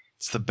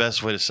the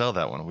best way to sell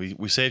that one.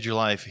 We saved your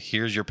life.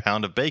 Here's your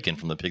pound of bacon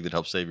from the pig that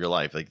helped save your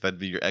life. Like, that'd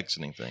be your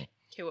exiting thing.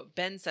 Okay, what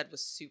Ben said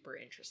was super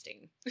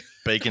interesting.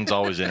 Bacon's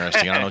always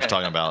interesting. I don't know what you're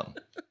talking about.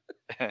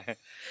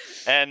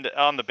 And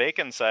on the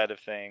bacon side of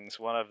things,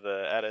 one of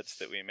the edits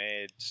that we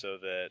made so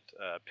that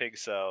pig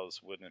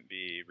cells wouldn't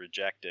be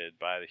rejected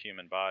by the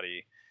human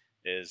body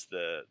is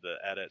the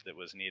edit that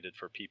was needed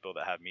for people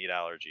that have meat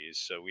allergies.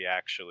 So we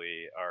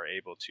actually are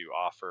able to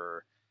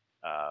offer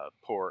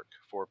pork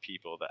for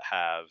people that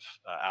have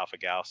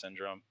alpha-gal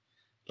syndrome.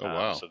 Oh,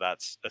 wow. So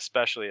that's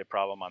especially a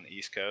problem on the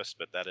East Coast,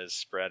 but that is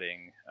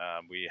spreading.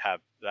 We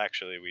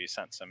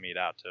sent some meat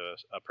out to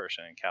a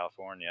person in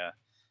California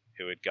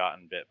who had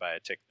gotten bit by a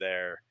tick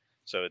there.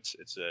 So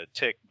it's a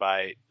tick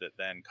bite that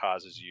then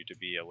causes you to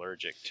be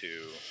allergic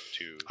to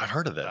I've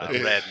heard of that.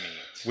 red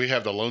meat. We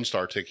have the Lone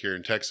Star tick here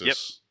in Texas. Yep.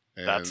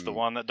 And That's the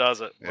one that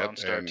does it. Yep, Lone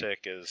Star and- tick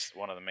is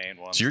one of the main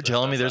ones. So you're that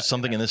telling me does there's that.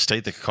 something in this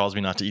state that could cause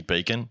me not to eat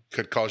bacon?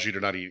 Could cause you to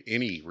not eat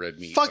any red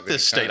meat. Fuck of any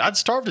this state. kind. I'd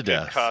starve to Could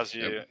death. cause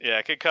you, Yep. yeah,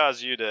 it could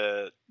cause you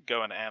to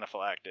go into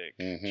anaphylactic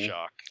Mhm.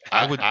 shock.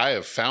 I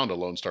have found a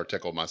Lone Star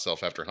tickle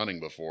myself after hunting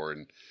before,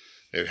 and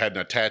it hadn't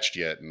attached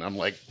yet, and I'm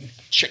like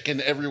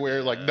chicken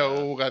everywhere. Like,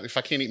 no, if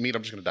I can't eat meat,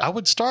 I'm just gonna die. I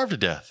would starve to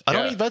death. I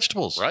don't Yeah. eat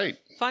vegetables. Right.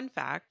 Fun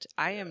fact,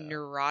 I am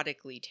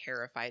neurotically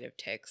terrified of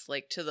ticks,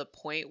 like to the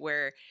point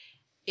where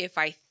if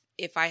I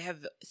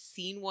have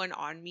seen one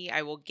on me,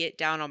 I will get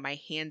down on my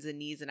hands and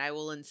knees and I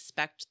will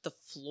inspect the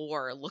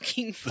floor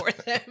looking for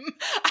them.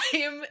 I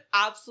am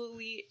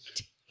absolutely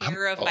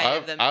terrified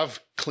of them. I've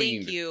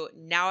cleaned. Thank you.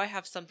 Now I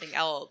have something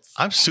else.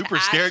 I'm super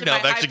Add scared to now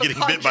of my actually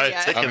getting bit by a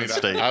hypochondria. tick I in mean, the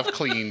state. I've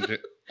cleaned.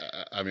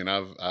 I mean,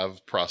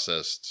 I've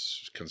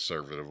processed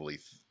conservatively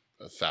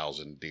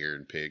 1,000 deer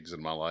and pigs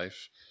in my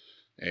life,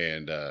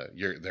 and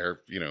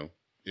they're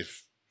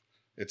if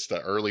it's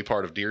the early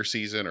part of deer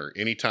season or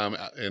any time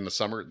in the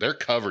summer, they're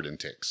covered in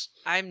ticks.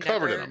 I'm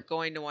covered in never them.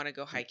 going to want to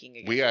go hiking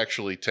again. We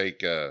actually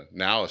take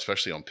now,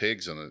 especially on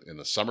pigs in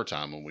the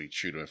summertime when we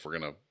shoot them. If we're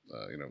gonna,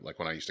 like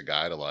when I used to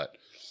guide a lot,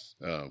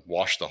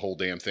 wash the whole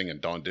damn thing in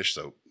Dawn dish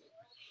soap.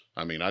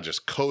 I mean, I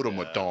just coat them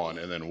with Dawn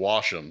and then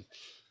wash them,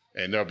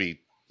 and there'll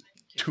be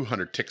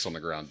 200 ticks on the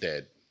ground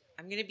dead.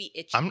 I'm gonna be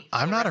itchy. I'm for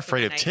the not rest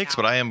afraid the of night ticks,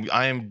 now. but I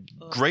am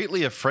Ugh.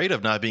 greatly afraid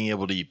of not being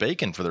able to eat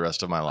bacon for the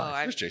rest of my Oh, life.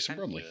 I'm, There's Jason I'm,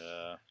 Brumley.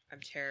 Yeah. I'm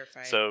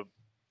terrified. So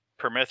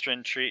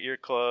permethrin treat your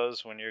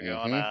clothes when you're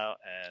going Mhm. out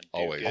and do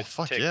Always. a good Oh,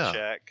 fuck tick yeah.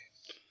 check.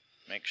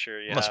 Make sure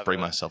you I'm gonna have spray a-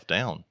 myself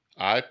down.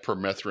 I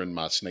permethrin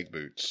my snake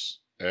boots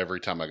every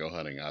time I go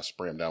hunting. I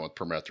spray them down with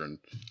permethrin,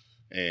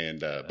 and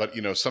but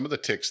some of the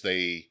ticks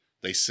they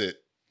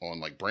sit on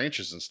like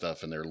branches and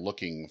stuff, and they're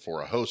looking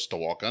for a host to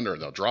walk under,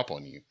 and they'll drop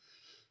on you.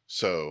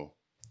 So,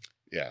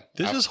 yeah,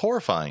 This is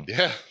horrifying.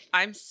 yeah,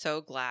 I'm so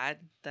glad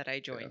that I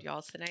joined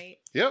y'all tonight.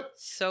 yep.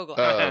 So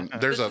glad.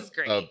 There's This is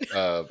great.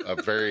 a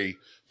very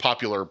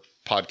popular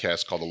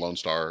podcast called the Lone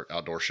Star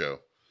Outdoor Show.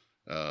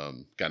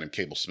 Guy named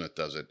Cable Smith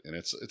does it, and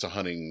it's a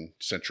hunting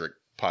centric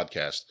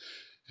podcast.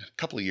 A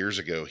couple of years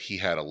ago, he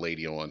had a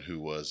lady on who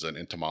was an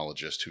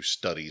entomologist who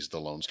studies the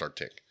Lone Star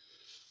tick.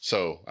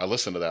 So I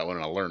listened to that one,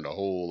 and I learned a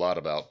whole lot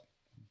about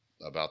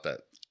that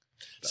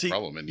See,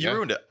 problem. And you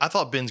ruined it. I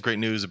thought Ben's great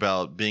news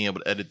about being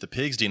able to edit the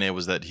pig's DNA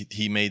was that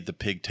he made the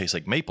pig taste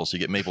like maple, so you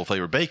get maple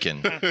flavored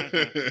bacon.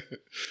 But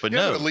But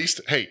no, at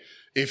least, hey,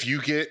 if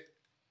you get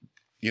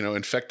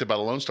infected by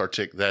the Lone Star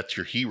tick, that's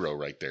your hero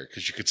right there,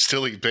 because you could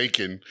still eat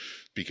bacon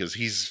because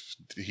he's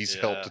Yeah.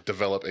 helped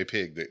develop a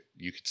pig that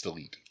you could still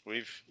eat.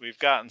 We've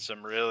gotten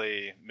some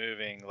really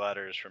moving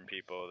letters from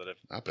people that have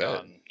I bet.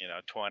 gone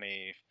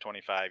 20,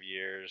 25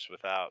 years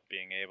without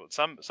being able.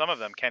 Some of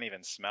them can't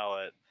even smell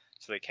it,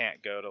 so they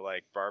can't go to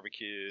like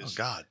barbecues. oh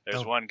God,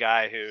 There's no. one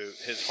guy who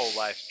his whole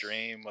life's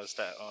dream was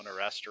to own a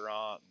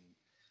restaurant, and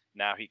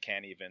now he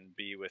can't even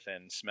be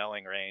within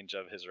smelling range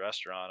of his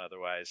restaurant.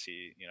 Otherwise,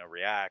 he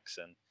reacts.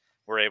 And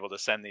we're able to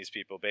send these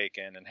people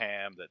bacon and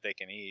ham that they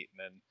can eat, and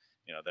then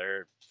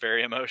they're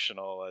very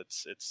emotional.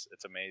 It's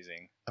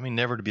amazing. I mean,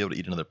 never to be able to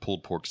eat another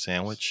pulled pork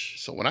sandwich.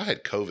 So when I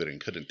had COVID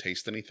and couldn't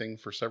taste anything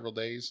for several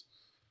days,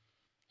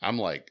 I'm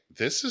like,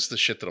 this is the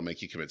shit that'll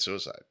make you commit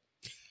suicide.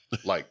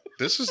 Like,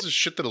 this is the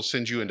shit that'll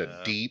send you into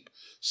Yeah. deep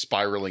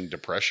spiraling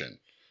depression.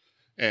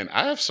 And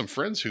I have some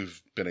friends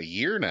who've been a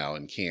year now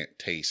and can't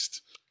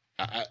taste.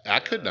 I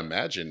couldn't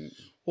imagine.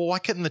 Well, why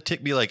couldn't the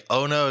tick be like,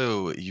 oh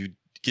no, you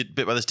get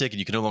bit by this tick and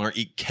you can no longer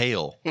eat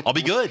kale? I'll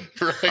be good.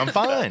 Right? I'm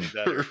fine.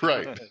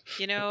 Right.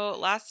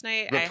 Last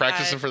night Been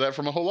practicing for that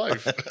for my whole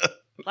life.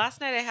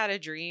 Last night I had a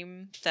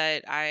dream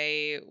that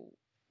I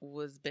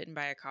was bitten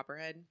by a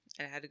copperhead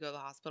and I had to go to the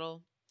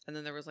hospital. And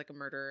then there was like a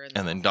murder.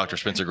 And then Dr.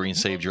 Spencer Green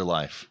saved your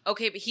life.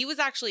 Okay, but he was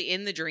actually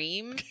in the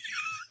dream,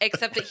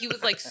 except that he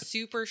was like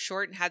super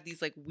short and had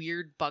these like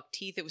weird buck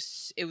teeth. It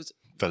was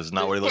That is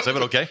not what he looks like,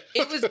 but okay.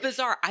 it was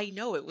bizarre. I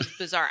know it was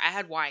bizarre. I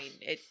had wine.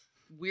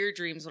 Weird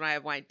dreams when I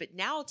have wine. But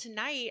now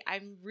tonight,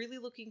 I'm really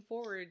looking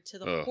forward to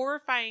the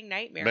horrifying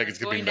nightmare. Megan's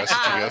I'm going to be going to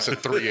messaging have us at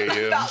 3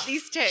 a.m. about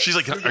these ticks. She's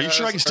like, are you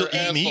sure I can still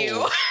eat meat?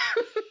 you.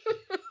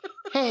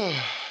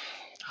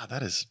 God,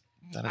 that is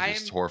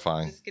just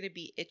horrifying. Just gonna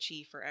be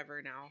itchy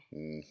forever now.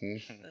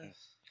 Ugh.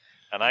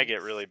 And I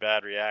get really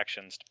bad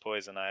reactions to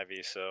poison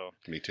ivy, so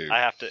Me too. I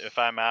have to, if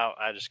I'm out,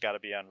 I just got to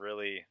be on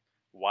really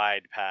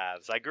wide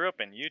paths. I grew up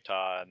in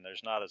Utah, and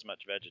there's not as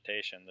much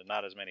vegetation. There's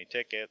not as many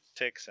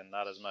ticks and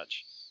not as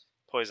much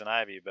poison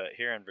ivy. But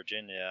here in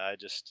Virginia, I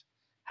just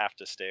have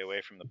to stay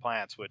away from the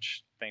plants,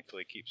 which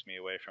thankfully keeps me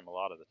away from a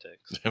lot of the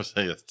ticks.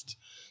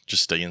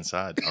 Just stay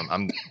inside.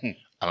 I'm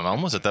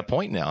almost at that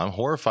point now. I'm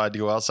horrified to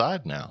go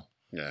outside now.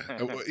 Yeah.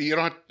 You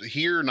don't have,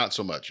 here, not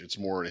so much. It's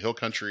more hill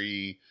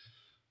country,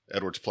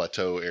 Edwards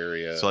Plateau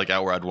area. So like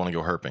out where I'd want to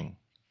go herping.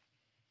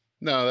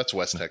 No, that's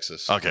West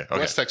Texas. Okay.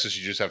 West Texas,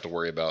 you just have to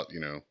worry about,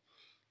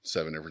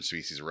 7 different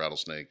species of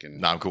rattlesnake and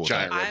No, I'm cool with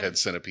giant that. redhead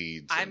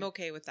centipedes. I'm and-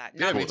 okay with that.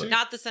 Yeah, Not, me too.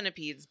 not the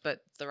centipedes,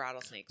 but the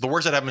rattlesnakes. The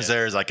worst that happens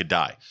there is I could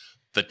die.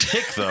 The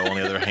tick, though, on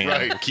the other hand,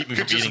 Right. will keep me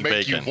Could from just eating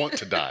make bacon. you want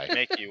to die.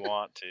 Make you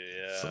want to,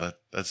 yeah. So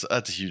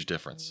that's a huge Oh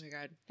difference. my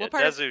god! Yeah, What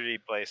part? Of, deserty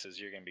places,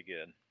 you're gonna be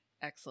good.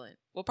 excellent.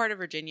 What part of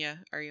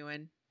Virginia are you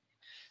in?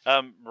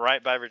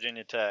 Right by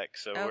Virginia Tech,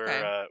 so Okay.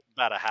 we're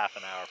about a half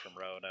an hour from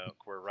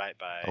Roanoke. We're right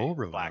by Roanoke.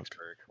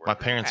 Blacksburg. where My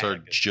parents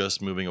Virginia are Tech is.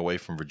 just moving away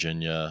from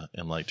Virginia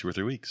in like 2 or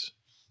 3 weeks.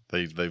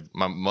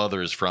 My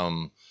mother is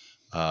from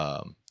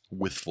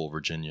Withful,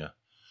 Virginia.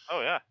 Oh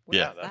yeah,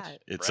 Yeah.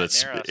 Where's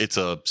that's that? right near us. It's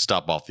a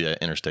stop off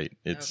the interstate.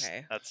 It's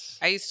Okay. That's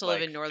I used to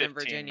live like in Northern 15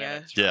 Virginia.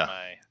 minutes from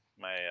Yeah.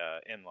 my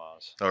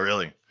in-laws. Oh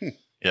really?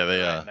 Yeah,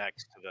 they Right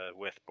next to the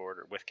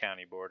Wythe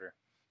County border.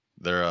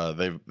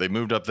 they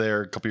moved up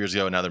there a couple years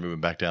ago, and now they're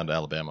moving back down to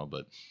Alabama.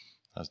 But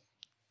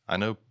I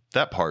know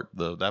that part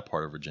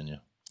of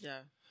Virginia.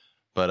 Yeah.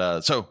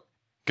 But so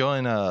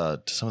going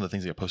to some of the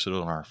things that got posted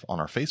on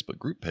our Facebook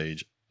group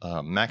page,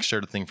 Max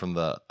shared a thing from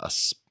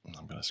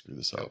I'm gonna screw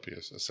this up.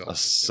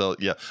 Celpius.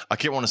 Yeah, I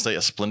can't want to say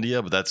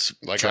Asplendia, but that's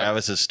Like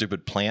Travis's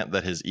stupid plant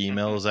that his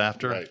email is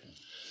after. Right.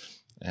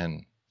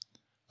 And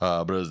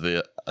but it was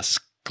the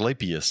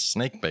Asclepius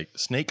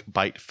Snake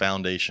Bite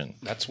Foundation.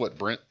 That's what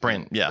Brent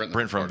Brent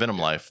from Venom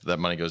Life. That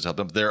money goes to help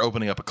them. They're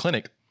opening up a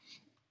clinic,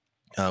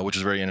 which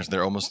is very interesting.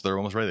 They're almost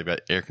ready. They've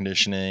got air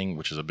conditioning,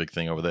 which is a big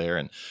thing over there,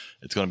 and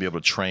it's going to be able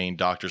to train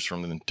doctors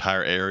from the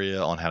entire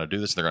area on how to do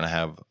this. They're going to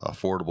have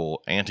affordable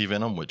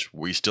anti-venom, which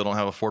we still don't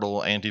have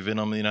affordable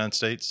anti-venom in the United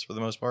States for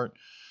the most part.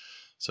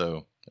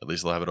 So at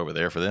least they'll have it over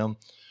there for them.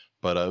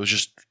 But I was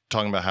just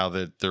talking about how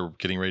they're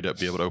getting ready to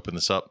be able to open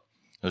this up.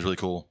 It was really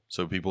cool.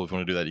 So people, if you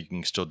want to do that, you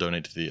can still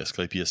donate to the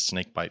Asclepius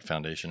Snakebite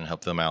Foundation and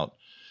help them out.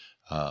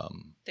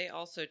 They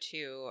also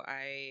too.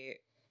 I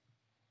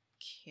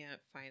can't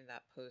find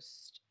that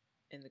post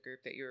in the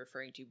group that you're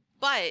referring to,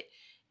 but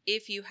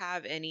if you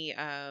have any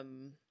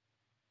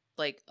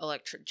like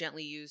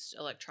gently used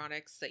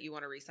electronics that you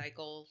want to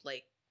recycle,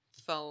 like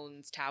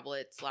phones,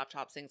 tablets,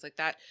 laptops, things like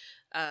that,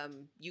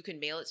 you can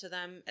mail it to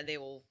them, and they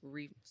will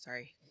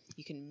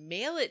you can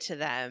mail it to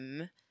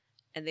them,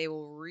 and they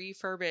will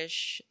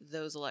refurbish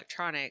those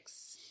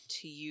electronics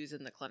to use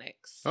in the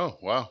clinics. Oh,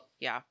 wow.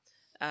 Yeah.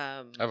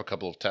 I have a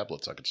couple of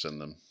tablets I could send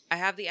them. I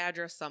have the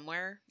address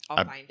somewhere.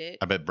 I'll find it.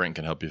 I bet Brent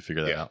can help you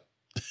figure that out.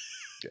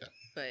 Yeah.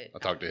 But I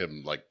talk to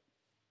him like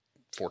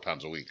 4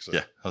 times a week. So.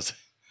 Yeah.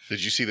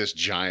 Did you see this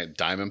giant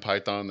diamond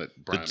python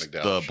that Brian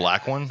McDowell The shot?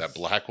 black one? That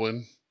black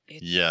one?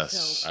 it's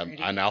Yes. so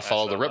pretty. I now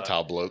follow the saw that.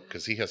 reptile bloke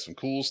because he has some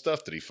cool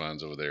stuff that he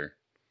finds over there.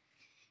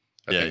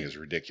 That Yeah. thing is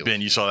ridiculous. Ben,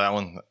 you saw that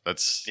one?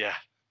 Yeah,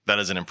 That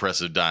is an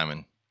impressive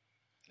diamond.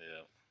 yeah.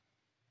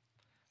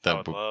 That I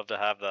would love to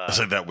have that. I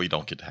said that we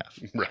don't get to have.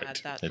 Add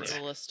Right. that to It's-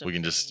 the list of We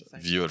can just things I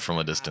view it from a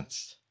have.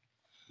 distance.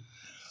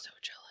 So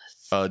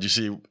jealous. Did you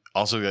see?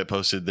 Also, got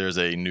posted. There's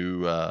a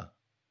new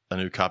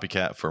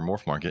copycat for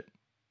Morph Market.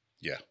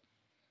 Yeah.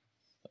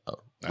 Uh,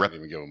 I rep-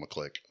 didn't even give him a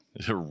click.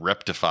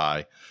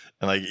 Rectify,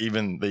 and they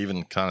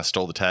even kind of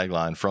stole the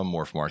tagline from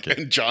Morph Market.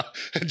 And John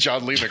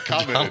Lehman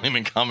John commented.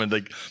 Lehman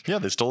commented,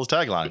 they stole his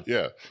tagline.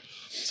 Yeah.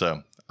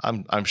 So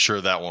I'm sure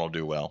that one will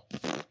do well.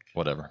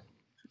 Whatever.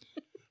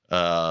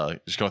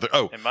 Just going through.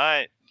 Oh, It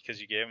might,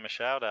 because you gave him a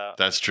shout out.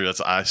 that's true.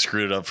 I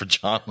screwed it up for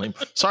John Lehman.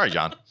 Sorry,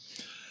 John.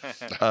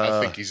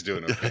 I think he's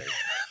doing okay.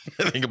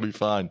 I think it'll be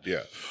fine.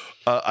 Yeah.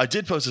 I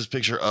did post this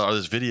picture,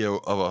 this video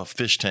of a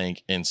fish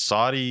tank in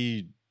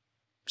Saudi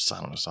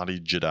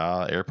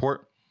Jeddah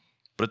airport,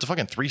 but it's a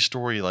fucking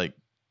 3-story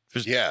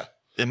Yeah.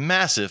 a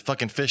massive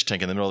fucking fish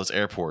tank in the middle of this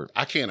airport.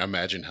 I can't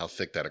imagine how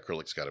thick that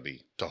acrylic's got to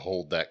be to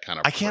hold that kind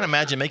of I can't pressure.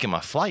 imagine making my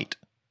flight.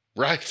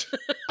 Right.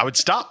 I would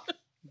stop.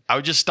 I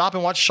would just stop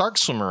and watch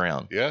sharks swim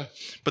around. Yeah.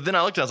 But then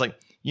I looked at it, I was like,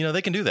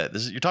 they can do that.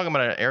 You're talking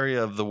about an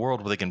area of the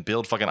world where they can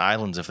build fucking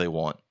islands if they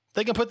want.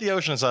 They can put the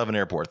ocean inside of an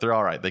airport. They're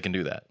all right. They can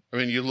do that. I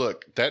mean, you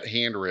look, that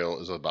handrail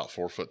is about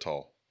 4 foot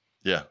tall.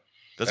 Yeah.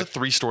 That's a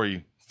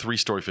 3-story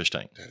fish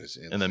tank That is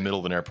in the middle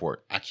of an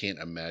airport. I can't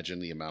imagine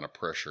the amount of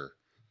pressure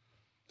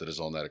that is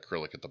on that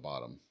acrylic at the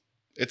bottom.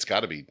 It's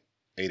got to be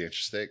 8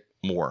 inches thick.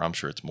 More. I'm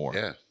sure it's more.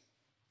 Yeah.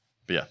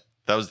 But yeah.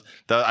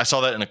 I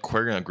saw that in an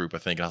aquarium group, I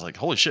think, and I was like,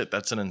 holy shit,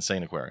 that's an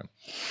insane aquarium.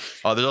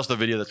 There's also a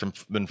video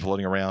that's been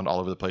floating around all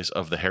over the place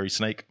of the hairy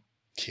snake.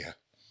 Yeah.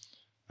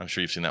 I'm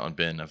sure you've seen that one,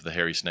 Ben, of the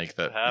hairy snake.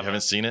 That I you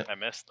haven't seen it? I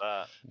missed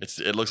that.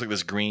 It looks like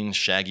this green,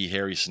 shaggy,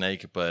 hairy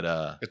snake, but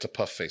It's a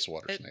puff-faced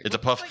water snake. it's a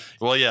puff.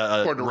 Well,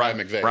 yeah. According to Ryan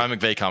McVeigh. Ryan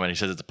McVeigh commented. He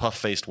says it's a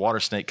puff-faced water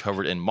snake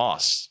covered in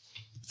moss.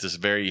 It's this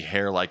very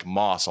hair-like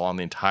moss along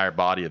the entire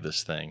body of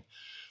this thing.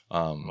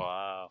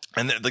 Wow.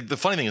 And the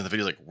funny thing is, the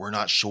video's like, we're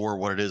not sure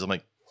what it is. I'm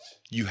like,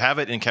 you have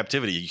it in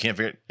captivity. You can't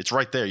figure it. It's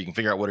right there. You can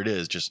figure out what it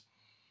is. Just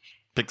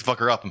pick the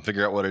fucker up and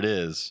figure out what it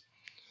is.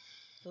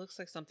 It looks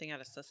like something out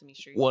of Sesame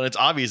Street. Well, it's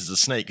obvious it's a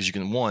snake because you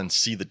can, 1,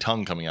 see the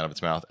tongue coming out of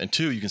its mouth, and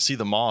 2, you can see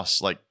the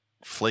moss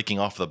flaking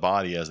off the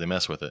body as they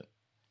mess with it.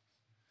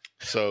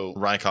 So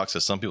Ryan Cox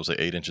says some people say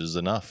 8 inches is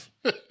enough.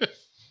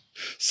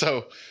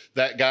 So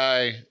that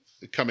guy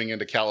coming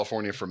into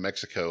California from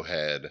Mexico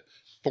had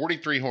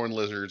 43 horned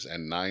lizards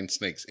and 9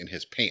 snakes in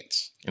his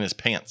pants. In his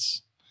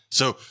pants.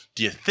 So,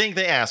 do you think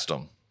they asked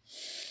him,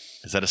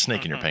 is that a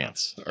snake in your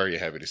pants? Are you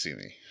happy to see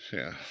me?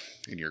 Yeah,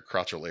 in your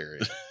crotchal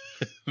area.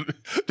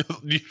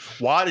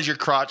 Why does your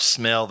crotch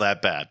smell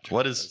that bad?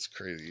 What is... That's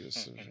crazy.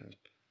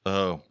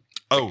 Oh,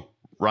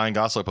 Ryan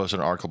Gosling posted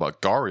an article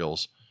about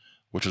gharials,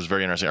 which was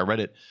very interesting. I read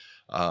it.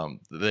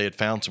 They had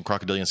found some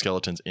crocodilian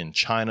skeletons in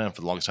China, and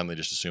for the longest time they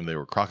just assumed they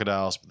were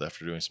crocodiles. But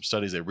after doing some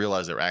studies, they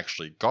realized they were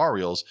actually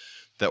gharials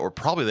that were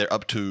probably there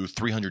up to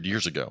 300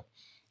 years ago,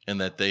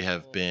 and that they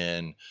have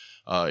been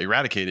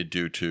eradicated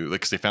due to,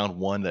 because they found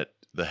one that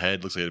the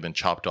head looks like it had been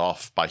chopped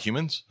off by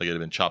humans, like it had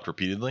been chopped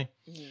repeatedly,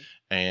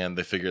 and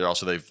they figured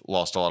also they've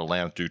lost a lot of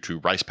land due to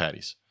rice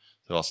paddies.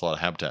 They lost a lot of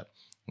habitat,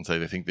 and so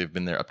they think they've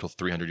been there up to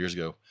 300 years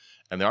ago.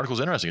 And the article is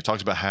interesting. It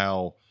talks about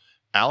how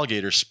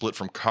alligators split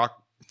from crocodiles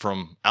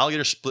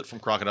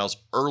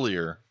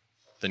earlier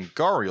than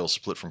gharials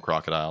split from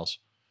crocodiles,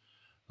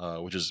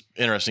 which is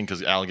interesting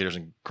because alligators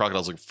and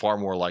crocodiles look far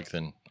more alike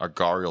than our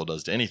gharial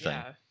does to anything.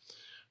 Yeah.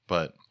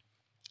 But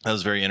that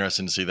was very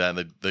interesting to see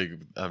that. They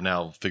have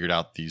now figured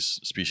out these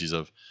species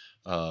of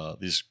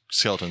these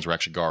skeletons were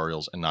actually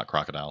gharials and not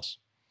crocodiles.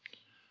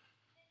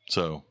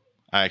 So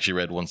I actually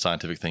read one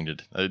scientific thing.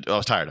 I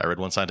was tired. I read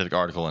one scientific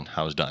article and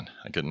I was done.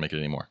 I couldn't make it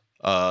anymore.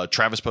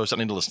 Travis posted,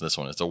 I need to listen to this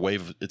one. It's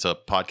a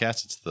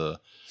podcast. It's the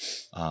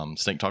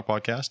Snake Talk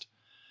podcast.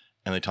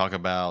 And they talk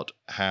about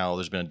how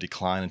there's been a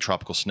decline in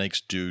tropical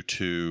snakes due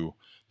to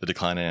the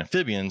decline in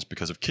amphibians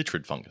because of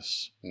chytrid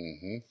fungus.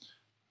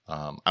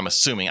 I'm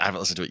assuming, I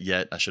haven't listened to it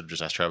yet. I should have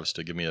just asked Travis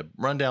to give me a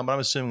rundown, but I'm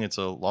assuming it's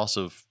a loss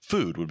of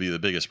food would be the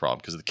biggest problem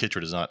because the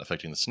chytrid is not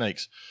affecting the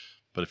snakes.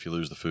 But if you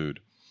lose the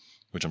food,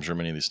 which I'm sure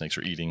many of these snakes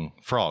are eating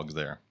frogs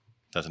there,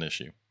 that's an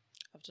issue.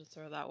 I'll have to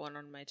throw that one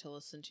on my to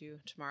listen to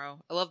tomorrow.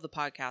 I love the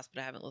podcast,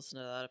 but I haven't listened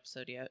to that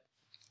episode yet.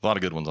 A lot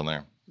of good ones on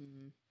there.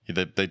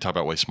 They talk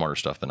about way smarter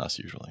stuff than us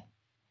usually.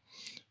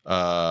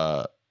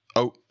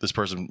 This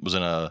person was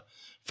in a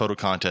photo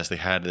contest. They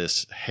had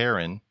this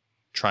heron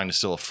trying to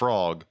steal a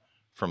frog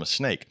from a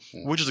snake,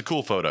 which is a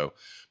cool photo,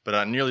 but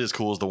not nearly as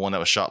cool as the one that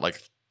was shot like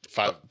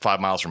 5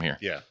 miles from here.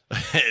 Yeah.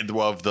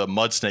 Of the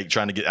mud snake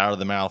trying to get out of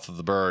the mouth of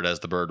the bird as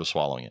the bird was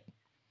swallowing it.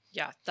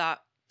 Yeah,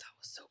 that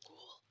was so cool.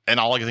 And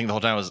all I could think the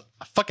whole time was,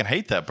 I fucking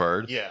hate that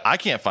bird. Yeah. I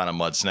can't find a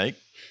mud snake.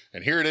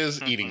 And here it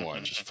is eating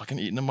one. Just fucking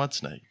eating a mud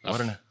snake.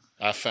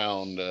 I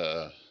found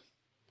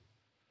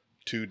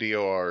 2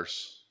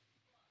 DORs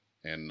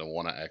and the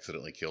one I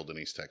accidentally killed in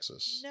East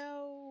Texas.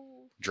 No.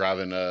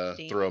 Driving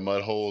through a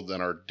mud hole in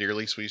our deer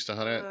lease we used to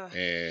hunt it,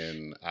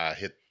 and I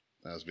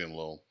was being a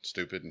little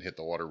stupid and hit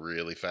the water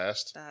really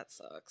fast. That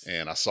sucks.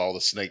 And I saw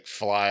the snake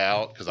fly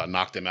out because I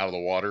knocked him out of the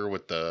water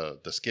with the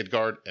skid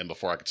guard, and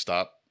before I could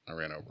stop, I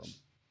ran over him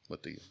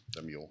with the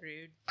mule.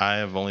 Rude. I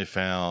have only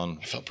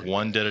found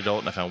one dead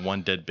adult, and I found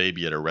one dead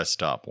baby at a rest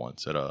stop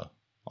once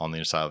on the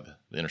other side of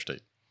the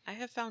interstate. I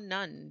have found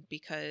none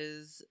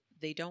because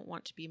they don't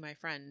want to be my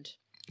friend.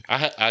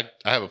 I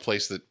have a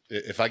place that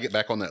if I get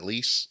back on that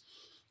lease,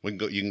 you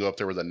can go up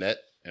there with a net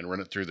and run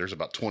it through. There's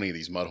about 20 of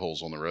these mud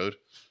holes on the road,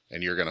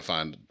 and you're going to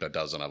find a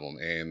dozen of them,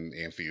 and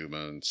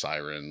amphiuma and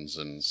sirens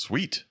and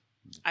sweet.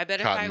 I bet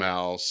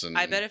cottonmouths.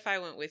 I bet if I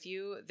went with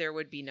you, there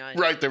would be none.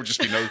 Right, there would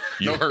just be no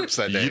herps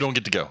that day. You don't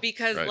get to go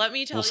because let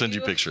me tell we'll send you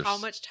pictures. How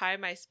much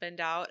time I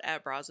spend out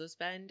at Brazos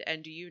Bend,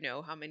 and do you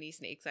know how many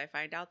snakes I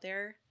find out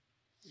there?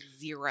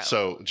 0.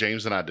 So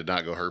James and I did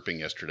not go herping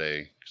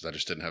yesterday because I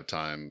just didn't have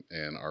time.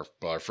 And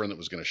our friend that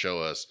was going to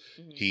show us,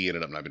 he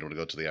ended up not being able to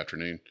go till the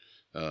afternoon.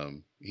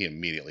 He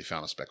immediately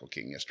found a speckled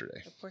king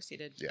yesterday. Of course he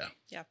did.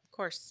 Yeah, of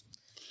course.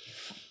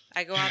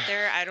 I go out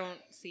there, I don't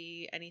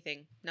see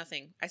anything,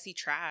 nothing. I see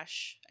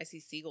trash. I see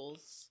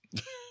seagulls.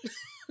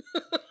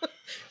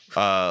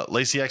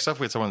 Lacey stuff.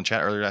 We had someone in the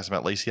chat earlier asked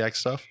about Lacey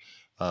stuff.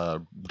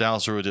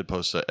 Dallas Rua did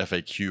post a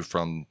FAQ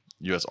from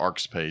U.S.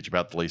 ARC's page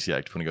about the Lacey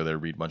Act. If you want to go there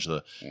and read a bunch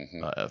of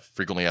the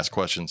frequently asked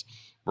questions.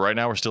 But right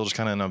now we're still just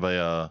kind of in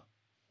a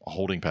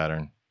holding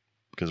pattern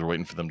because we're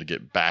waiting for them to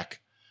get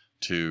back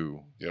to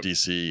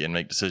D.C. and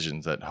make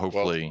decisions that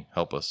hopefully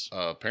help us.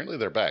 Apparently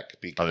they're back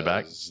because Are they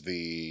back?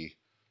 The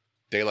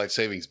Daylight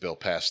Savings Bill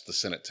passed the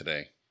Senate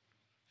today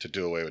to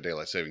do away with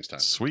Daylight Savings Time.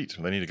 Sweet.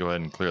 They need to go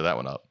ahead and clear that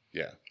one up.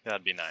 Yeah.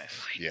 That'd be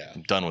nice. Yeah.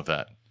 I'm done with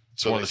that.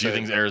 It's So one of the few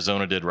things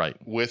Arizona did right.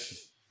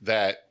 With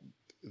that,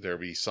 there'll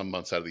be some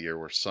months out of the year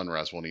where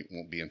sunrise won't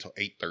be until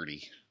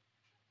 8:30.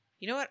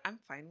 You know what? I'm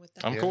fine with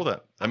that. I'm cool with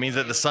that. That means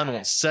that the sun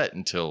won't set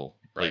until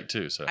late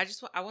too. So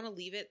I want to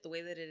leave it the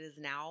way that it is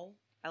now.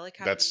 I like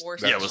having That's- more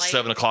that's- yeah, it was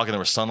 7 o'clock and there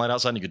was sunlight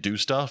outside and you could do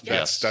stuff.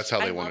 Yes. That's how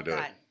they I want love to do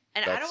that. it.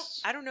 And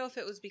That's- I don't know if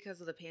it was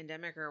because of the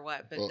pandemic or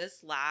what, but Well-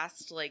 this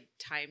last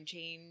time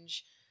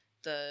change,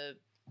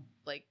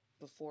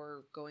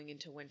 before going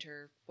into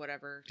winter,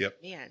 whatever.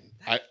 Yep. Man,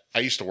 I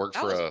used to work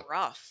that for was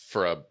rough.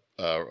 for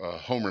a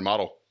home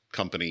remodel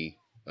company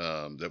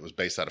that was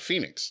based out of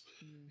Phoenix.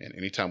 And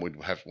anytime we'd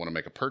want to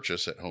make a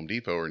purchase at Home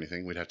Depot or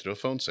anything, we'd have to do a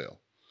phone sale.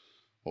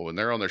 Well, when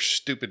they're on their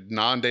stupid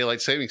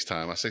non-daylight savings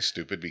time, I say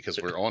stupid because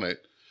we're on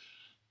it,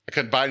 I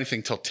couldn't buy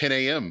anything till 10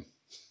 a.m.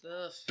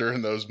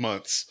 during those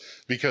months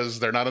because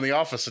they're not in the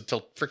office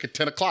until freaking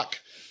 10 o'clock.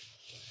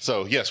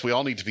 So yes, we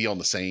all need to be on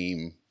the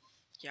same,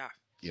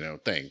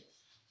 thing.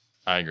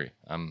 I agree.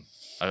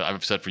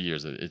 I've said for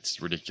years that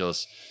it's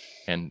ridiculous,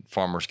 and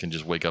farmers can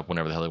just wake up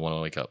whenever the hell they want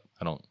to wake up.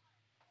 I don't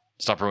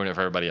stop ruining it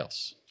for everybody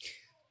else.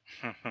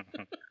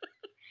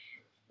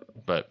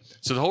 But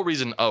so the whole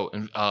reason,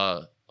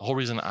 I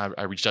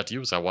reached out to you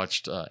was I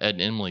watched Ed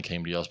and Emily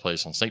came to y'all's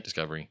place on Snake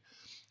Discovery,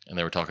 and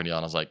they were talking to y'all,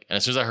 and I was like, and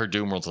as soon as I heard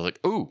Doom Worlds, I was like,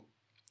 ooh,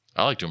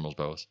 I like Doom Worlds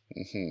bows.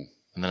 Mm-hmm.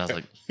 And then I was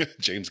like,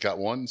 James got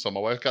one, so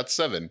my wife got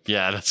 7.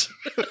 yeah, that's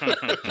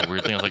a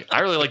weird thing. I was like, I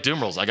really like Doom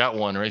Rolls. I got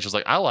one. And Rachel's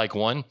like, I like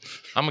one.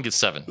 I'm going to get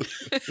 7.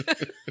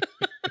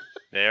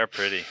 They are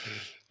pretty.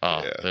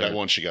 Yeah, that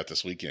one she got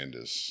this weekend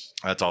is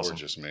that's awesome.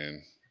 Gorgeous,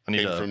 man. I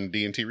need Came from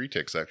D&T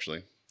Retics, actually.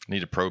 I need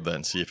to probe that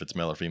and see if it's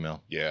male or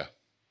female. Yeah.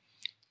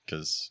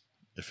 Because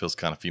it feels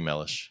kind of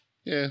female-ish.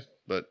 Yeah,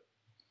 but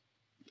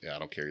I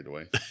don't care either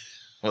way.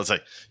 Well, it's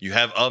like you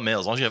have a male.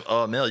 As long as you have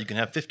a male, you can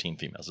have 15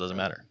 females. It doesn't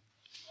matter.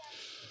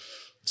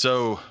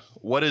 So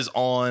what is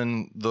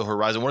on the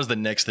horizon? What is the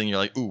next thing you're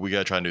like, ooh, we got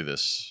to try and do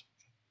this?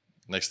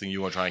 Next thing you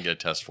want to try and get a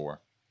test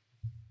for?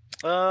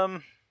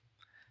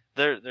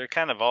 They're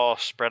kind of all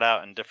spread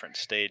out in different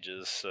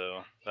stages.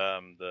 So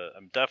I'm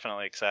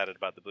definitely excited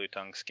about the blue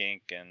tongue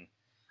skink and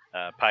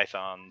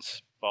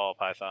pythons, ball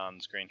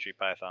pythons, green tree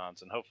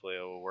pythons, and hopefully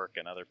it will work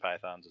in other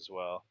pythons as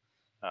well.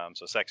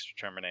 So sex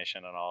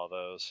determination and all of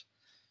those.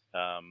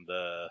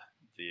 The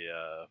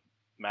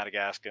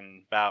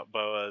Madagascan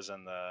boas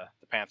and the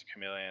panther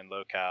chameleon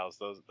locales,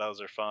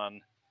 those are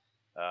fun.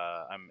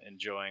 I'm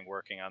enjoying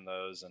working on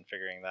those and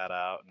figuring that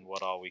out and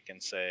what all we can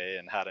say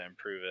and how to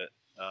improve it.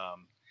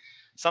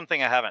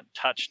 Something I haven't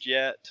touched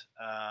yet,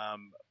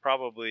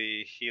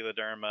 probably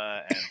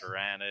Heloderma and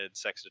Varanid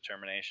sex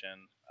determination.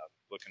 I'm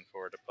looking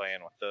forward to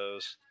playing with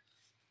those.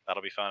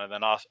 That'll be fun. And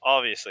then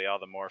obviously all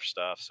the morph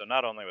stuff. So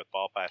not only with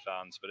ball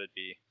pythons, but it'd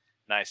be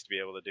nice to be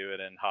able to do it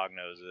in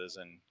hognoses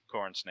and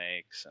corn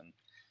snakes and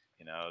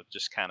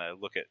just kind of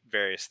look at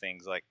various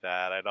things like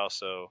that. I'd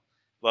also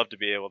love to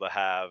be able to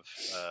have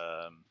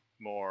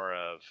more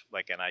of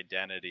like an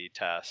identity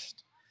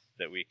test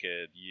that we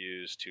could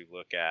use to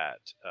look at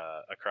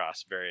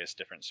across various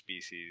different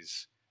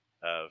species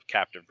of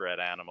captive bred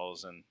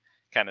animals and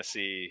kind of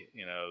see,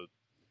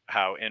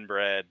 how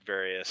inbred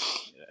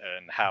various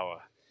and how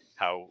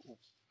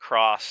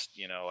crossed,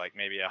 like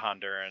maybe a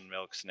Honduran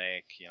milk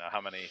snake,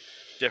 how many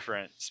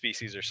different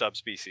species or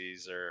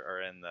subspecies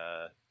are in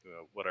the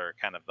what are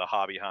kind of the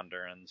hobby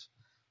Hondurans.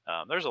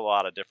 There's a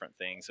lot of different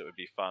things that would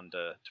be fun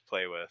to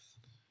play with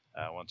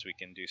once we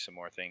can do some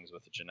more things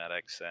with the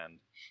genetics and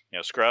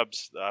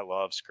scrubs. I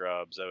love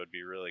scrubs. That would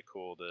be really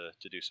cool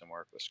to do some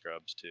work with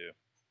scrubs too.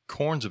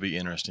 Corns would be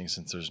interesting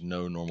since there's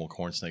no normal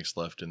corn snakes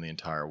left in the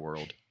entire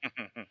world.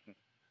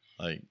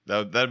 Like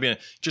that'd be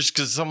just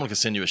because someone could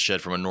send you a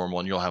shed from a normal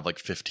and you'll have like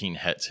 15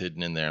 hets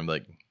hidden in there. I'm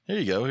like, here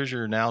you go. Here's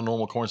your now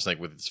normal corn snake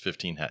with its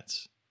 15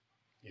 hets.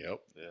 Yep.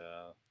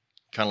 Yeah.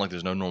 Kind of like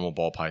there's no normal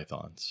ball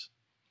pythons.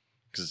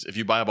 Because if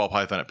you buy a ball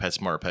python at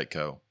PetSmart or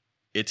Petco,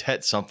 it's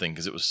het something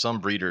because it was some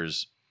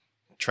breeder's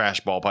trash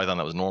ball python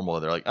that was normal.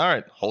 They're like, all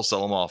right,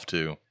 wholesale them off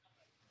to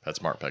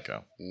PetSmart,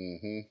 Petco.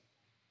 Mm-hmm.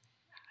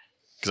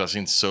 Because I've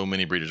seen so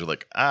many breeders who are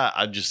like,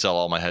 I'd just sell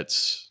all my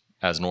hets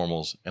as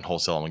normals and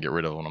wholesale them and get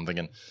rid of them. I'm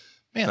thinking,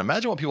 man,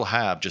 imagine what people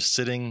have just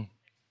sitting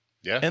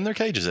in their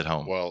cages at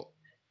home. Well,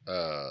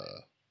 I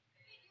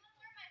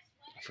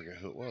forget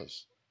who it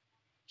was.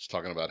 Just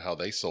talking about how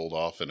they sold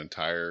off an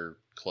entire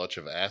clutch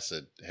of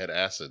head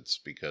acids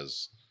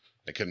because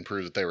they couldn't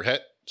prove that they were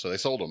het, so they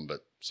sold them.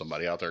 But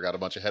somebody out there got a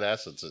bunch of head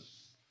acids that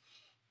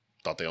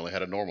thought they only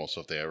had a normal,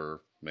 so if they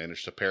ever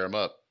managed to pair them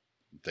up,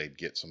 they'd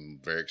get some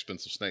very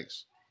expensive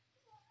snakes.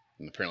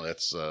 And apparently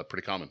that's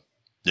pretty common.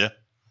 Yeah.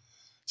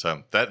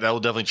 So that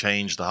will definitely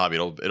change the hobby.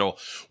 And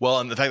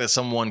the fact that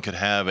someone could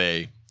have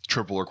a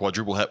triple or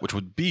quadruple het, which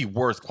would be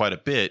worth quite a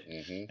bit,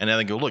 and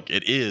then go, look,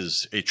 it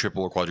is a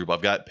triple or quadruple.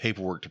 I've got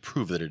paperwork to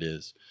prove that it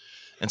is.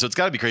 And so it's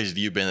got to be crazy to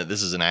you, Ben, that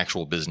this is an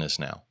actual business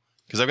now.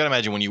 Because I've got to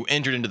imagine when you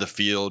entered into the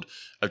field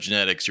of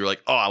genetics, you're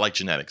like, oh, I like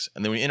genetics.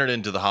 And then when you entered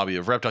into the hobby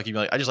of reptile, you'd be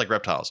like, I just like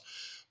reptiles.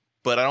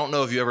 But I don't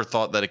know if you ever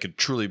thought that it could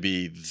truly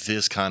be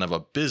this kind of a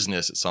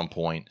business at some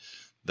point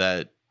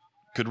that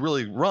could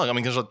really run. I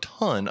mean, there's a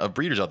ton of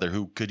breeders out there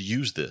who could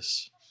use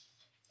this.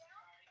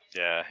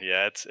 Yeah,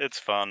 it's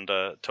fun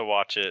to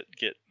watch it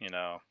get.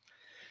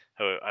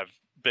 I've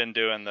been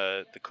doing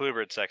the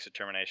Kluber sex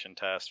determination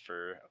test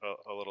for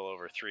a little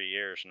over 3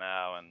 years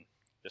now, and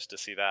just to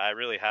see that, I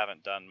really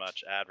haven't done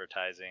much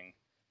advertising.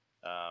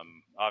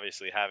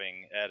 Obviously,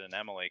 having Ed and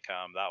Emily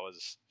come, that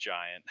was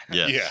giant.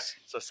 Yes. Yeah.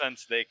 So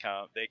since they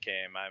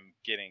came, I'm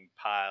getting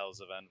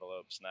piles of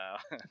envelopes now.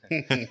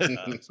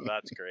 So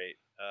that's great.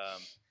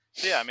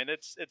 So yeah, I mean,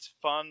 it's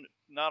fun,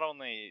 not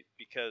only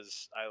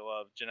because I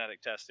love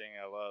genetic testing,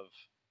 I love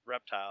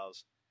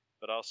reptiles,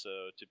 but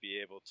also to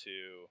be able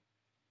to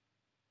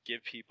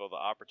give people the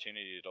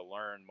opportunity to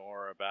learn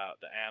more about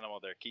the animal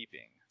they're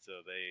keeping so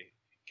they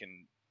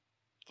can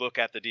look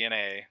at the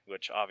DNA,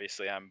 which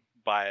obviously I'm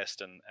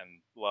biased and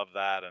love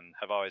that and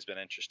have always been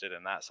interested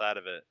in that side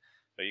of it.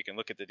 But you can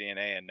look at the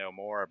DNA and know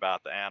more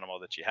about the animal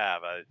that you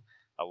have.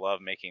 I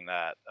love making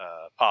that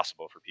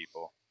possible for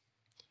people.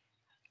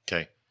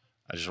 Okay.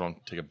 I just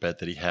want to take a bet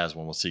that he has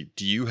one. We'll see.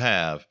 Do you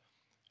have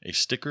a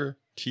sticker,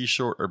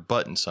 t-shirt, or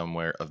button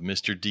somewhere of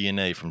Mr.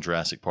 DNA from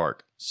Jurassic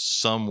Park?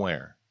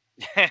 Somewhere.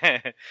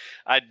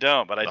 I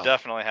don't, but I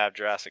definitely have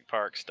Jurassic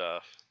Park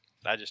stuff.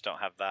 I just don't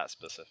have that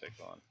specific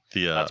one.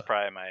 That's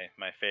probably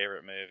my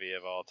favorite movie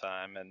of all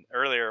time. And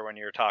earlier when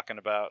you were talking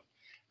about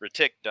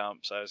retic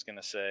dumps, I was going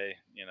to say,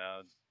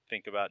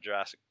 think about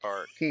Jurassic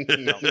Park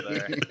dump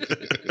there.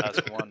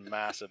 That's one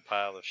massive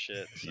pile of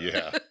shit. So.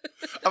 Yeah.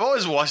 I've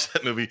always watched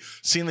that movie,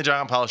 seen the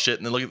giant pile of shit,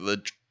 and then look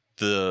at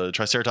the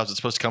Triceratops it's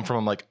supposed to come from.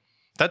 I'm like,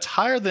 that's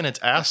higher than its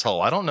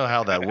asshole. I don't know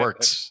how that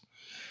works.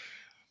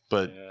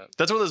 But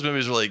that's one of those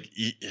movies where, like,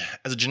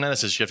 as a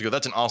geneticist, you have to go,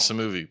 that's an awesome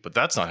movie, but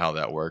that's not how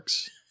that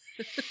works.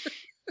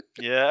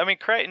 Yeah, I mean,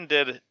 Crichton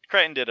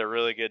did a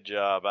really good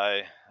job.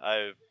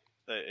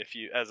 If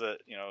you, as a,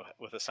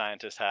 with a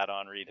scientist hat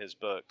on, read his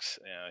books,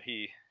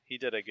 he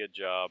did a good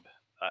job.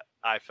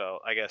 I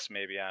felt, I guess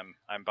maybe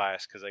I'm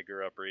biased because I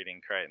grew up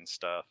reading Crichton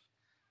stuff.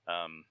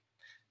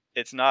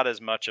 It's not as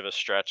much of a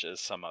stretch as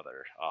some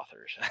other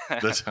authors.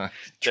 That's true.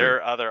 There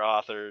are other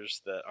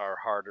authors that are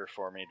harder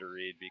for me to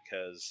read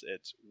because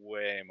it's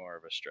way more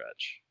of a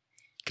stretch.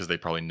 Because they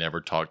probably never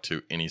talked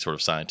to any sort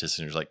of scientist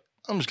and you're like,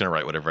 I'm just going to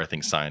write whatever I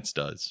think science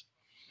does.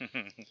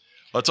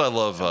 That's what I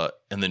love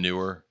in the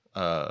newer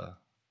the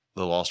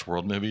Lost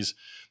World movies,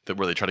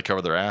 where they try to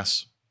cover their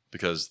ass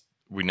because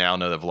we now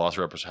know that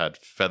Velociraptors had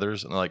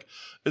feathers. And they're like,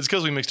 it's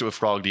because we mixed it with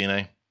frog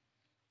DNA.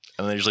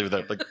 And they just leave it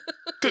there. Like,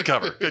 good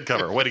cover.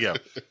 Way to go.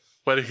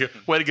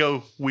 Way to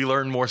go. We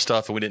learned more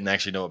stuff and we didn't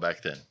actually know it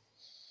back then.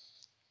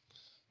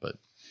 But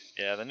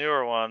yeah, the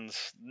newer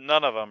ones,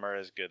 none of them are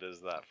as good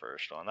as that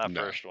first one. That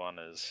first one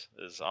is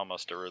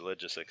almost a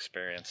religious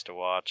experience to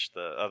watch.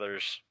 The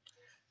others,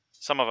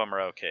 some of them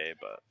are okay,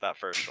 but that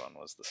first one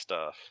was the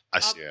stuff.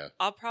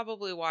 I'll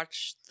probably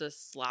watch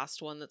this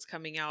last one that's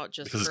coming out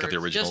just because it's got the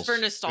originals. Just for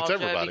nostalgia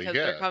because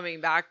they're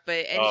coming back.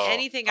 But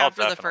anything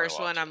after the first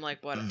one, I'm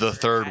like, what? The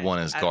third one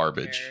is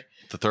garbage.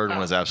 The third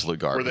one is absolute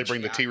garbage. Where they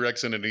bring the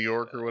T-Rex into New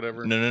York or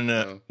whatever?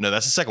 No,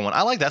 that's the second one.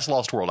 I like that's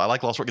Lost World. I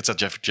like Lost World. It's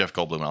Jeff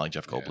Goldblum. I like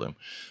Jeff Goldblum.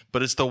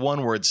 But it's the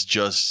one where it's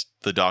just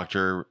the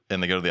doctor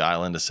and they go to the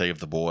island to save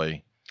the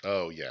boy.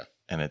 Oh, yeah.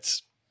 And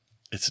it's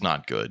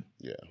not good.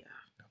 Yeah.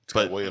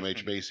 But William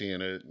H. Macy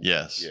in it.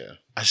 Yes. Yeah.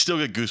 I still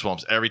get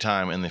goosebumps every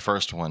time in the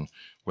first one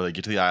where they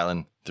get to the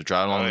island, they're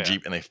driving along the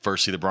Jeep, and they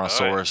first see the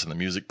Brontosaurus, and the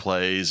music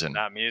plays. And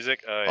that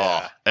music? Oh,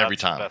 yeah. Every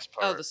That's time. The best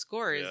part. Oh, the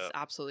score is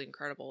absolutely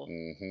incredible.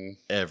 Mm-hmm.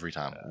 Every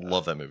time.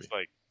 Love that movie. It's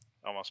like,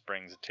 almost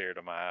brings a tear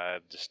to my eye.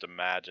 Just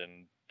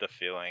imagine the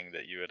feeling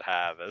that you would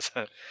have as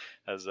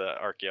an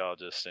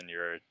archaeologist and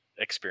you're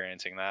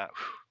experiencing that.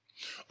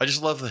 I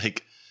just love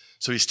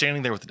so he's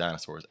standing there with the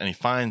dinosaurs, and he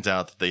finds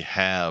out that they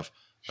have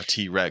a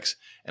T-Rex,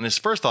 and his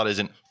first thought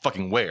isn't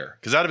fucking where,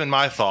 because that'd have been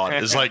my thought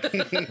is like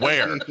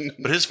where,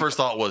 but his first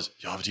thought was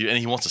and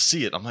he wants to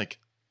see it. I'm like,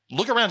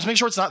 look around, just make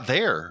sure it's not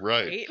there,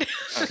 right?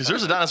 Because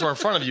there's a dinosaur in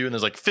front of you and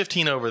there's like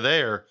 15 over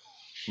there.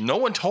 No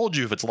one told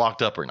you if it's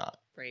locked up or not,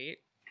 right?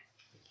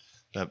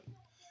 That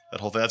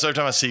whole thing. That's every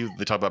time I see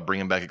they talk about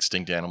bringing back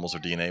extinct animals or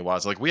DNA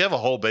wise, like, we have a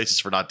whole basis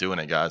for not doing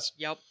it, guys.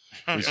 Yep.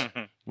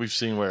 We've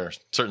seen where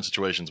certain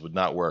situations would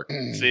not work.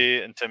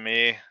 See, and to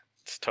me,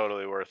 it's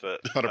totally worth it.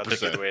 100%.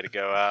 That's a good way to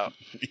go out.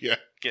 Yeah.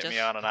 Get me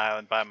on an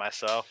island by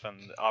myself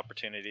and the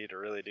opportunity to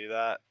really do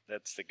that.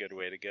 That's the good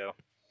way to go.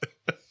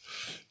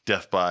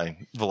 Death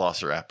by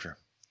Velociraptor.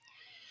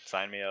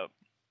 Sign me up.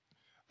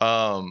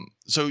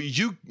 So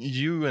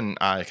you and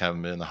I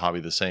haven't been in the hobby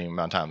the same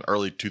amount of time.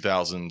 Early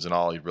 2000s and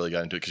all, you really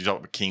got into it because you talked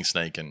about king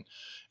snake and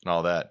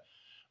all that.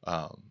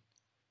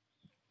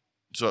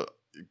 So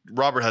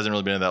Robert hasn't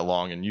really been in that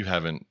long, and you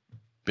haven't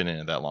been in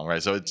it that long,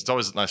 right? So it's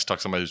always nice to talk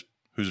to somebody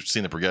who's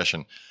seen the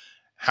progression.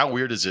 How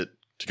weird is it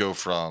to go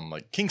from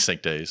like king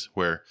snake days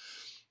where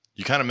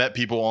you kind of met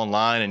people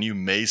online and you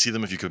may see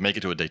them if you could make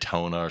it to a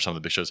Daytona or some of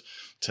the big shows,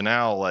 to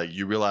now like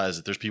you realize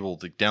that there's people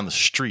down the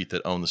street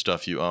that own the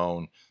stuff you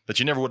own that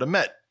you never would have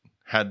met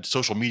had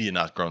social media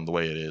not grown the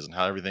way it is, and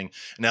how everything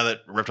now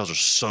that reptiles are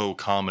so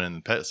common in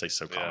the pet space,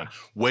 so common,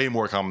 way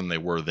more common than they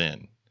were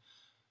then.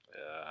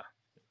 Yeah.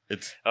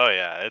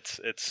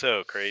 It's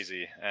so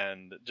crazy,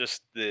 and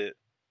just the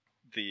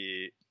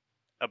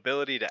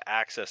ability to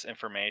access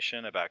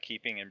information about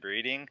keeping and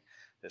breeding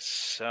is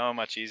so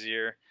much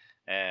easier.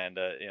 And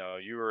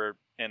you were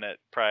in it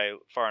probably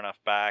far enough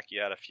back.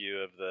 You had a few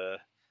of the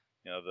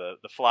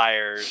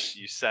flyers.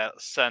 You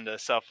send a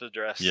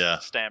self-addressed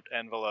stamped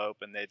envelope,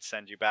 and they'd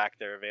send you back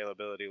their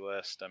availability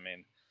list. I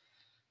mean,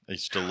 I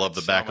used to love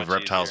the back of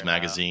Reptiles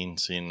magazine,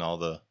 seeing all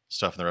the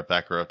stuff in the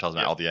back of Reptiles,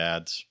 all the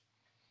ads.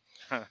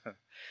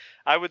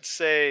 I would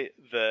say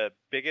the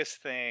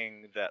biggest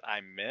thing that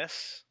I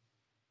miss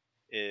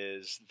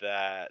is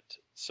that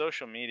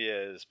social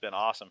media has been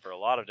awesome for a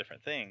lot of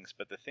different things,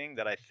 but the thing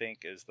that I think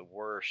is the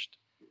worst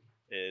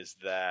is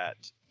that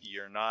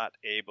you're not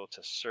able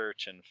to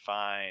search and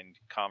find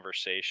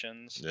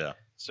conversations. Yeah.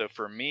 So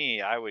for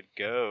me, I would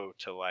go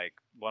to like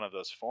one of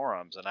those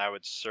forums and I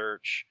would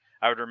search.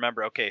 I would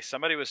remember, okay,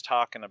 somebody was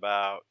talking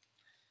about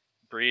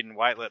breeding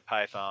white-lip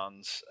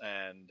pythons,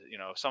 and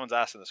if someone's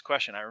asking this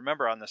question, I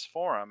remember on this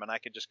forum, and I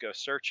could just go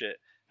search it.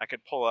 I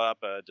could pull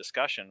up a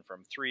discussion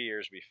from 3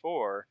 years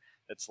before.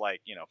 It's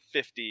like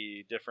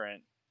 50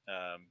 different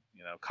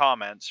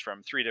comments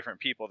from 3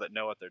 different people that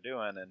know what they're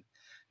doing, and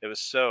it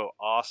was so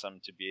awesome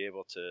to be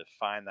able to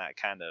find that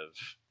kind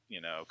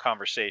of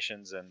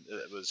conversations, and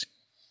it was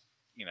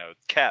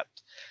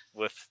kept.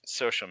 With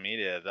social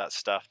media, that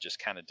stuff just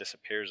kind of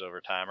disappears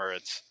over time, or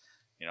it's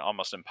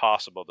almost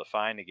impossible to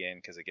find again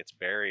because it gets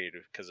buried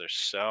because there's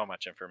so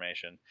much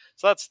information.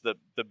 So that's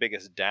the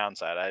biggest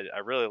downside. I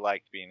really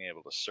liked being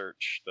able to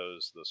search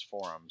those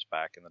forums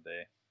back in the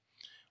day.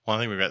 Well, I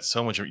think we've got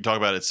so much. You talk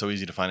about it's so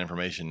easy to find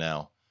information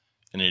now,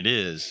 and it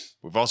is.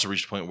 We've also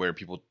reached a point where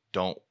people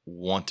don't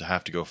want to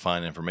have to go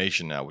find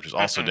information now, which is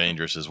also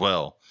dangerous as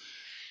well.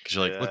 Because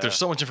you're like, look, there's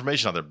so much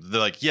information out there.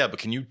 They're like, yeah, but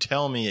can you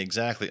tell me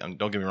exactly?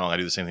 Don't get me wrong. I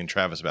do the same thing,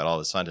 Travis, about all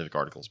the scientific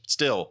articles, but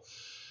still.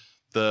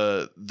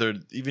 They're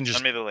even just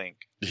send me the link.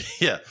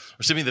 Yeah,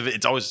 or send me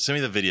it's always send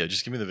me the video.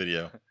 Just give me the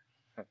video.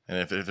 And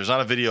if there's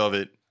not a video of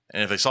it,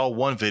 and if they saw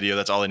one video,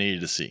 that's all they needed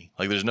to see.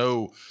 Like there's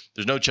no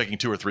checking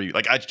 2 or 3.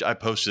 Like I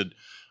posted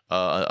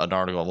an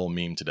article, a little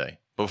meme today,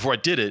 but before I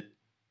did it,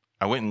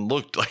 I went and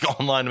looked like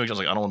online to make sure. I was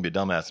like, I don't want to be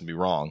a dumbass and be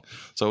wrong.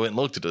 So I went and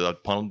looked at a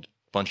bunch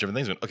of different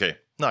things. And went, okay,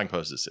 now I can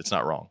post this. It's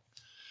not wrong.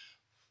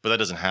 But that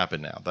doesn't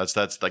happen now. That's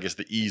I guess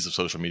the ease of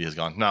social media has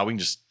gone. No, we can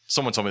just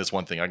someone told me this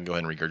one thing. I can go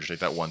ahead and regurgitate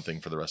that one thing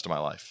for the rest of my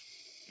life.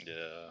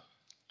 Yeah.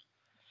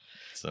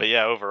 So. But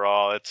yeah,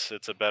 overall, it's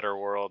a better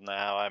world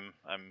now.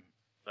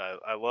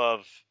 I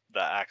love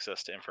the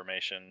access to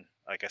information.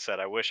 Like I said,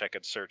 I wish I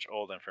could search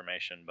old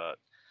information, but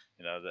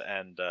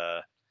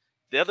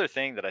the other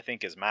thing that I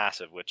think is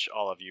massive, which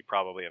all of you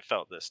probably have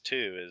felt this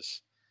too,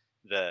 is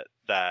that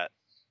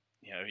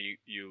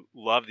you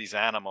love these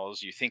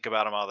animals, you think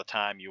about them all the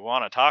time, you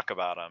want to talk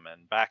about them,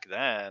 and back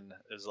then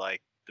is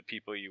like the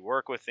people you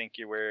work with think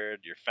you're weird,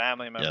 your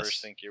family members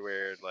think you're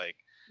weird, like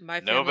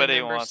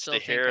nobody wants to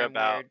hear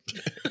about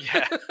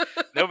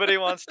nobody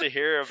wants to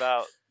hear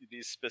about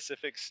these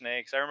specific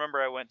snakes. I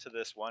remember I went to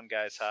this one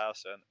guy's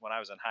house, and when I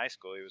was in high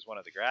school, he was one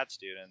of the grad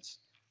students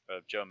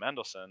of Joe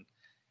Mendelson.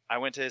 I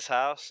went to his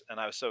house and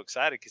I was so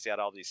excited because he had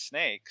all these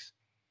snakes,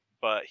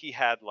 but he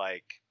had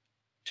like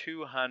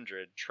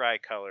 200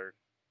 tricolor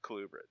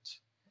colubrids.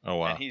 Oh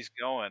wow! And he's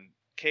going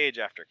cage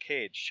after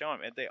cage, showing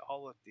them, and they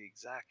all look the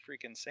exact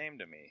freaking same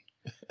to me.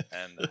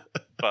 And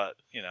but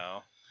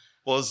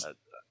well,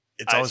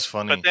 it's always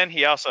funny. But then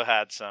he also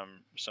had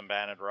some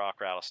banded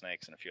rock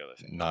rattlesnakes and a few other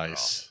things.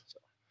 Nice.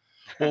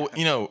 Well,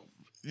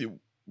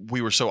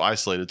 we were so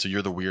isolated, so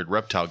you're the weird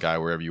reptile guy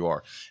wherever you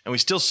are, and we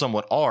still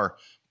somewhat are.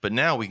 But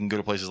now we can go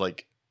to places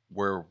like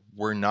where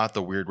we're not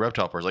the weird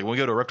reptile person. Like when we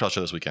go to a reptile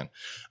show this weekend,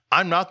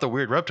 I'm not the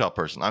weird reptile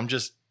person.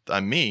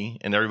 I'm me,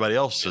 and everybody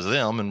else is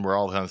them, and we're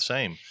all kind of the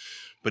same.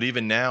 But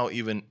even now,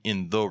 even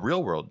in the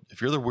real world,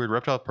 if you're the weird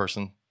reptile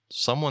person,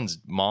 someone's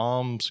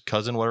mom's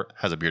cousin, whatever,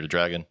 has a bearded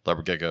dragon,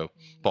 leopard gecko,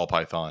 ball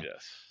python,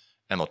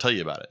 and they'll tell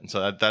you about it. And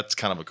so that's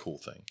kind of a cool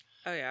thing.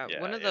 Oh yeah,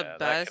 one of the best.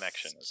 That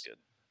connection is good.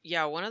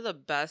 Yeah, one of the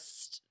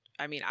best.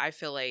 I mean, I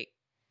feel like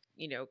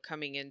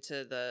coming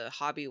into the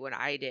hobby when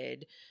I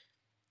did,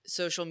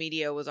 social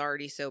media was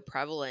already so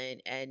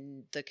prevalent,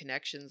 and the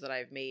connections that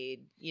I've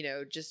made,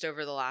 just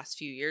over the last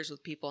few years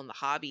with people in the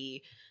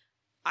hobby,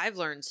 I've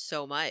learned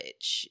so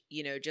much,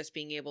 just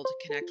being able to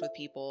connect with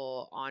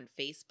people on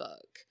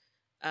Facebook.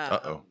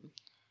 Oh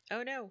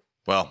no.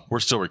 Well, we're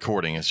still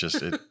recording. It's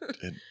just it.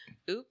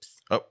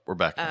 Oops. Oh, we're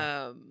back.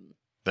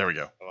 There we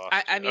go.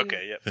 I mean,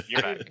 okay, yep,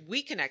 you're back.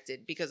 We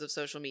connected because of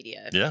social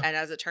media. Yeah. And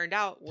as it turned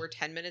out, we're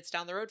 10 minutes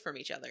down the road from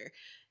each other,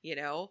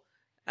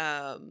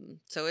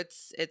 so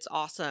it's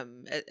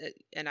awesome.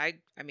 And I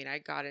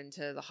got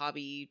into the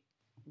hobby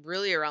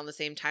really around the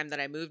same time that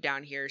I moved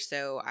down here.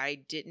 So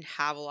I didn't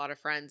have a lot of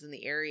friends in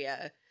the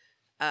area.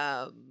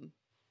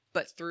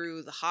 But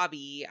through the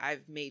hobby,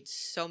 I've made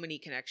so many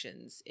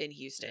connections in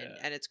Houston,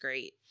 and it's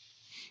great.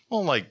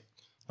 Well, like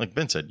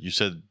Ben said, you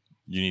said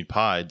you need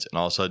pieds, and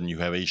all of a sudden you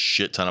have a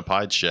shit ton of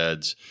pied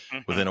sheds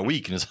within a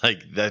week. And it's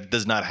like, that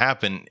does not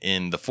happen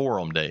in the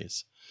forum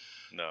days.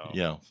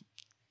 No.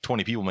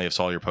 20 people may have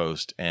saw your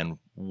post, and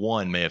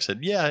one may have said,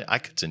 yeah, I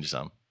could send you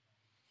some.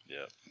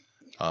 Yeah.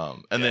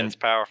 And then it's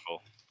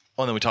powerful.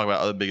 Oh, and then we talk about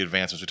other big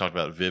advancements. We talked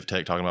about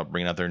VivTech, talking about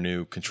bringing out their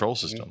new control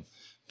system.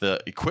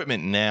 The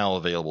equipment now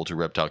available to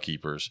reptile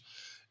keepers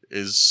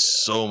is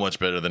so much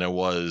better than it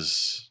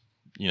was,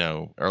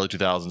 early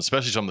 2000s,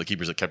 especially some of the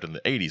keepers that kept in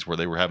the 80s, where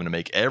they were having to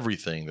make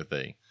everything that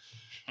they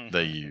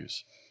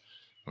use.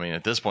 I mean,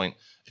 at this point,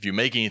 if you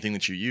make anything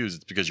that you use,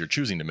 it's because you're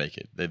choosing to make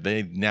it.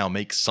 They now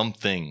make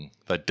something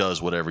that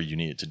does whatever you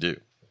need it to do.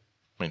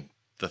 I mean,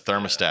 the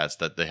thermostats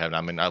that they have. I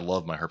mean, I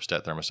love my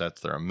Herpstat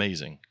thermostats. They're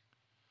amazing.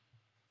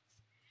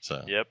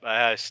 So Yep,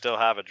 I still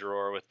have a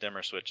drawer with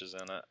dimmer switches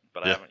in it,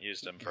 but I Yeah. haven't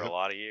used them for a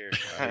lot of years.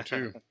 I do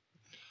too.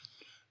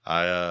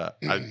 I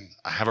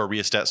have a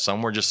rheostat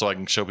somewhere just so I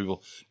can show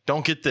people,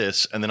 don't get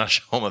this, and then I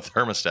show them a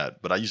thermostat.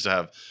 But I used to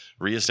have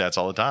rheostats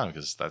all the time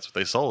because that's what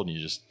they sold, and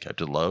you just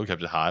kept it low,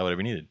 kept it high,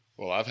 whatever you needed.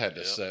 Well, I've had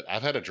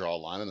to draw a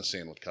line in the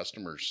sand with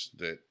customers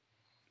that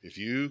if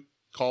you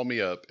call me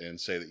up and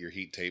say that your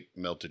heat tape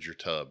melted your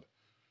tub,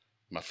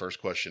 my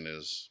first question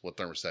is, what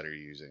thermostat are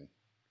you using?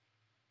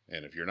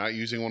 And if you're not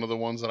using one of the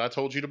ones that I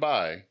told you to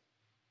buy,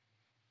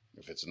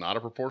 if it's not a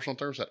proportional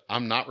thermostat,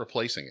 I'm not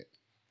replacing it.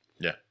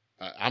 Yeah.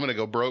 I'm going to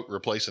go broke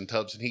replacing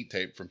tubs and heat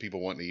tape from people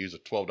wanting to use a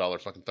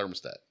 $12 fucking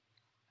thermostat.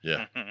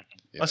 Yeah. You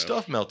My know?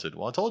 stuff melted.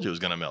 Well, I told you it was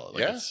going to melt.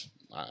 Like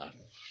Yeah.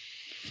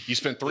 You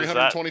spent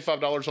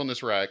 $325 on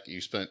this rack.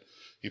 You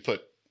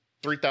put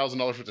 $3,000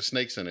 worth of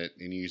snakes in it,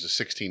 and you use a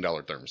 $16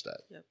 thermostat.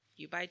 Yep.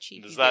 You buy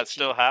cheap. Does you that get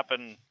still cheap.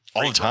 happen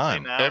All the frequently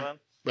time. now,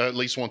 then? At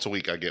least once a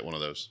week, I get one of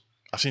those.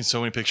 I've seen so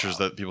many pictures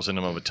that people send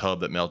them of a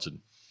tub that melted,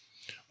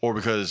 or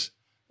because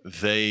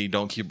they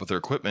don't keep up with their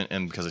equipment,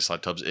 and because they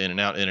slide tubs in and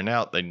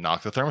out, they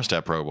knock the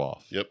thermostat probe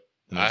off. Yep.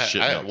 And I then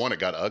shit had melts. one that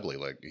got ugly.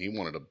 Like, he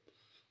wanted to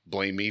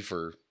blame me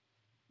for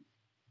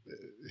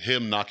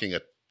him knocking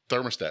a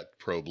thermostat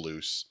probe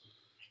loose.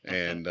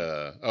 And,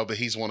 but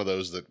he's one of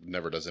those that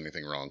never does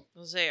anything wrong.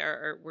 I'll say,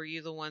 were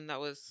you the one that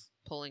was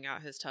pulling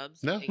out his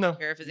tubs? No. and taking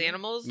care of his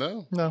animals?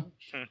 No. No,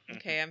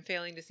 Okay, I'm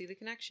failing to see the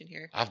connection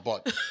here. I've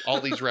bought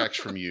all these racks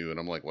from you. And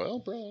I'm like, well,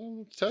 bro, I don't know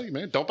what to tell you,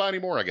 man. Don't buy any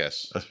more, I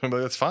guess.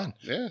 that's fine.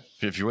 Yeah.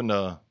 If you wouldn't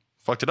have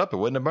fucked it up, it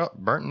wouldn't have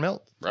burnt and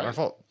melt. It's not our Right.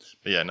 fault.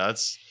 But yeah, no,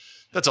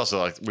 that's also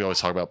like we always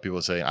talk about. People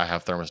that say I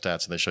have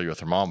thermostats, and they show you a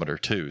thermometer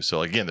too.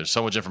 So again, there's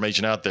so much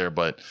information out there,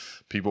 but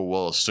people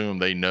will assume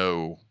they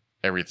know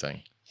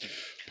everything.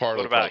 Part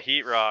What of the about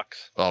heat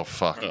rocks? Oh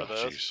fuck! Oh, Remember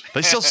those? jeez.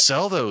 They still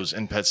sell those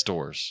in pet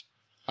stores.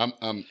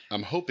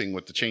 I'm hoping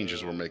with the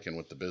changes we're making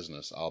with the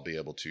business, I'll be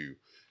able to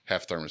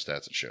have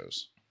thermostats at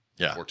shows.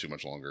 Yeah. Before too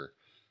much longer,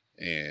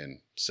 and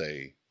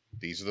say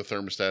these are the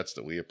thermostats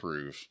that we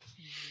approve.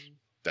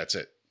 That's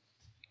it.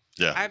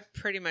 Yeah. I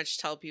pretty much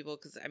tell people,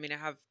 because I mean, I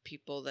have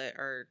people that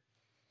are,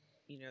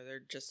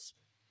 they're just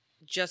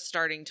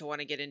starting to want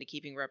to get into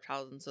keeping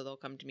reptiles, and so they'll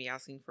come to me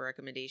asking for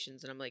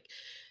recommendations, and I'm like,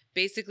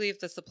 basically, if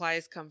the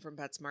supplies come from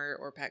PetSmart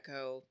or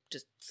Petco,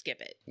 just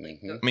skip it. Like,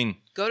 Mhm. I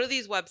mean, go to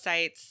these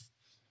websites.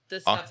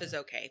 This stuff is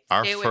okay.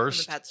 our Stay away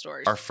first- from the pet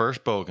stores. our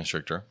first boa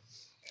constrictor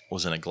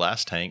was in a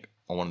glass tank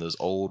on one of those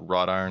old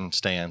wrought iron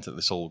stands that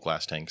they sold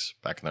glass tanks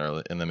back in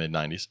the mid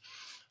 '90s,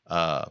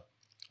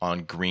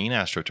 on green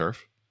AstroTurf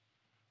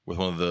with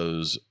one of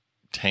those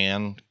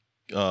tan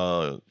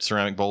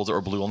ceramic bowls that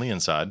were blue on the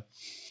inside,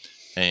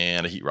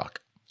 and a heat rock.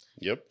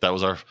 Yep. That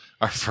was our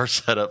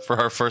first setup for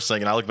our first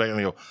thing, and I look back and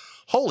I go,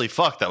 "Holy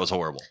fuck, that was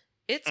horrible."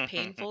 It's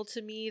painful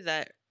to me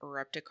that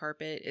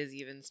Repticarpet is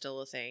even still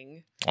a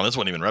thing. Well, this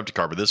wasn't even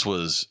Repticarpet. This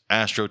was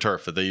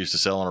AstroTurf that they used to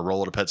sell on a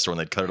roll at a pet store, and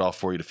they'd cut it off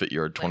for you to fit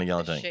your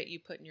 20-gallon Like the tank. shit you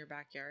put in your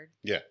backyard.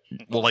 Yeah.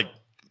 Well, like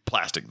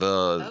plastic.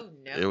 Oh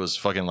no. It was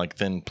fucking like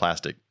thin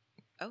plastic.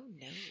 Oh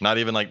no. Not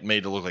even like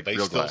made to look like They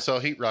real still glass. sell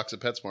heat rocks at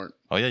PetSmart.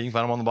 Oh yeah, you can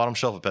find them on the bottom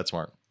shelf at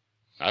PetSmart.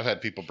 I've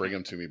had people bring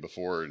them to me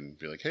before and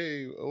be like,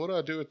 "Hey, what do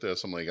I do with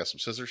this?" I'm like, "I got some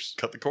scissors.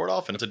 Cut the cord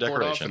off, and it's a Pour it off,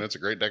 decoration. and it's a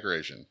great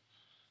decoration."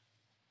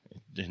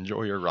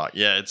 Enjoy your rock.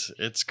 Yeah,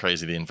 it's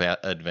crazy the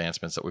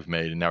advancements that we've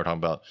made, and now we're talking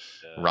about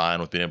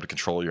Ryan with being able to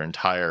control your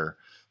entire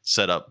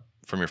setup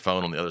from your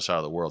phone on the other side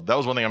of the world. That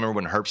was one thing I remember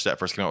when Herbstat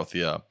first came out with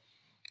the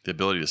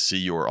ability to see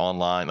your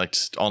online, like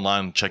just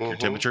online check your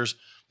temperatures,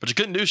 but you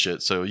couldn't do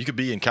shit. So you could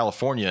be in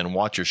California and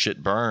watch your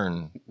shit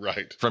burn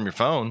Right. from your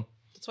phone.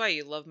 That's why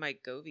you love my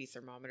Govee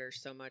thermometer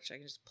so much. I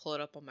can just pull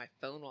it up on my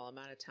phone while I'm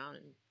out of town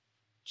and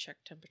check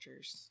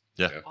temperatures.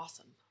 Yeah.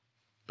 Awesome.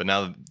 But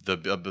now the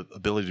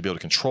ability to be able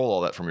to control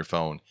all that from your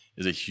phone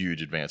is a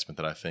huge advancement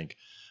that I think,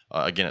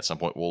 again, at some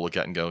point we'll look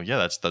at and go, yeah,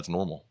 that's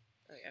normal.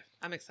 Oh yeah,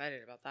 I'm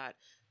excited about that,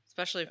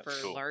 especially That's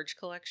for cool. large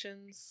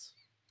collections.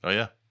 Oh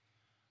yeah,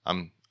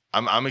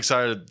 I'm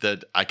excited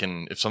that I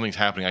can, if something's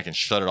happening, I can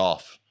shut it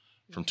off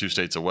from 2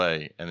 states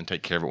away and then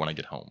take care of it when I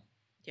get home.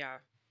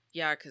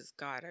 Yeah, because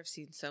God, I've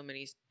seen so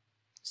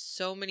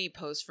many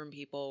posts from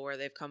people where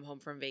they've come home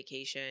from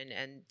vacation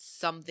and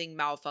something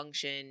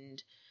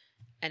malfunctioned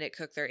and it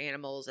cooked their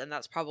animals, and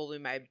that's probably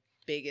my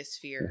biggest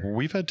fear.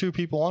 We've had 2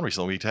 people on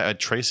recently. We had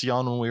Tracy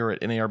on when we were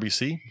at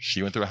NARBC.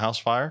 She went through a house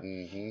fire.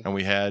 Mm-hmm. And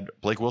we had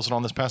Blake Wilson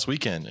on this past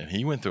weekend, and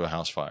he went through a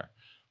house fire,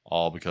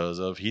 all because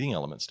of heating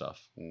element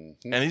stuff.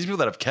 Mm-hmm. And these people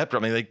that have kept, I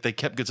mean, they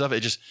kept good stuff.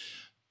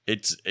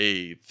 It's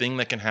a thing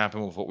that can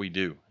happen with what we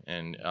do.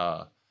 And,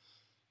 I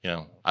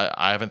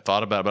haven't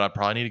thought about it, but I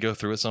probably need to go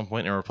through at some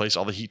point and replace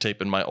all the heat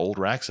tape in my old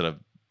racks that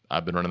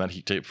I've been running that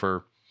heat tape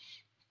for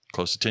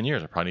close to 10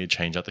 years. I probably need to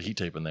change out the heat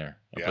tape in there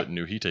and put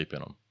new heat tape in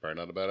them.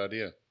 Probably not a bad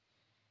idea.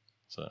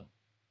 So,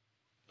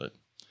 but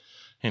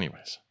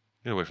anyways,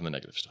 get away from the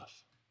negative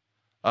stuff.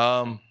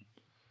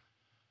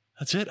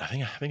 That's it. I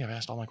think I've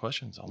asked all my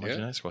questions, all my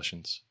genetics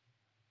questions.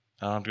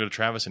 I don't have to go to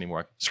Travis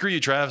anymore. Screw you,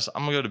 Travis.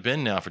 I'm going to go to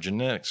Ben now for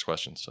genetics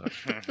questions. So.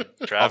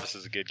 Travis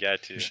is a good guy,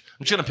 too. I'm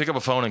just going to pick up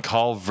a phone and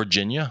call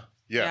Virginia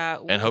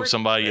and hope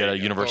somebody at a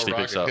university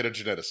picks up. Get a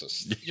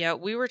geneticist. Yeah,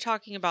 we were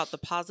talking about the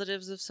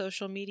positives of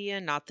social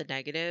media, not the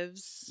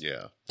negatives.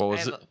 Yeah. What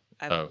was it?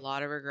 I have a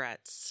lot of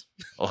regrets.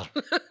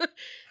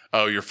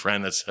 Oh, your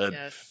friend that said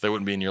they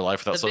wouldn't be in your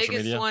life without social media?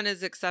 The biggest one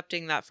is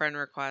accepting that friend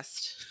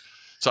request.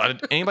 So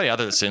anybody out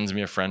there that sends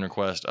me a friend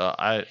request,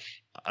 I'm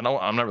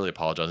not really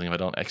apologizing if I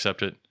don't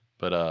accept it,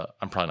 but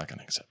I'm probably not going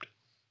to accept it.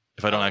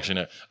 If I don't actually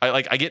know.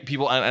 I get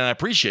people, and I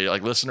appreciate it,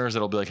 like listeners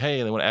that'll be like,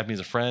 hey, they want to add me as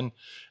a friend.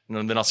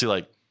 And then I'll see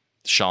like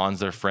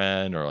Sean's their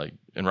friend or like,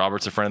 and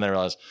Robert's a friend, and they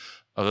realize,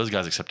 oh, those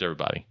guys accept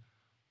everybody.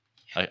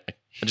 I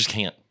just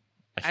can't.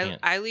 I can't.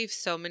 I leave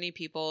so many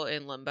people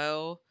in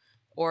limbo.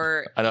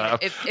 Or I know,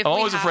 if I'm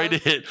always afraid to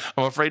hit.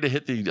 I'm afraid to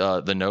hit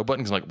the no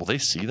button because I'm like, will they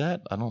see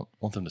that? I don't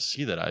want them to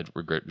see that I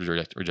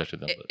rejected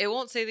them. It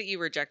won't say that you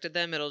rejected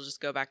them. It'll just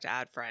go back to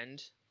add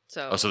friend.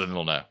 So then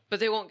they'll know.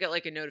 But they won't get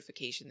like a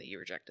notification that you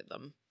rejected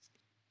them.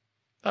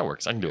 That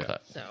works. I can deal with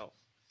that. So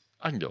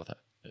I can deal with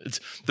that.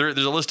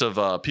 There's a list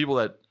of people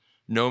that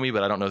know me,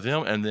 but I don't know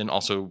them, and then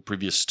also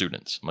previous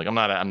students. I'm like, I'm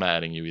not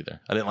adding you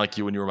either. I didn't like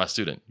you when you were my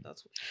student.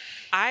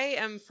 I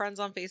am friends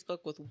on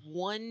Facebook with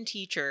one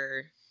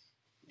teacher.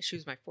 She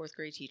was my 4th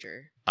grade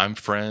teacher. I'm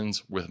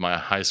friends with my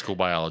high school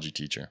biology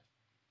teacher.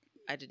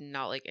 I did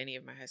not like any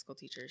of my high school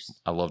teachers.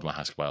 I loved my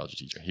high school biology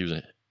teacher. He was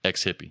an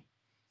ex-hippie.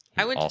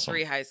 I went to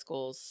 3 high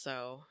schools,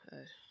 so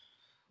it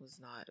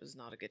was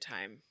not a good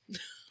time.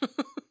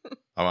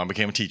 I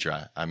became a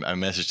teacher. I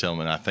messaged him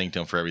and I thanked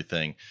him for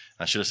everything.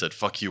 I should have said,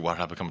 fuck you, why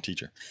did I become a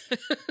teacher?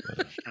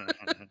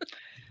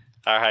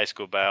 Our high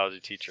school biology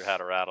teacher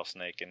had a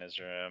rattlesnake in his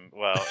room.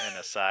 Well, in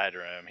a side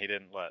room. He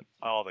didn't let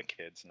all the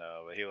kids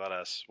know, but he let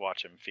us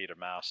watch him feed a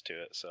mouse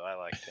to it, so I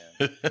liked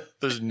him.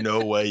 There's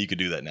no way you could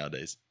do that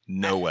nowadays.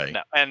 No way.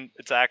 No, and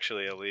it's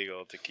actually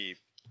illegal to keep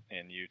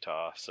in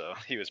Utah, so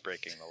he was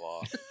breaking the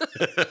law.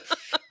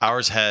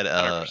 Ours had,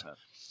 100%.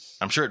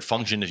 I'm sure it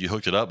functioned if you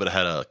hooked it up, but it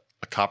had a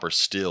copper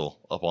still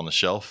up on the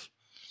shelf.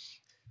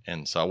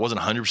 And so I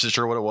wasn't 100%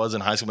 sure what it was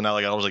in high school, but now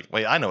I was like,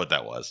 wait, I know what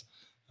that was.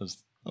 It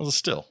was a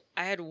still.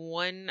 I had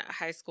one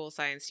high school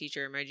science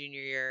teacher in my junior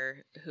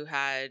year who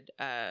had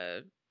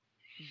a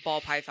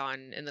ball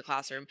python in the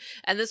classroom.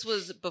 And this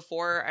was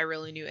before I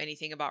really knew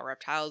anything about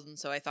reptiles. And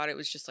so I thought it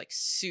was just like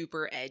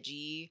super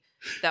edgy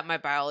that my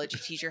biology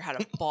teacher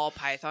had a ball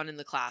python in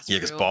the classroom. Yeah,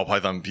 because ball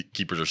python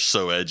keepers are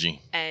so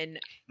edgy. And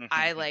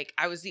I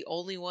was the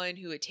only one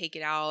who would take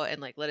it out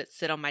and like let it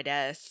sit on my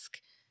desk.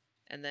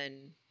 And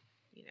then,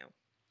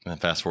 And then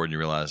fast forward and you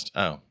realized,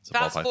 oh, it's a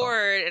ball python. Fast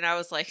forward and I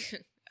was like,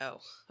 oh,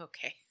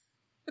 okay.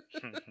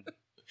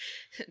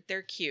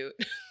 They're cute.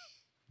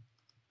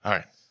 All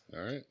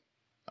right.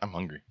 I'm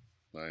hungry.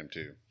 I am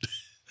too.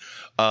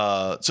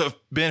 So,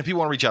 Ben, if people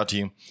want to reach out to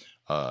you,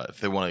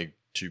 if they want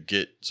to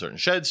get certain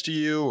sheds to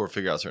you or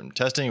figure out certain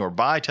testing or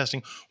buy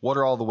testing, what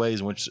are all the ways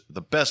in which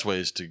the best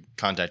ways to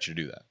contact you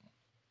to do that?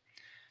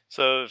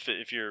 So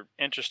if you're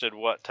interested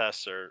what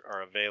tests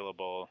are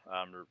available,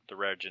 the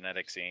Rare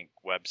Genetics Inc.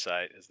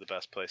 website is the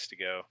best place to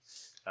go.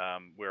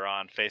 We're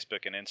on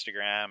Facebook and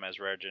Instagram as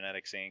Rare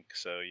Genetics Inc.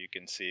 So you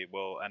can see,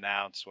 we'll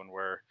announce when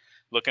we're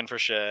looking for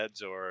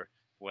sheds or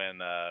when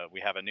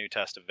we have a new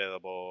test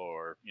available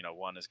or,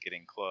 one is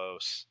getting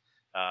close.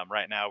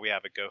 Right now we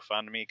have a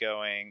GoFundMe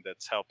going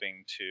that's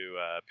helping to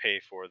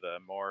pay for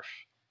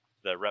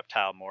the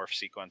reptile morph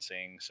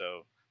sequencing.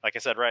 So like I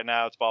said, right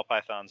now it's ball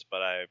pythons,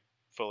 but I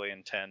fully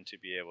intend to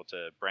be able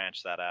to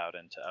branch that out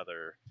into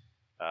other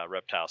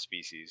reptile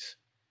species.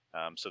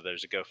 So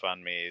there's a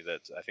GoFundMe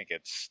that I think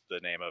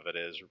the name of it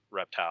is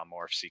Reptile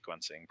Morph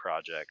Sequencing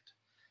Project.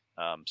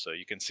 So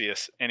you can see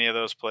us any of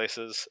those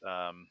places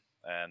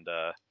and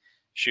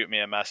shoot me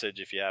a message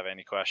if you have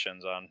any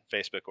questions on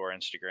Facebook or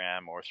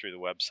Instagram or through the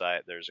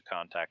website. There's a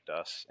contact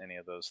us. Any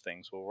of those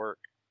things will work.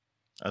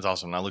 That's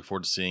awesome. And I look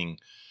forward to seeing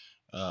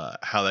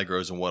how that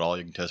grows and what all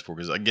you can test for.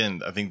 Because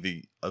again, I think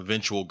the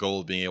eventual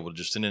goal of being able to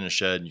just send in a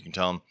shed and you can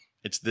tell them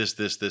it's this,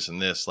 this, this,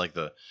 and this, like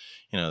the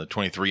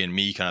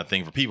 23andMe kind of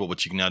thing for people,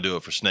 but you can now do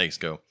it for snakes.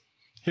 Go,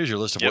 here's your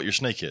list of what your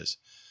snake is.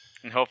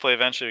 And hopefully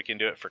eventually we can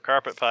do it for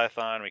carpet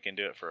python. We can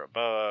do it for a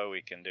boa.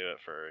 We can do it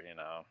for,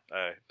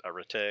 a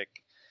retic.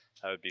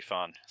 That would be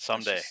fun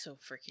someday. That's just so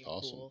freaking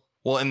cool.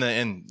 Well,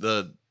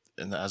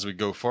 and as we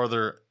go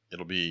farther,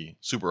 it'll be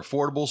super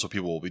affordable, so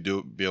people will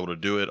be able to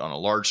do it on a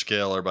large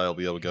scale. Everybody will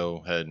be able to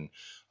go ahead and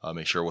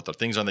make sure what the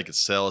things are. They could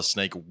sell a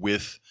snake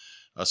with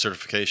a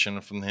certification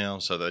from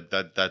him, so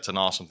that's an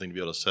awesome thing to be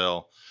able to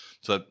sell.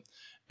 So,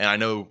 and I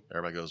know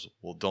everybody goes,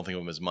 well, don't think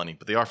of them as money,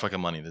 but they are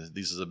fucking money.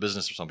 This is a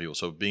business for some people.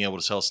 So being able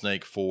to sell a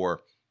snake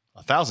for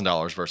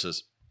 $1,000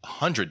 versus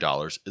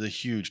 $100 is a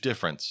huge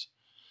difference.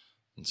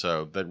 And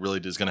so that really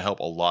is going to help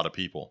a lot of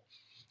people.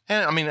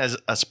 And I mean, as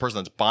a person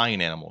that's buying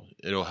an animal,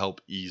 it'll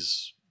help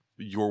ease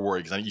your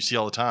worry. Because you see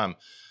all the time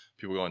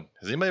people going,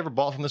 has anybody ever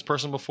bought from this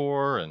person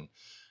before? And,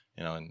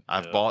 and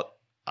I've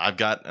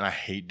got, and I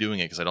hate doing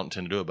it because I don't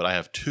tend to do it, but I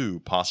have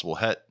 2 possible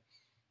het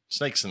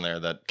snakes in there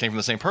that came from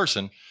the same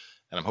person.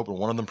 and I'm hoping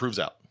one of them proves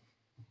out.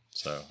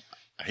 So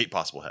I hate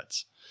possible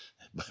heads,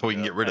 but we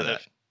can get rid of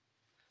that.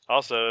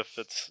 Also, if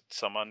it's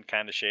someone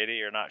kind of shady,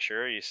 you're not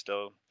sure, you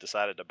still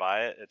decided to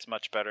buy it, it's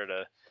much better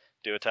to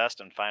do a test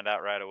and find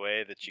out right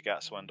away that you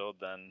got swindled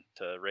than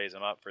to raise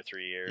them up for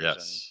 3 years and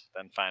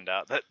then find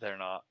out that they're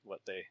not what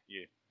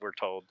you were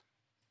told.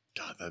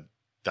 God,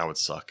 that would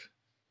suck.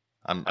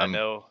 I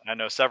know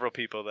several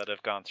people that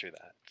have gone through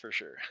that for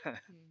sure.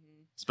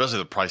 Especially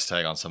the price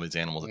tag on some of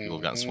these animals that people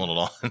have gotten swindled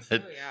on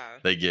that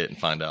they get and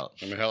find out.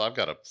 I mean, hell, I've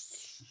got a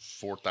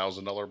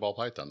 $4,000 ball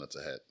python that's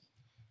a het.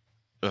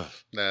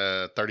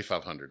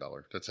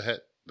 $3,500. That's a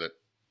het that,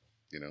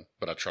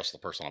 but I trust the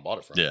person I bought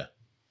it from. Yeah.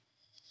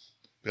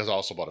 Because I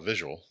also bought a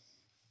visual.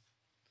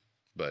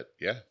 But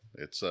yeah,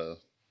 it's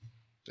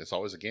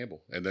always a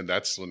gamble. And then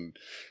that's when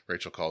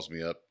Rachel calls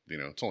me up.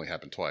 It's only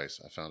happened twice.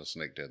 I found a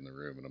snake dead in the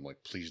room, and I'm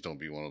like, please don't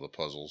be one of the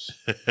puzzles.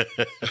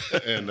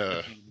 And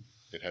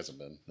it hasn't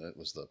been. It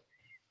was the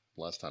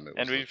last time it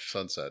was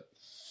sunset.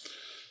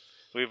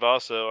 We've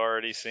also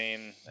already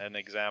seen an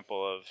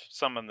example of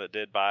someone that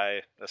did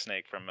buy a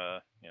snake from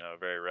a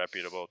very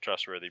reputable,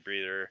 trustworthy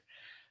breeder,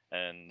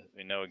 and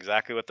we know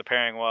exactly what the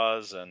pairing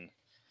was, and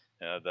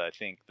I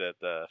think that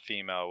the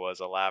female was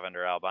a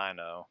lavender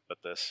albino, but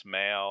this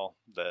male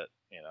that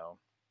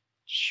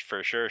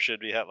for sure should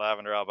be het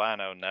lavender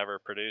albino never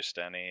produced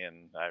any,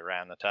 and I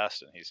ran the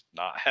test, and he's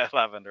not het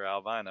lavender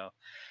albino.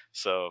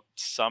 So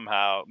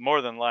somehow,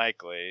 more than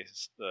likely,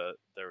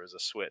 there was a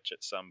switch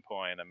at some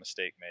point, a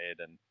mistake made,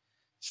 and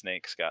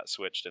snakes got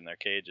switched in their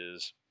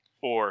cages,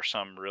 or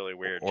some really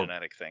weird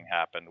genetic thing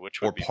happened,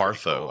 which would be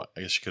Partho. Cool.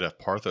 I guess you could have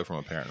Partho from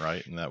a parent,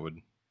 right? And that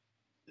would.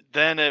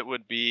 Then it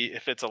would be,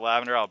 if it's a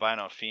lavender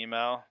albino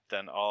female,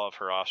 then all of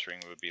her offspring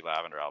would be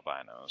lavender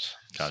albinos.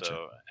 Gotcha.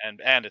 So,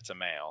 and it's a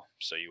male,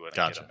 so you wouldn't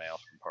get a male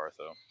from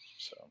Partho.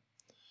 So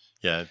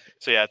yeah,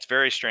 it's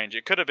very strange.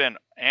 It could have been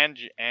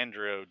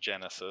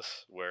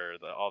androgenesis, where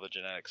all the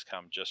genetics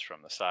come just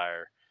from the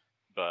sire,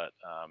 but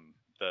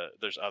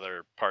there's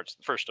other parts.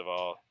 First of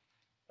all,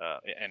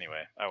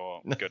 anyway, I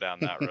won't go down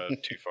that road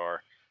too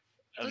far.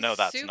 No,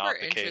 that's not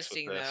the case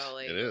with this. Though,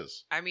 it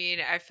is. I mean,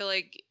 I feel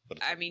like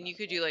you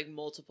could do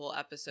multiple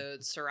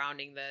episodes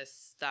surrounding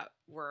this that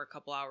were a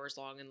couple hours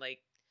long, and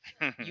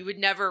you would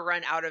never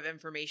run out of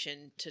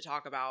information to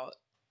talk about.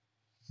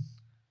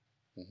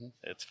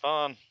 It's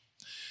fun.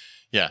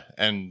 Yeah,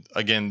 and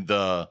again,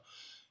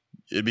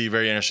 it'd be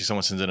very interesting.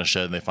 Someone sends in a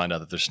shed and they find out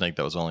that their snake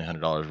that was only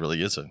 $100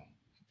 really is a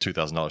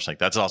 $2,000 snake.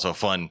 That's also a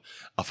fun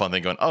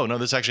thing. Going, oh no,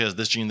 this actually has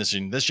this gene, this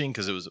gene, this gene,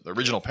 because it was the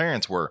original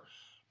parents were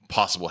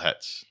possible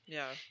hets.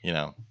 Yeah.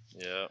 Yeah.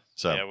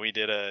 So yeah, we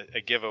did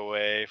a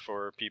giveaway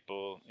for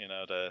people,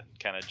 to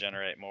kind of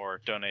generate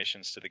more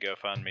donations to the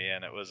GoFundMe,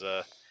 and it was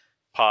a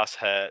Pos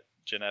het,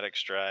 genetic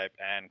stripe,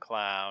 and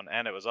clown,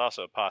 and it was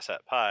also Pos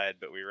het pied,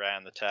 but we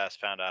ran the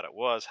test, found out it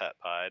was het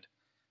pied,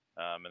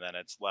 and then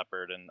it's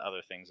leopard and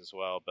other things as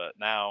well. But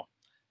now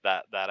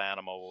that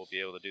animal will be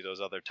able to do those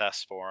other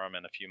tests for him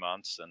in a few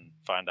months and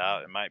find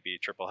out it might be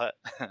triple het.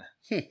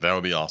 That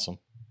would be awesome.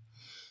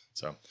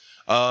 So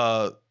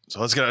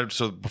let's get.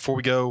 So before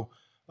we go,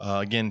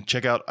 again,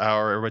 check out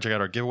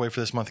our giveaway for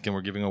this month. Again,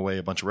 we're giving away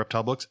a bunch of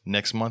reptile books.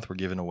 Next month, we're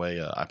giving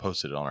away. I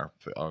posted it on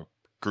our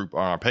group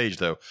on our page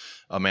though,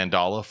 a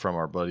mandala from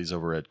our buddies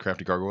over at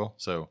Crafty Gargoyle.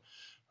 So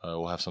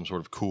we'll have some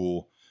sort of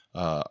cool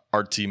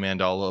artsy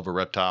mandala of a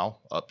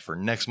reptile up for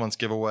next month's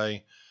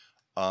giveaway.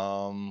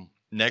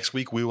 Next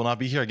week we will not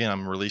be here again.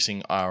 I'm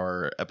releasing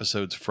our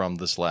episodes from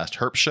this last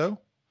Herps show.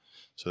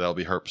 So that'll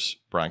be Herps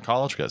Bryan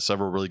College. We got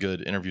several really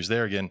good interviews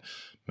there. Again,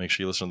 make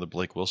sure you listen to the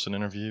Blake Wilson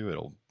interview.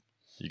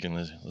 You can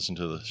listen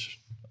to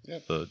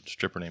the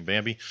stripper named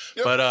Bambi.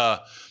 Yep.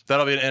 But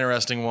that'll be an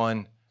interesting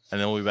one. And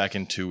then we'll be back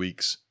in 2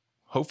 weeks,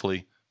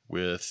 hopefully,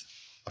 with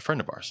a friend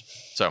of ours.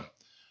 So,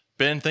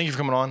 Ben, thank you for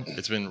coming on.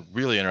 It's been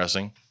really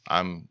interesting.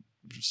 I'm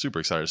super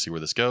excited to see where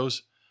this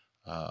goes.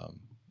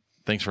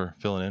 Thanks for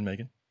filling in,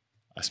 Megan.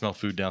 I smell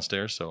food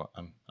downstairs, so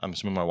I'm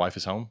assuming my wife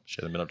is home. She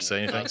hasn't been up to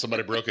say anything.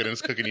 Somebody broke in and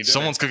is cooking you dinner.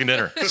 Someone's cooking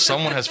dinner.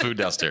 Someone has food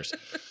downstairs.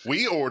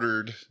 We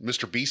ordered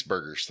Mr. Beast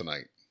burgers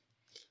tonight.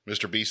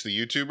 Mr. Beast, the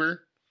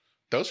YouTuber.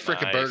 Those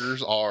freaking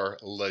burgers are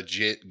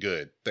legit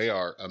good. They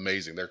are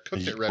amazing. They're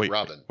cooked at Red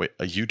Robin. Wait,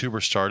 a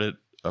YouTuber started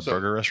a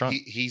burger restaurant?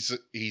 He's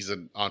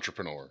an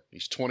entrepreneur.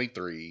 He's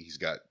 23. He's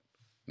got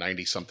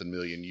 90-something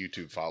million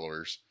YouTube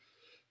followers.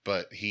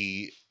 But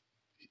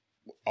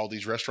all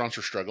these restaurants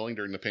are struggling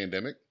during the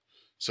pandemic.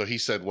 So he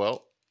said,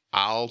 well,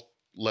 I'll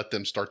let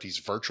them start these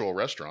virtual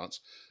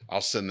restaurants.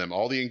 I'll send them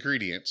all the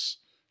ingredients.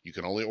 You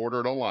can only order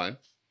it online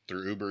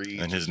through Uber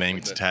Eats. And his name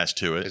is attached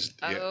to it.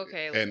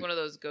 Okay. Like one of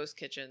those ghost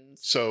kitchens.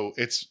 So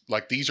it's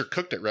like these are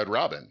cooked at Red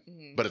Robin,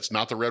 but it's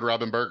not the Red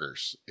Robin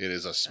burgers. It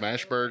is a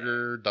smash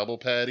burger, double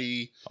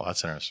patty. Oh,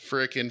 that's interesting.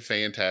 Freaking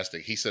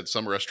fantastic. He said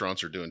some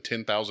restaurants are doing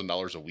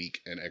 $10,000 a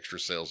week in extra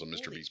sales of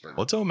Mr. Beast burger.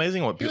 Well, it's so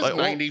amazing what people like.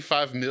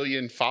 95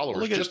 million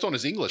followers just on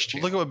his English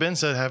channel. Look at what Ben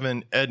said,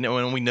 having Ed,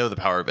 and we know the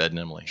power of Ed and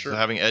Emily. Sure. So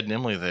having Ed and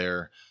Emily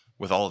there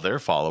with all of their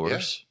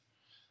followers.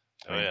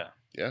 Yeah.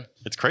 Yeah.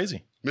 It's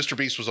crazy. Mr.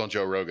 Beast was on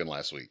Joe Rogan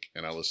last week,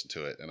 and I listened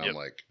to it, and I'm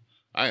like,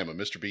 I am a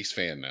Mr. Beast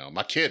fan now.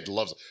 My kid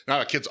loves it. Now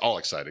my kid's all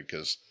excited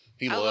because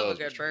he I loves love a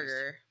good Mr.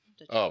 burger.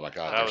 Oh my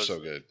God, That they're was so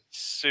good.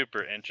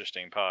 Super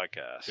interesting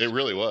podcast. It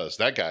really was.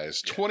 That guy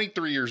is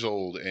 23 years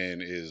old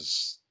and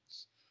is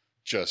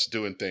just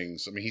doing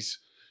things. I mean,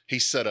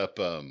 he's set up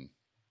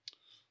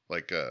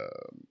like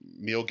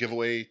meal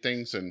giveaway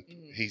things, and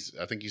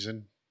I think he's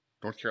in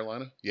North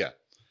Carolina. Yeah.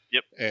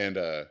 Yep. And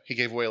he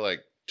gave away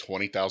like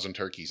 20,000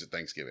 turkeys at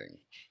Thanksgiving.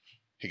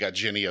 He got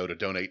Genio to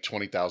donate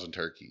 20,000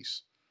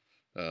 turkeys.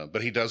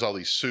 But he does all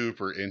these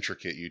super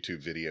intricate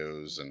YouTube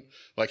videos, and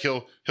like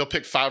he'll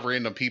pick 5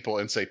 random people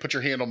and say, "Put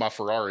your hand on my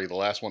Ferrari. The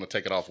last one to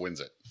take it off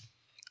wins it."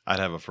 I'd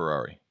have a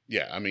Ferrari.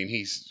 Yeah, I mean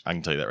I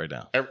can tell you that right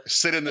now.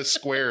 Sit in this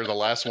square. The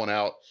last one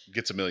out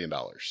gets $1 million.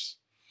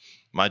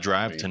 My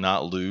drive to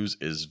not lose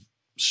is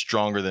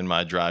stronger than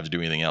my drive to do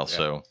anything else. Yeah.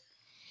 So,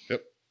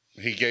 yep,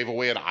 he gave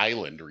away an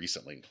island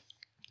recently.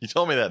 you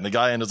told me that, and the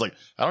guy ended was like,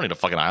 "I don't need a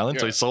fucking island,"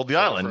 so he sold the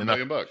island for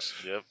 $1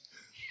 million.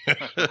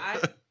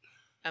 Yep.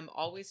 I'm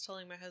always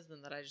telling my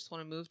husband that I just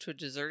want to move to a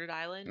deserted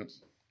island. Yep.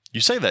 You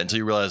say that until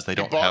you realize they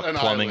don't bought have an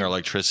plumbing island. or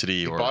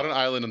electricity. He Or bought an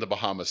island in the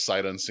Bahamas,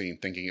 sight unseen,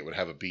 thinking it would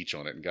have a beach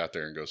on it, and got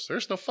there and goes,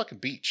 "There's no fucking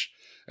beach."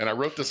 And I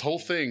wrote this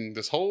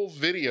whole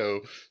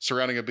video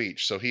surrounding a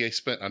beach. So he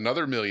spent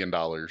another $1 million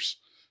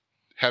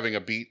having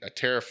a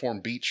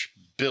terraform beach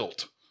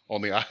built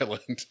on the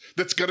island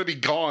that's going to be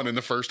gone in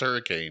the first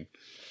hurricane.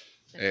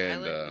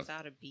 An island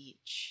without a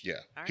beach.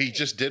 Yeah. All He right.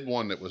 just did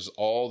one that was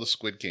all the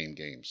Squid Game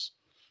games,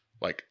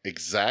 like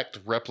exact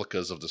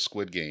replicas of the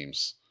Squid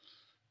Games,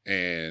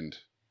 and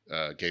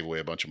gave away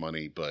a bunch of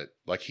money. But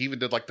like he even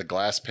did like the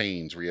glass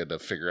panes where you had to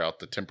figure out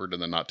the tempered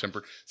and the not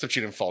tempered. Except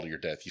you didn't fall to your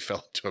death. You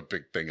fell into a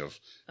big thing of,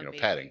 Amazing.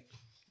 padding.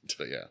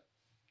 But yeah.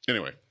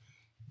 Anyway.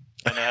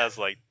 And it has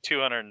like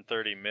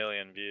 230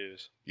 million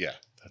views. Yeah.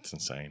 That's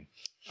insane.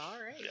 All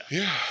right.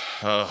 Yeah.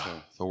 Yeah.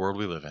 The world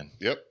we live in.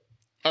 Yep.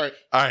 All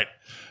right.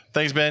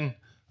 Thanks, Ben.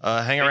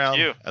 Hang Thank around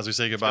you. as we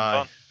say It's been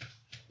goodbye.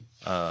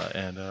 fun.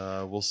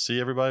 And we'll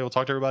see everybody. We'll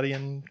talk to everybody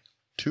in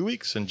 2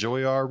 weeks.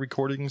 Enjoy our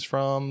recordings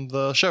from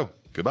the show.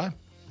 Goodbye.